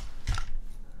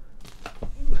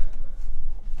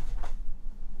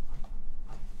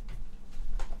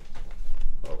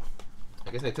 Oh, I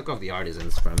guess I took off the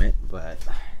artisans from it, but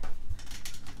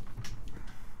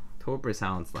Topre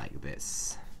sounds like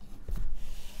this.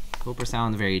 Topre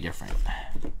sounds very different.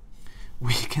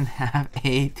 We can have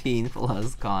 18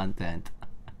 plus content.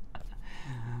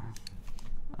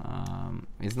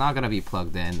 It's not gonna be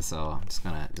plugged in, so I'm just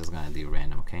gonna do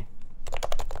random, okay?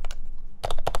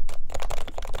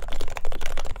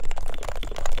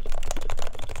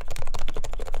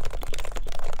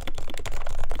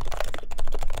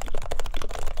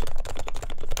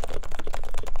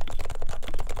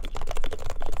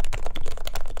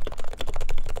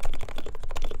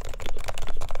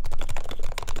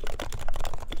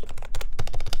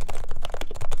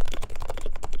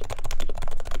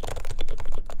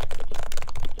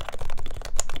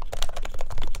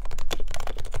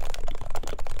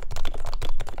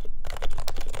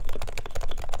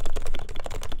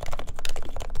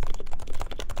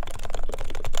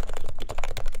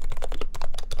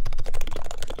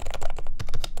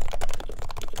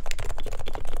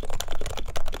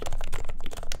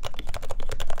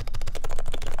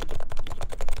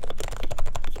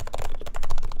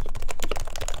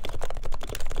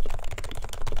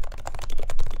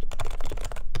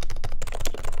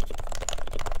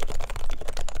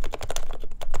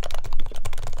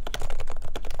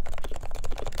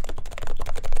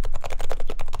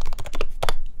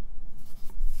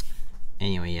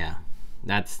 Anyway, yeah,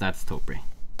 that's Topre.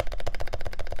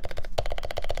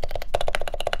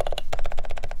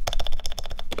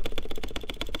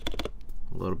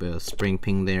 A little bit of spring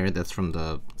ping there. That's from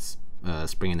the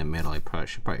spring in the middle. I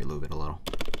should probably lube it a little.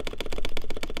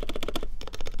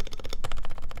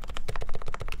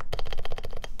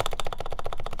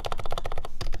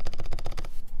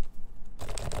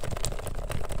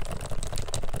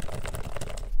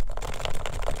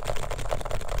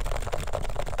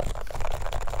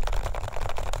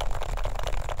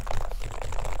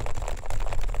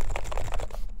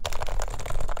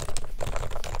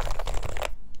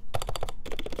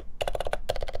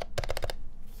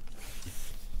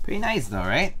 Pretty nice though,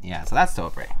 right? Yeah, so that's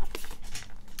taupe.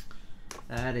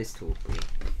 That is taupe.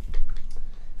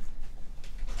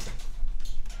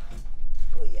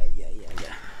 Oh yeah.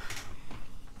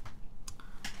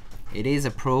 It is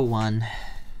a Pro 1,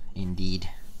 indeed.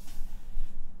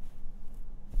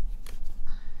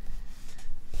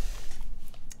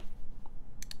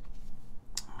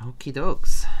 Okie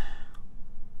dokes.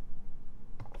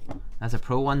 That's a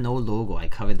Pro 1, no logo. I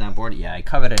coveted that board. Yeah, I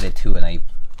coveted it too, and I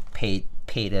paid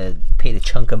a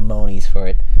chunk of monies for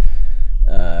it.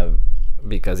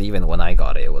 Because even when I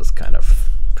got it, it was kind of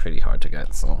pretty hard to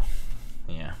get. So,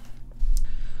 yeah.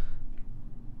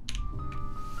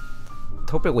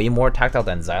 Taupe way more tactile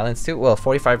than Zilent too. Well,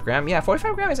 45 gram. Yeah,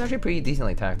 45 gram is actually pretty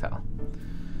decently tactile.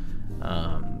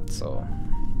 So,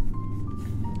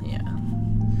 yeah.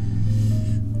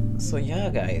 So yeah,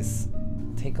 guys,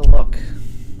 take a look.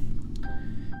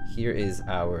 Here is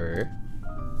our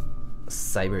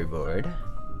Cyberboard.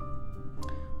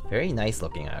 Very nice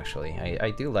looking, actually.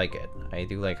 I do like it. I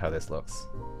do like how this looks.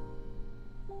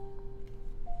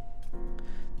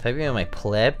 Typing in my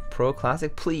pleb Pro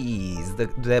Classic, please.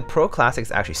 The Pro Classic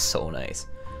is actually so nice.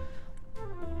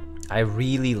 I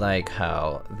really like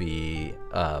how the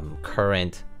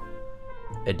current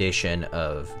edition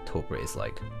of taupe is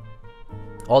like.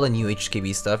 All the new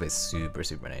HKB stuff is super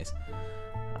nice.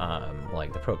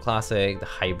 Like the Pro Classic, the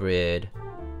Hybrid.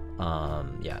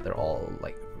 Yeah, they're all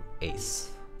like ace.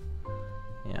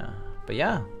 Yeah, but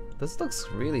yeah, this looks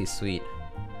really sweet.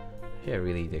 I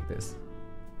really dig this.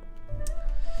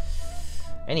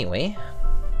 Anyway,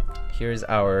 here's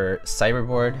our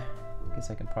Cyberboard. I guess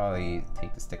I can probably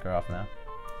take the sticker off now.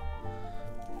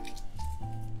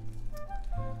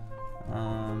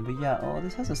 But yeah, oh,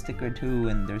 this has a sticker too,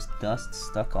 and there's dust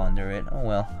stuck under it. Oh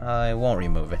well, I won't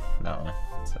remove it. No,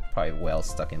 it's probably well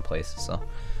stuck in place. So,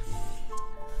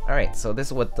 all right, so this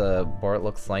is what the board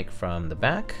looks like from the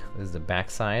back. This is the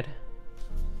back side,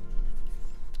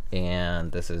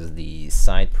 and this is the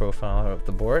side profile of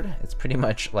the board. It's pretty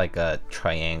much like a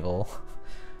triangle,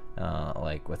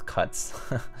 like with cuts.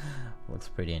 Looks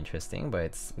pretty interesting, but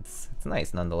it's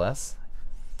nice nonetheless.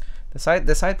 The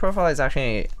side profile is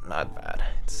actually not bad.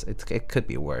 It could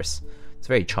be worse. It's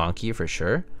very chonky for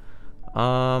sure.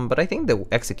 But I think the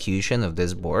execution of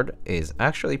this board is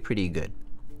actually pretty good.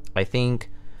 I think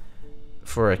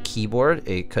for a keyboard,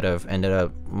 it could have ended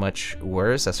up much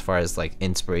worse as far as like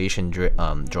inspiration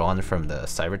drawn from the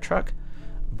Cybertruck,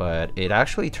 but it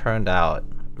actually turned out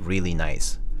really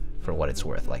nice for what it's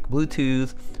worth. Like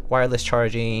Bluetooth, wireless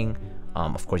charging.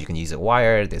 Of course, you can use it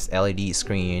wired. This LED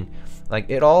screen. Like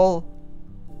it all,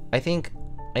 I think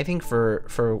for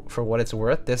what it's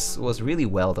worth, this was really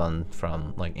well done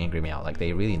from like Angry Miao. Like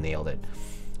they really nailed it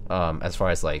as far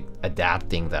as like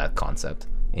adapting that concept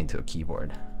into a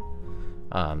keyboard.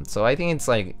 So I think it's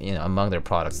like, you know, among their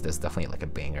products, this is definitely like a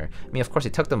banger. I mean, of course,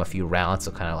 it took them a few rounds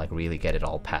to kind of like really get it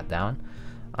all pat down.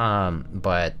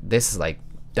 But this is like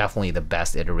definitely the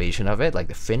best iteration of it. Like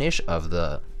the finish of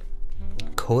the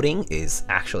coating is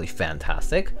actually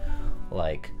fantastic.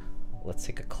 Like, let's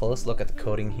take a close look at the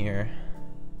coating here.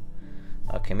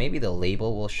 Okay, maybe the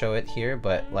label will show it here,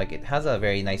 but like it has a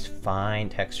very nice fine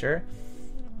texture.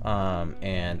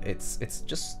 And it's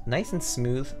just nice and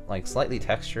smooth, like slightly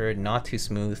textured, not too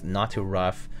smooth, not too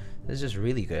rough. It's just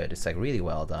really good. It's like really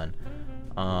well done.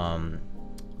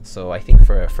 So I think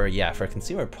for a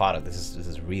consumer product, this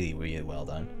is really well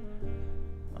done.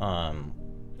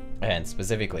 And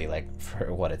specifically like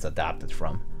for what it's adapted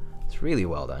from, it's really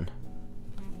well done.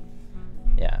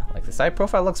 Yeah, like the side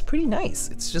profile looks pretty nice.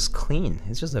 It's just clean.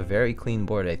 It's just a very clean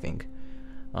board, I think.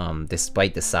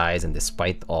 Despite the size and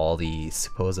despite all the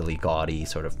supposedly gaudy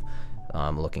sort of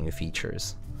looking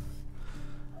features.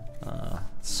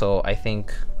 So I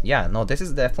think, yeah, no, this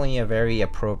is definitely a very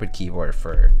appropriate keyboard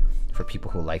for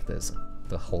people who like this,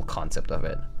 the whole concept of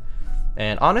it.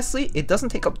 And honestly, it doesn't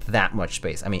take up that much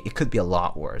space. I mean, it could be a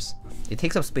lot worse. It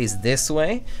takes up space this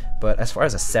way, but as far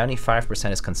as a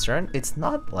 75% is concerned, it's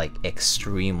not like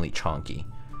extremely chonky.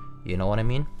 You know what I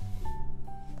mean?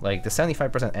 Like the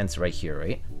 75% ends right here,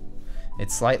 right?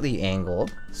 It's slightly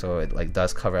angled, so it like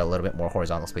does cover a little bit more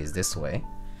horizontal space this way,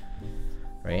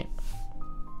 right?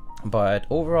 But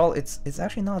overall, it's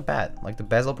actually not bad. Like the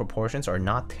bezel proportions are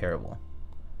not terrible.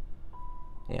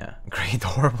 Yeah, great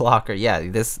door blocker. Yeah,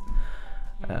 this.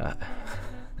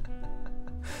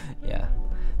 Yeah,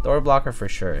 door blocker for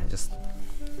sure. Just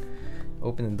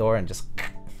open the door and just.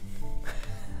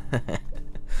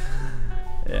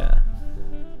 Yeah.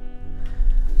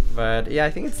 But yeah, I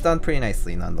think it's done pretty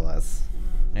nicely nonetheless.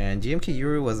 And GMK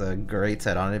Yuru was a great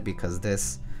set on it because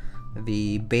this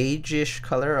The beigeish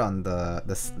color on the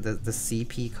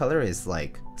CP color is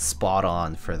like spot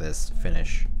on for this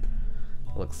finish.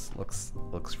 Looks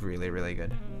really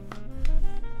good.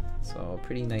 So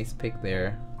pretty nice pick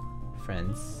there,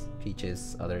 friends,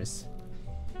 peaches, others.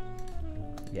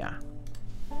 Yeah.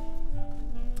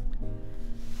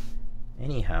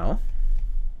 Anyhow,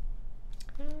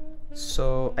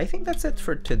 so I think that's it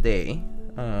for today.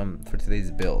 For today's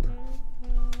build.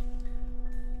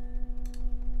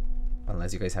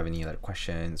 Unless you guys have any other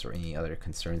questions or any other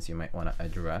concerns you might want to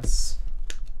address.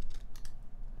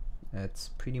 That's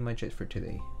pretty much it for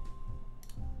today.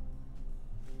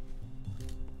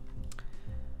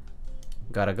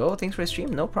 Gotta go. Thanks for the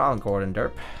stream. No problem, Gordon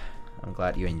Derp. I'm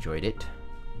glad you enjoyed it.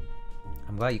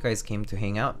 I'm glad you guys came to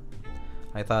hang out.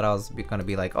 I thought I was gonna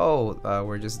be like, oh,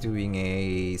 we're just doing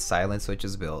a silent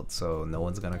switches build, so no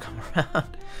one's gonna come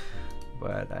around.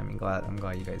 But I'm glad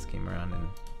you guys came around and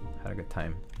had a good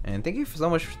time. And thank you so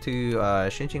much to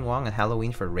Xinqing Wang and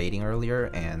Halloween for raiding earlier,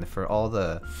 and for all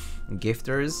the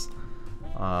gifters.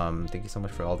 Thank you so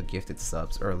much for all the gifted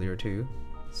subs earlier too.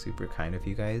 Super kind of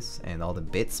you guys, and all the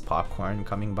bits, popcorn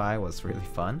coming by was really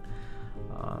fun.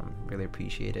 Really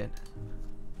appreciate it.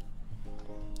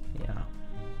 Yeah.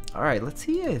 All right, let's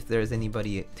see if there's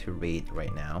anybody to raid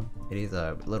right now. It is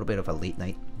a little bit of a late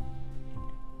night.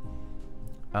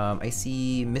 I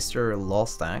see Mr.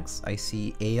 Lolstacks. I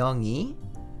see Aeong-yi.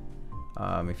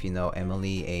 If you know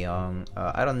Emily Aeong,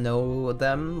 I don't know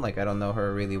them. Like, I don't know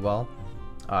her really well.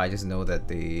 I just know that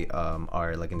they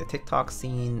are like in the TikTok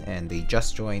scene, and they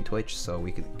just joined Twitch, so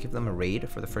we could give them a raid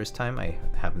for the first time. I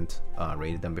haven't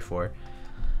raided them before.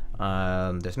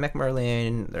 There's Mech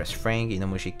Merlin, there's Frank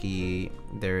Inamushiki,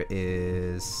 there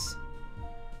is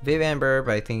Viv Amber,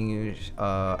 but I think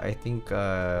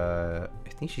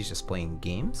she's just playing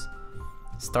games.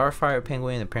 Starfire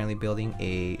Penguin apparently building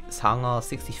a Sangha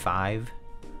 65.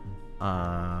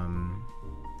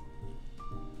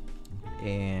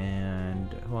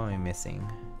 And who am I missing?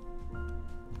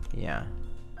 Yeah.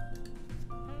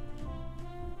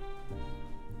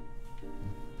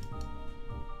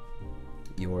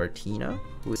 Your Tina?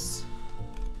 Who's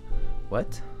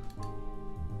what?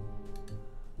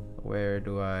 Where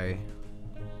do I?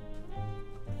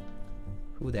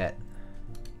 Who that?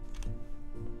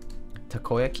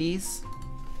 Takoyakis?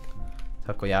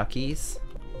 Takoyakis?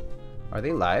 Are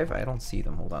they live? I don't see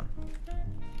them. Hold on.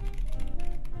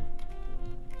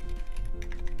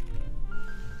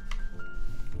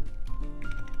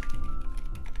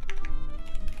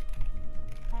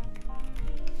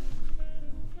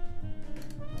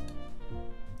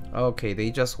 Okay,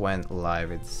 they just went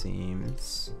live, it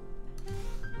seems.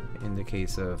 In the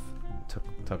case of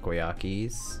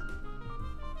Takoyakis.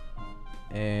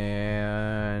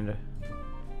 And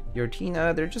your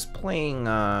Tina, they're just playing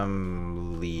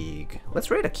League. Let's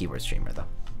raid a keyboard streamer though.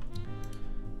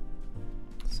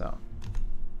 So.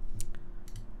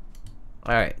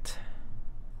 Alright.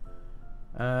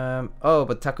 Oh,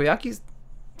 but Takoyakis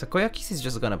is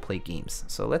just gonna play games.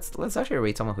 So let's actually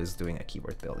raid someone who's doing a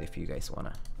keyboard build if you guys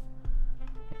wanna.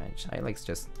 I like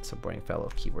just supporting fellow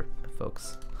keyboard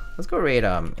folks. Let's go raid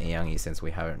Aeong-yi since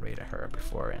we haven't raided her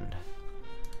before, and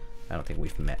I don't think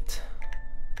we've met.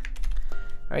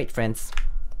 Alright, friends.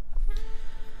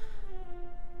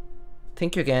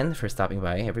 Thank you again for stopping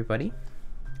by, everybody.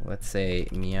 Let's say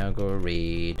Miao go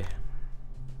raid.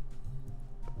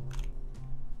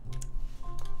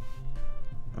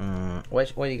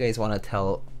 What do you guys want to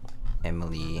tell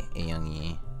Emily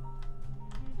Aeong-yi?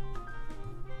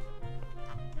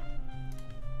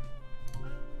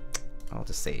 I'll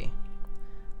just say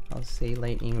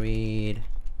lightning raid.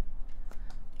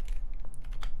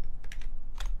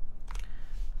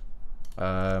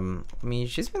 I mean,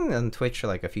 she's been on Twitch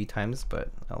like a few times, but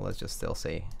let's just still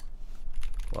say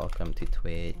welcome to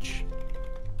Twitch.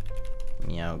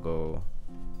 Miao go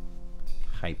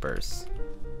hypers.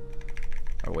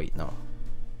 Or wait, no.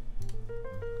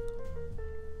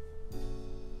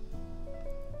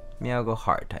 Miao go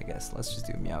hard, I guess. Let's just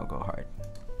do Miao go hard.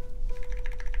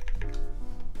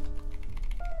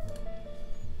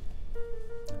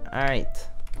 Alright.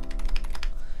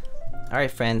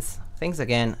 Alright, friends. Thanks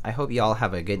again. I hope you all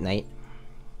have a good night.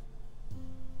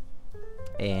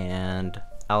 And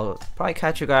I'll probably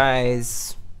catch you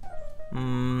guys.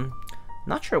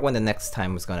 Not sure when the next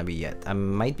time is gonna be yet. I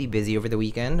might be busy over the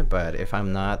weekend, but if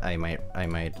I'm not, I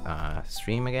might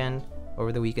stream again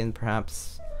over the weekend,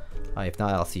 perhaps. If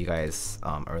not, I'll see you guys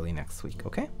early next week.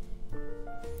 Okay.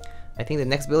 I think the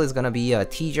next build is gonna be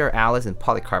TJR Alice and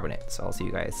polycarbonate. So I'll see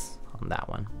you guys on that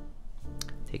one.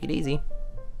 Take it easy.